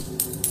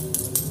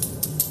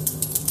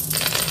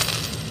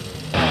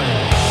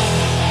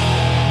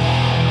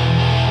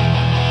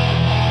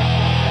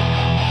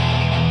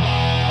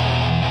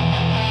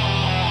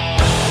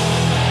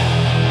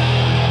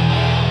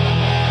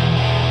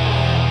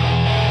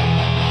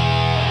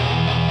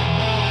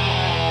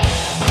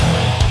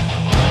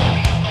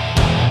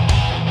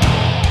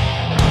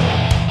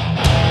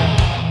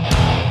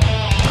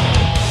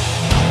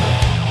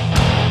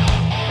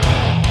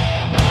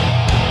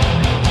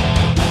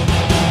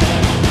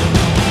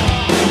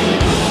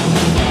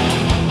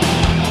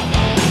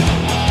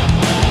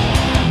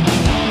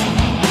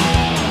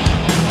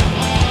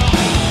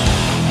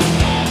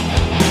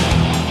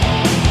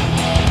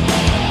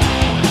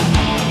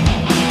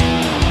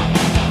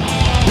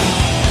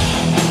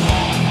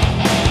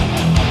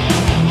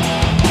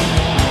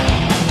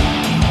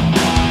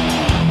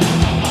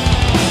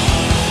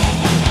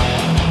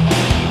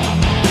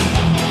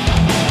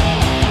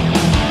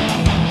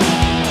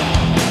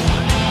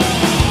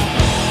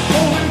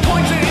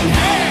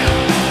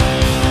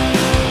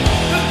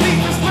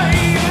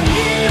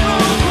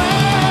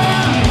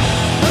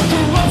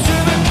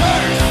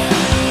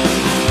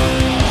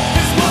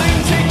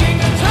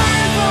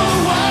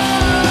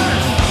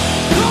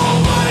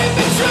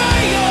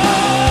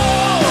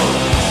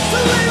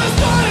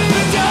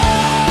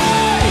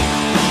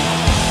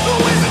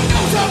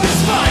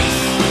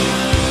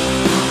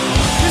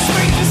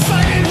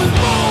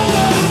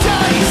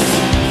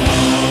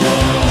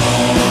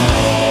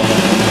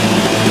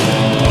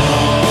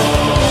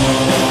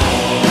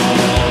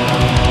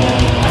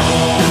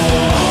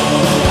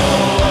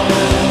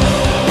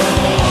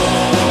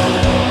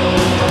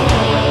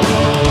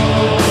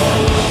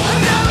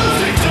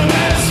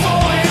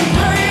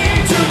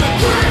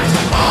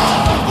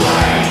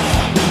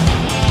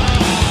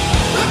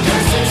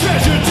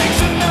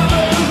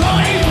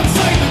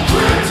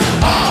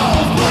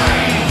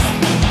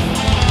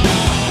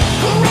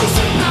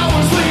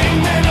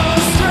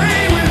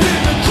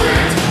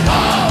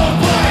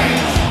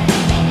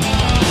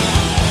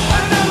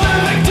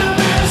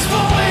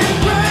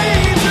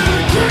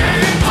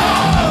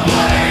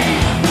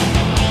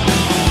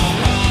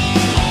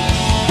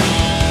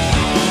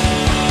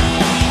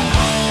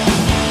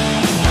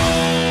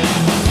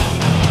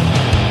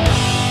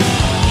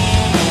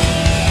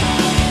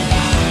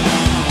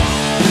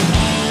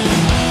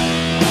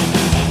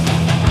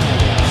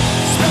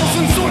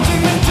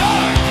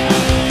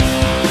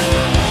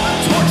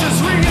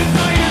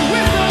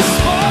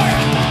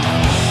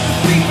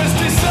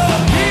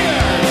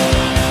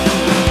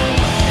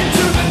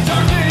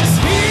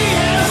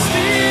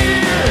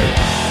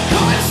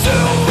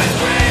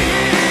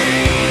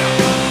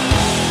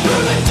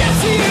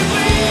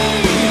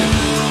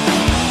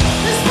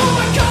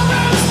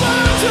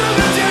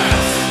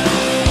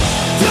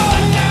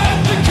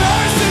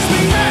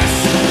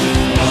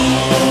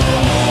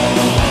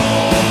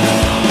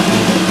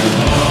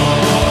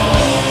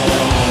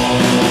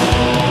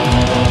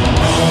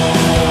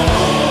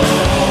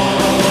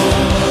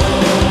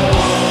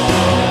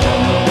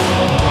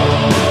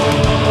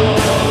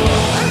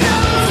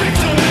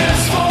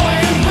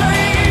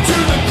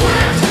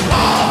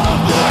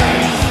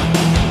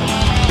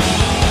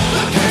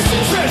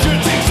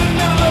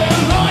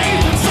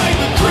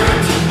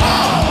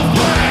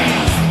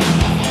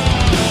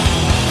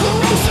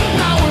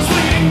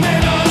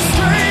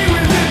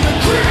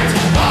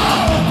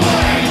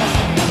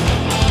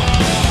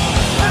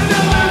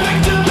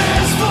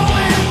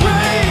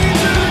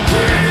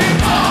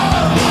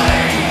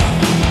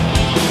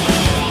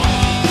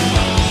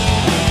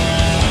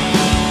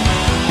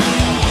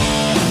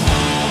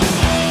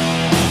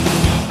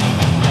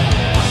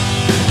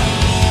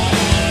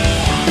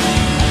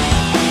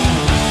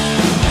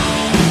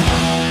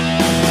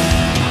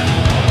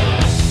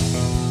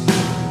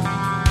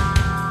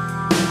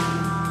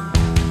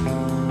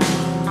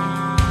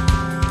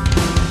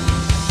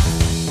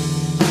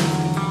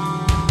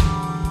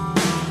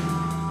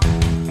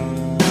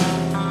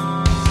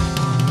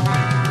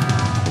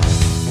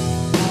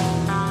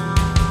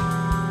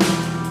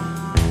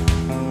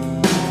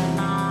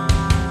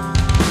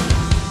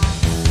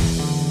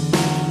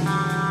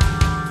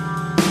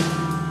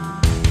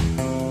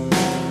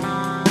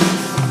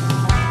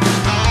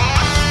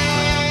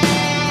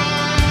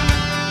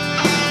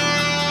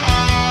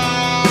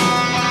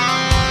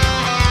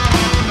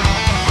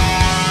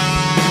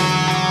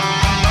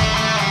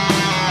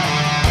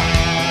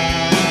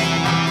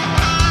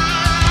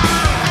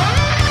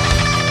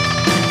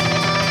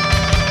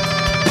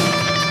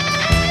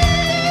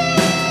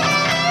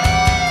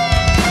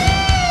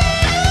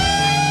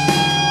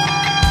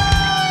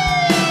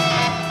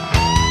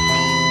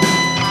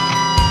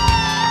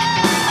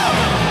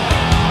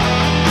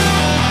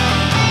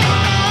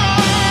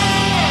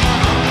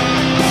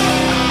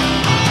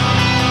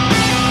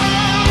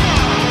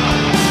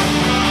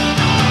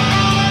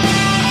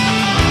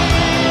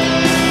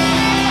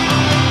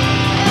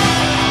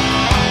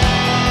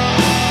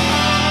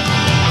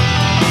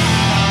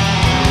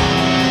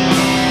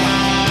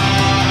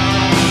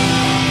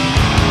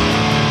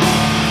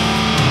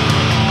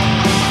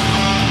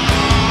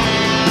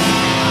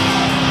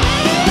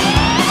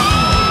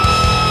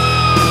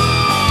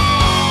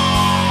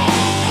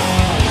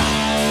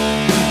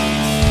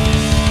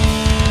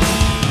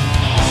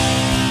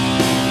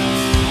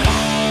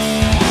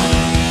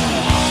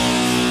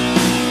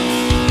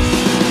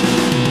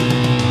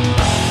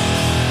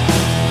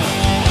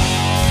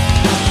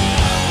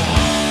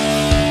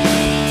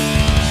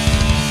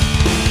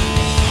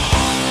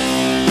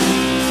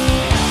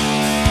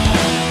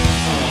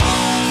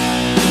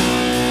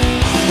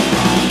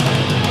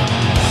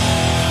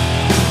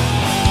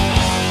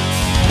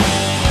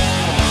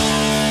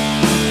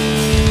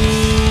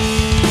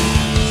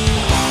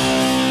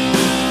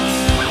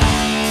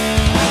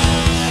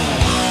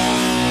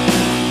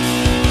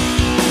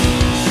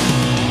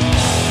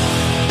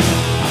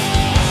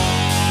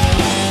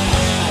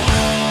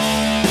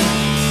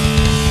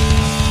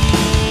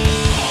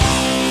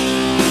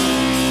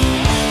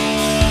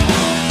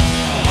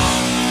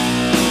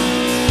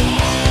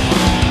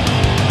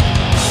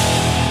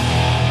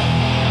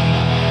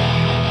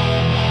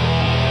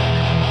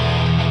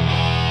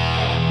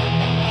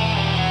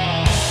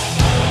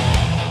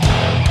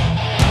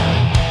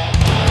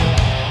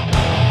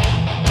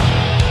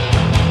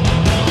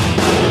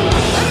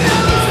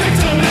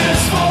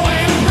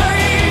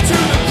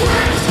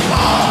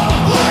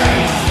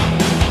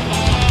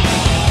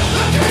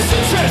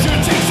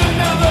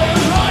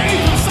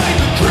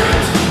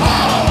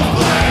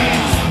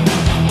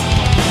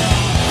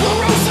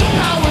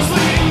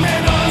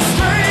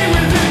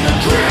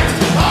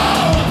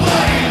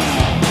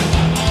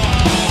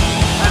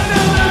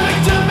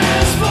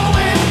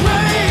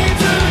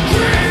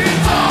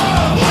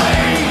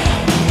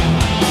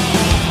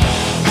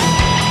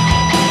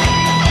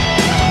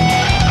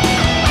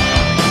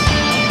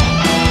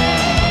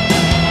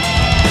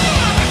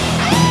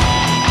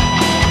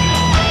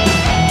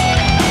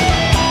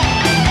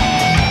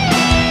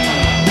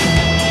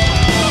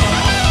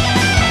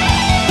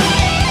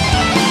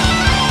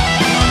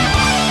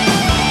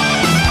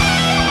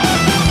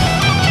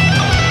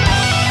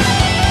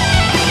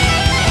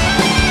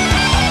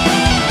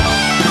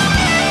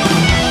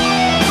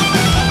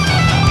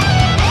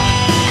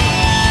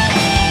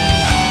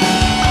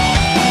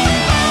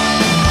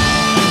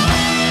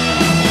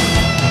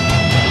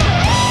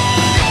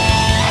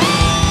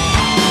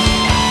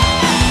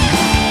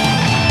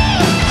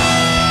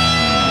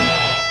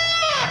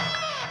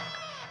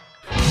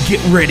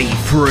 Get ready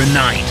for a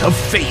night of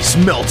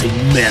face-melting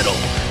metal.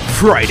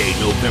 Friday,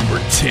 November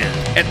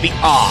 10th at the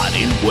Odd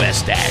in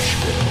West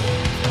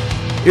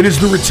Asheville. It is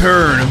the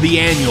return of the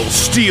annual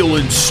Steel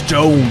and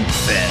Stone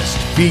Fest,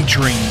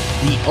 featuring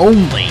the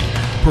only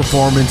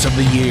performance of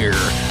the year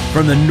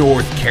from the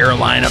North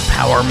Carolina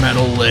power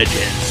metal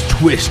legends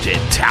Twisted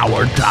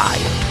Tower Dire.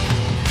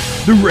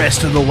 The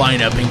rest of the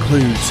lineup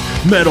includes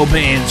metal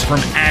bands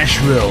from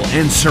Asheville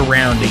and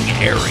surrounding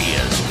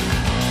areas.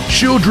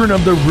 Children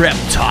of the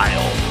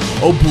Reptile,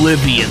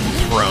 Oblivion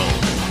Throne,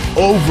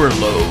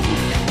 Overload,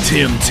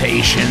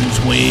 Temptations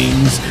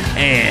Wings,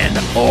 and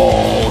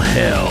All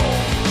Hell.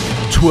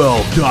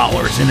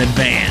 $12 in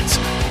advance,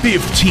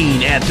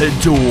 $15 at the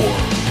door.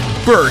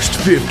 First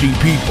 50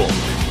 people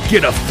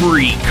get a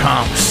free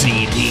comp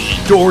CD.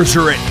 Doors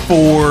are at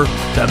 4,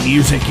 the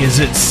music is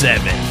at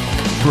 7.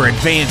 For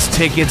advance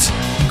tickets,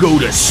 go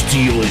to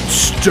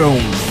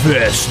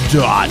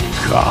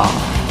steelandstonefest.com.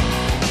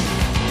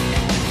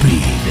 Be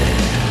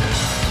there.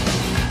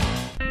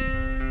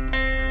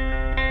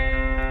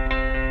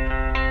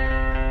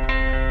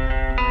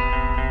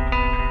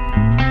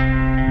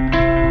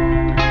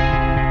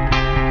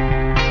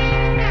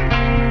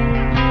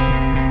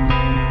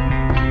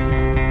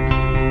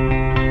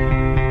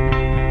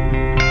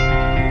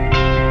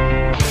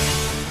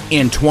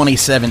 In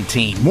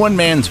 2017, one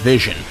man's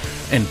vision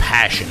and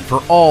passion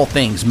for all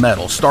things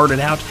metal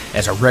started out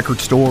as a record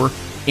store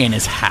in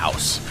his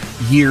house.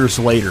 Years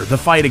later, the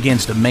fight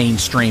against a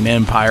mainstream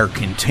empire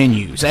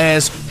continues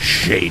as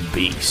Shade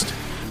Beast.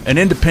 An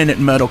independent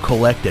metal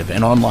collective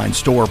and online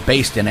store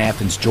based in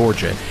Athens,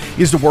 Georgia,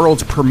 is the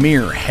world's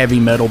premier heavy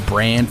metal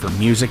brand for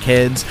music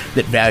heads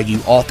that value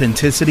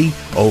authenticity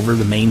over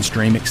the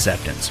mainstream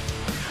acceptance.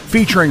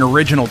 Featuring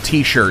original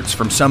t-shirts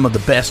from some of the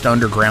best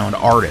underground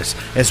artists,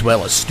 as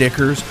well as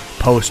stickers,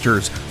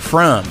 posters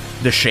from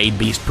the Shade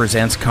Beast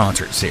Presents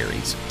concert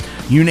series.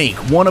 Unique,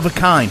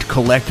 one-of-a-kind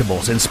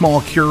collectibles and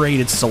small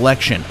curated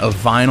selection of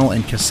vinyl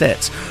and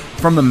cassettes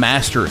from the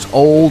masters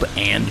old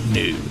and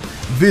new.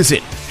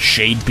 Visit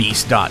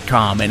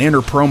shadebeast.com and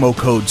enter promo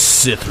code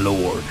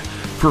SithLord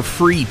for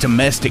free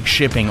domestic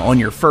shipping on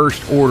your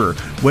first order,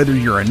 whether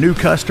you're a new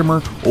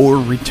customer or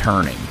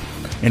returning.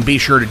 And be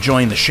sure to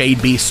join the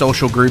Shade Beast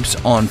social groups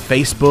on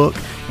Facebook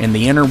and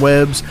the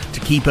interwebs to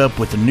keep up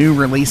with the new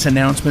release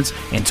announcements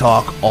and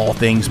talk all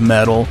things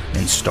metal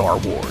and Star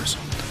Wars.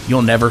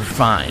 You'll never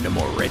find a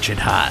more wretched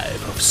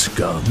hive of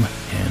scum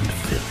and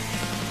filth.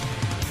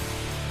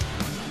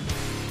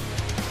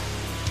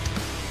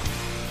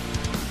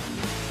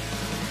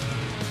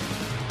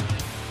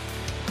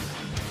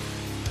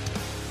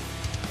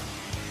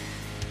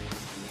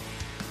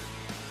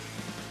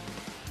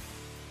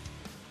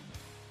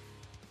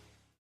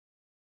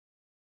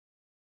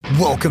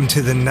 Welcome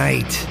to the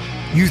night.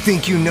 You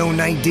think you know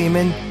Night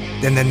Demon?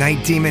 Then the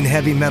Night Demon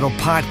Heavy Metal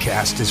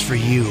Podcast is for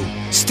you.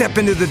 Step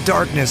into the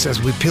darkness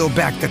as we peel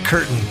back the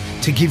curtain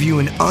to give you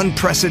an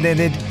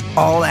unprecedented,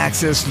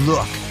 all-access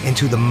look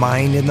into the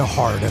mind and the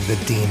heart of the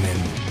demon.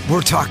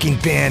 We're talking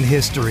band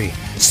history,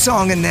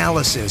 song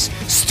analysis,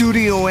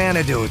 studio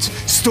anecdotes,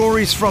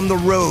 stories from the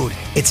road.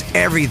 It's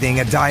everything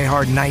a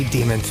diehard Night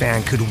Demon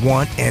fan could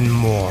want and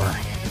more.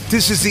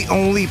 This is the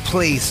only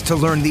place to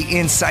learn the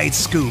inside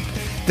scoop,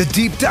 the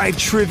deep dive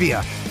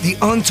trivia, the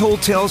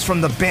untold tales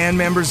from the band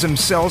members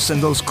themselves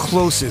and those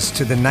closest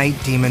to the Night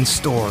Demon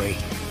story.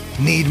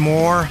 Need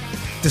more?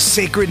 The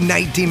Sacred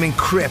Night Demon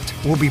Crypt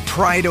will be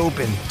pried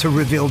open to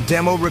reveal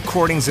demo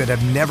recordings that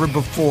have never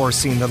before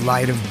seen the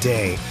light of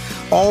day,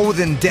 all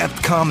with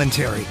in-depth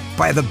commentary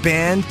by the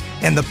band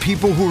and the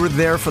people who were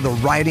there for the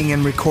writing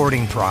and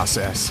recording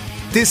process.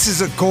 This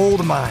is a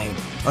gold mine,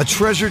 a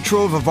treasure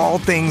trove of all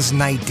things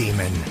Night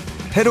Demon.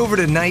 Head over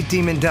to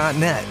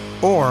nightdemon.net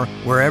or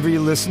wherever you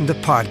listen to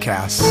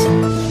podcasts.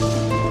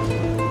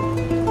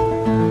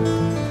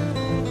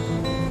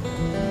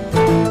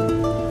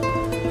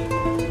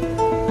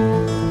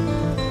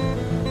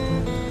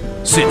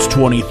 Since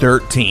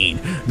 2013,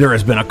 there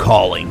has been a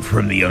calling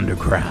from the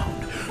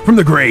underground, from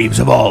the graves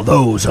of all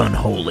those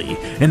unholy,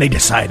 and they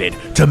decided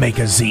to make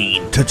a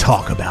zine to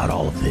talk about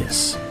all of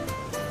this.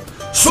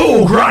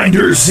 Soul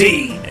Grinder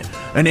Zine!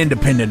 An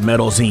independent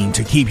metal zine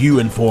to keep you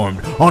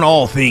informed on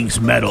all things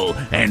metal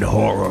and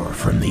horror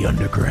from the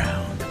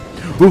underground.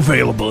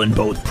 Available in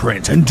both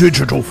print and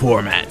digital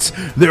formats,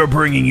 they're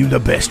bringing you the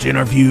best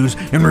interviews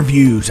and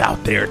reviews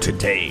out there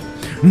today.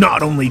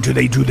 Not only do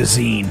they do the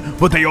zine,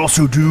 but they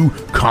also do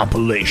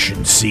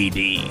compilation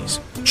CDs.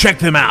 Check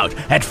them out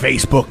at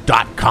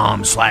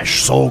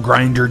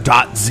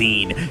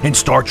facebook.com/soulgrinder.zine and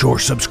start your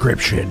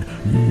subscription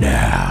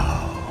now.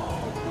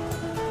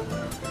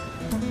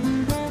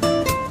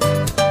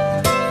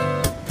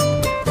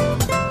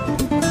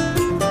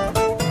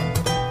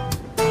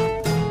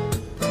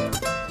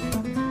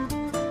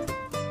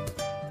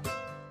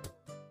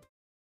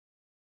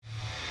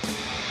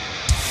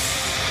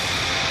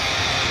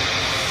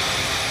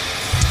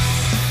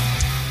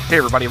 Hey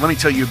everybody, let me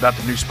tell you about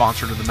the new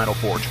sponsor to the Metal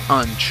Forge,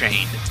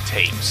 Unchained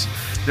Tapes.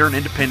 They're an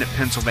independent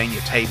Pennsylvania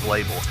tape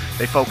label.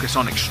 They focus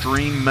on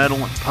extreme metal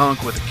and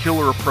punk with a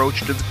killer approach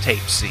to the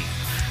tape scene.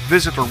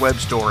 Visit their web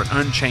store at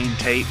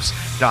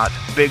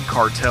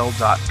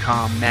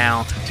unchainedtapes.bigcartel.com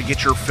now to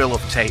get your fill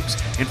of tapes.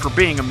 And for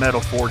being a Metal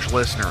Forge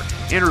listener,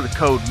 enter the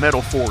code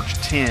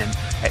METALFORGE10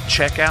 at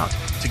checkout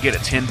to get a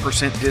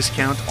 10%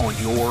 discount on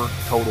your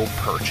total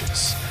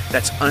purchase.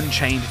 That's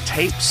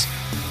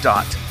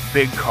unchainedtapes.bigcartel.com.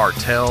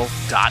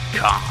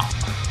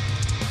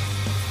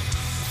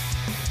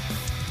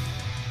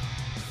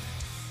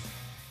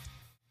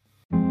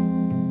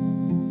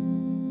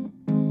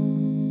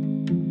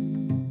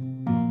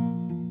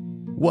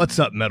 What's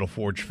up, Metal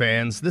Forge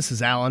fans? This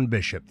is Alan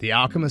Bishop, the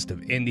alchemist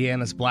of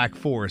Indiana's Black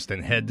Forest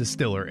and head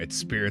distiller at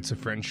Spirits of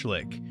French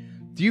Lick.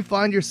 Do you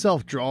find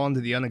yourself drawn to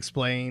the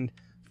unexplained,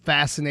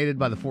 fascinated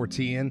by the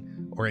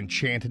Fortean, or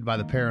enchanted by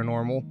the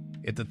paranormal?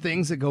 If the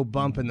things that go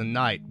bump in the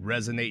night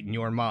resonate in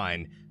your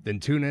mind, then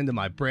tune into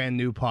my brand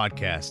new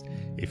podcast,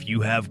 If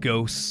You Have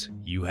Ghosts,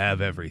 You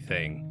Have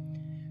Everything.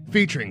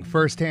 Featuring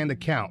first-hand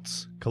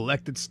accounts,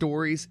 collected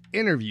stories,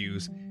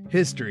 interviews,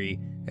 history,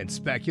 and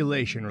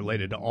speculation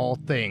related to all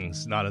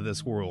things not of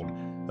this world.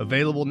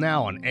 Available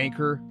now on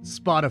Anchor,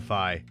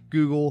 Spotify,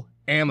 Google,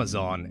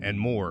 Amazon, and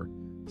more.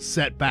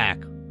 Sit back,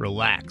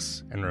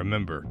 relax, and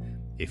remember,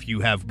 if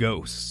you have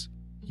ghosts,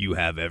 you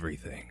have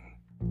everything.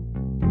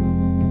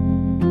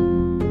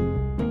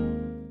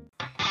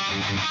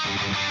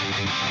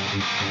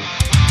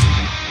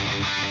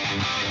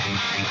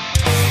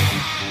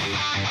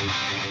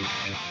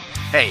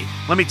 Hey,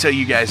 let me tell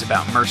you guys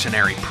about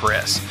Mercenary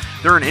Press.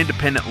 They're an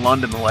independent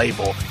London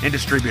label and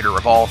distributor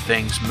of all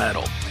things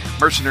metal.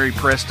 Mercenary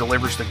Press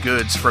delivers the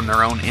goods from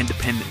their own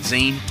independent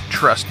zine.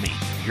 Trust me,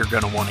 you're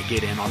going to want to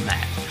get in on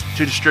that.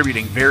 To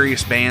distributing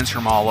various bands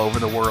from all over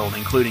the world,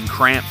 including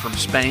Cramp from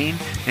Spain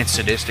and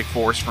Sadistic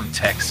Force from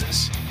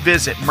Texas.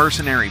 Visit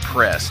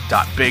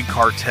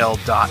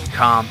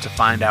mercenarypress.bigcartel.com to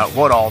find out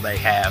what all they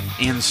have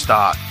in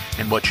stock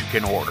and what you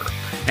can order.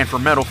 And for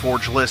Metal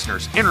Forge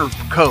listeners, enter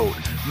code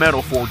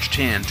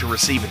METALFORGE10 to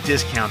receive a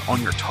discount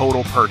on your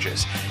total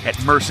purchase at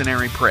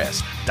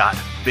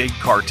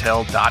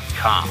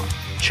mercenarypress.bigcartel.com.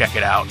 Check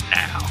it out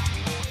now.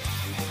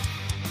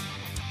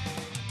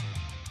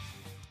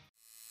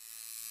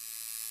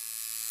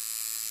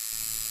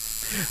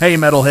 Hey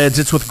Metalheads,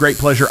 it's with great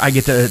pleasure I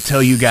get to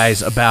tell you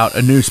guys about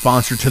a new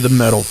sponsor to the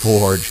Metal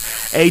Forge,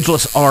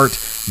 Ageless Art,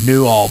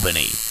 New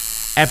Albany.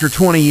 After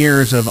 20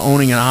 years of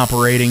owning and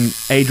operating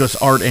Ageless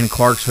Art in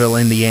Clarksville,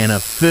 Indiana,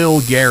 Phil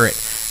Garrett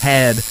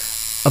had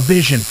a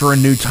vision for a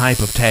new type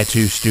of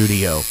tattoo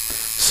studio.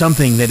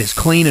 Something that is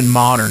clean and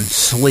modern,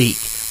 sleek,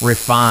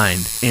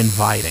 refined,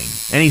 inviting.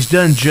 And he's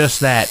done just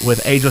that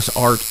with Ageless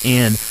Art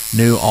in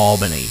New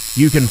Albany.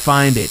 You can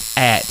find it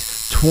at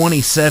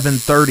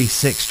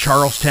 2736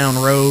 Charlestown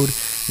Road,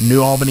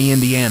 New Albany,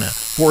 Indiana,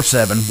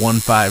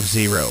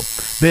 47150.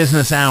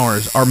 Business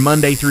hours are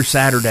Monday through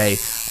Saturday,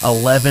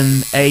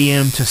 11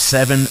 a.m. to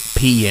 7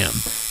 p.m.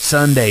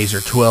 Sundays are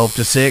 12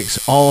 to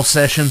 6. All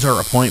sessions are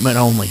appointment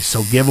only,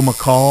 so give them a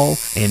call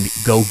and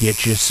go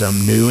get you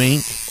some new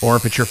ink. Or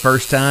if it's your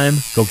first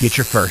time, go get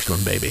your first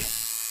one, baby.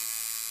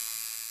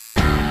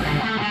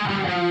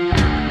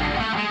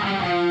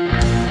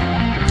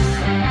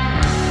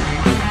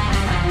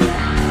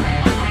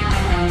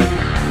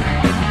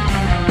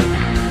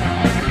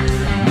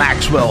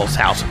 Maxwell's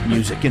House of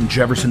Music in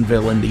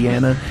Jeffersonville,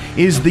 Indiana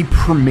is the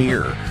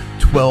premier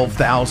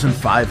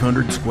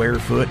 12,500 square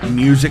foot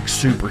music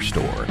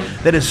superstore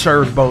that has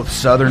served both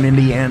southern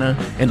Indiana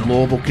and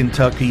Louisville,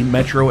 Kentucky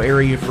metro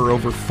area for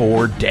over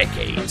 4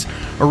 decades.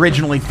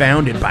 Originally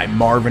founded by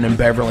Marvin and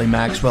Beverly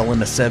Maxwell in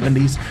the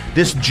 70s,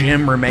 this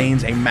gym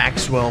remains a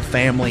Maxwell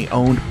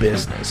family-owned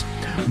business.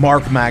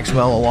 Mark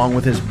Maxwell, along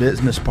with his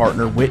business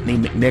partner Whitney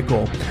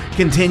McNichol,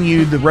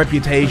 continued the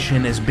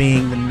reputation as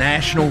being the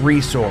national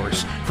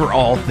resource for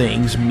all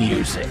things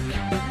music.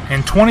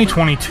 In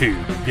 2022,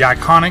 the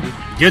iconic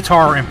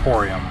Guitar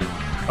Emporium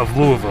of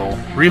Louisville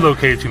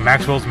relocated to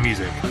Maxwell's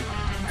Music,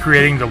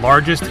 creating the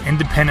largest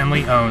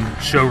independently owned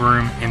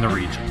showroom in the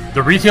region.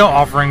 The retail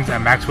offerings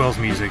at Maxwell's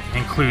Music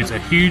includes a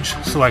huge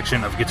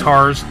selection of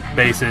guitars,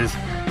 basses,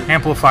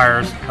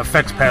 amplifiers,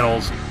 effects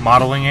pedals,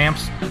 modeling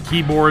amps,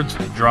 keyboards,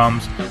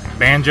 drums,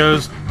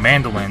 banjos,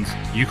 mandolins,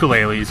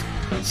 ukuleles,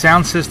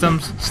 sound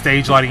systems,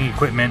 stage lighting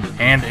equipment,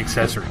 and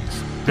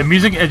accessories. The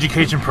music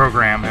education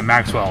program at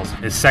Maxwell's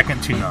is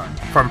second to none.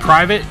 From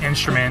private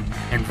instrument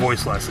and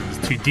voice lessons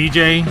to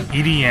DJ,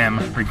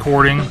 EDM,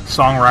 recording,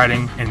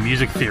 songwriting, and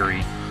music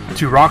theory,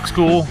 to rock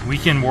school,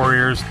 weekend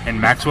warriors, and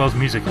Maxwell's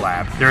Music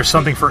Lab, there is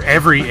something for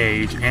every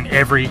age and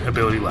every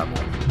ability level.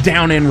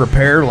 Down in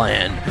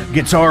Repairland,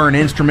 guitar and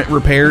instrument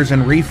repairs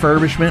and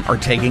refurbishment are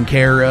taken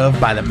care of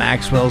by the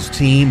Maxwell's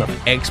team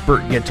of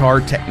expert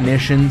guitar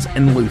technicians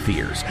and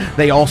luthiers.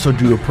 They also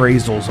do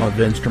appraisals of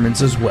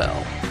instruments as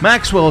well.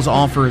 Maxwell's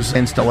offers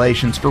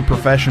installations for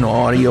professional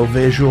audio,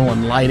 visual,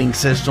 and lighting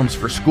systems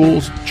for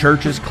schools,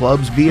 churches,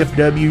 clubs,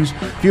 VFWs,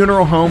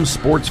 funeral homes,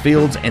 sports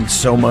fields, and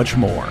so much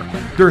more.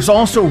 There's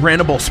also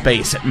rentable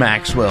space at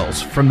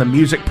Maxwell's, from the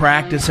music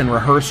practice and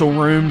rehearsal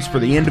rooms for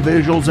the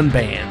individuals and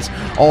bands,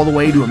 all the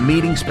way to a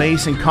meeting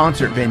space and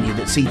concert venue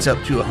that seats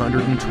up to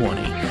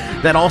 120.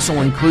 That also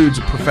includes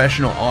a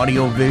professional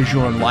audio,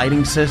 visual, and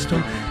lighting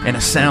system and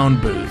a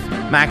sound booth.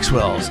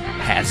 Maxwell's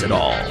has it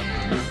all.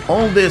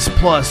 All this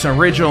plus an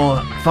original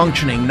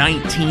functioning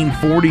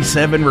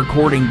 1947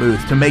 recording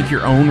booth to make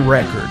your own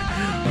record.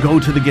 Go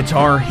to the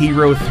Guitar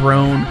Hero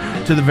throne,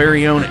 to the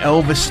very own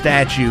Elvis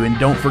statue, and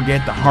don't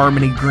forget the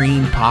Harmony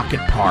Green Pocket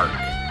Park.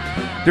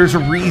 There's a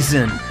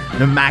reason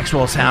the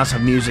Maxwell's House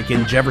of Music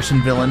in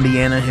Jeffersonville,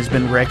 Indiana has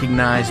been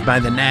recognized by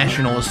the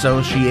National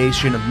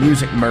Association of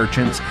Music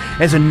Merchants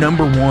as a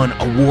 #1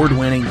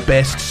 award-winning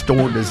best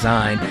store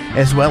design,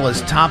 as well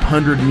as top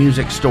 100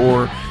 music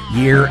store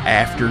year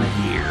after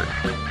year.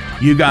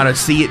 You gotta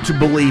see it to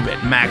believe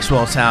it.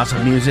 Maxwell's House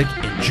of Music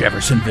in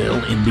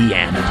Jeffersonville,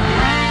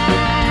 Indiana.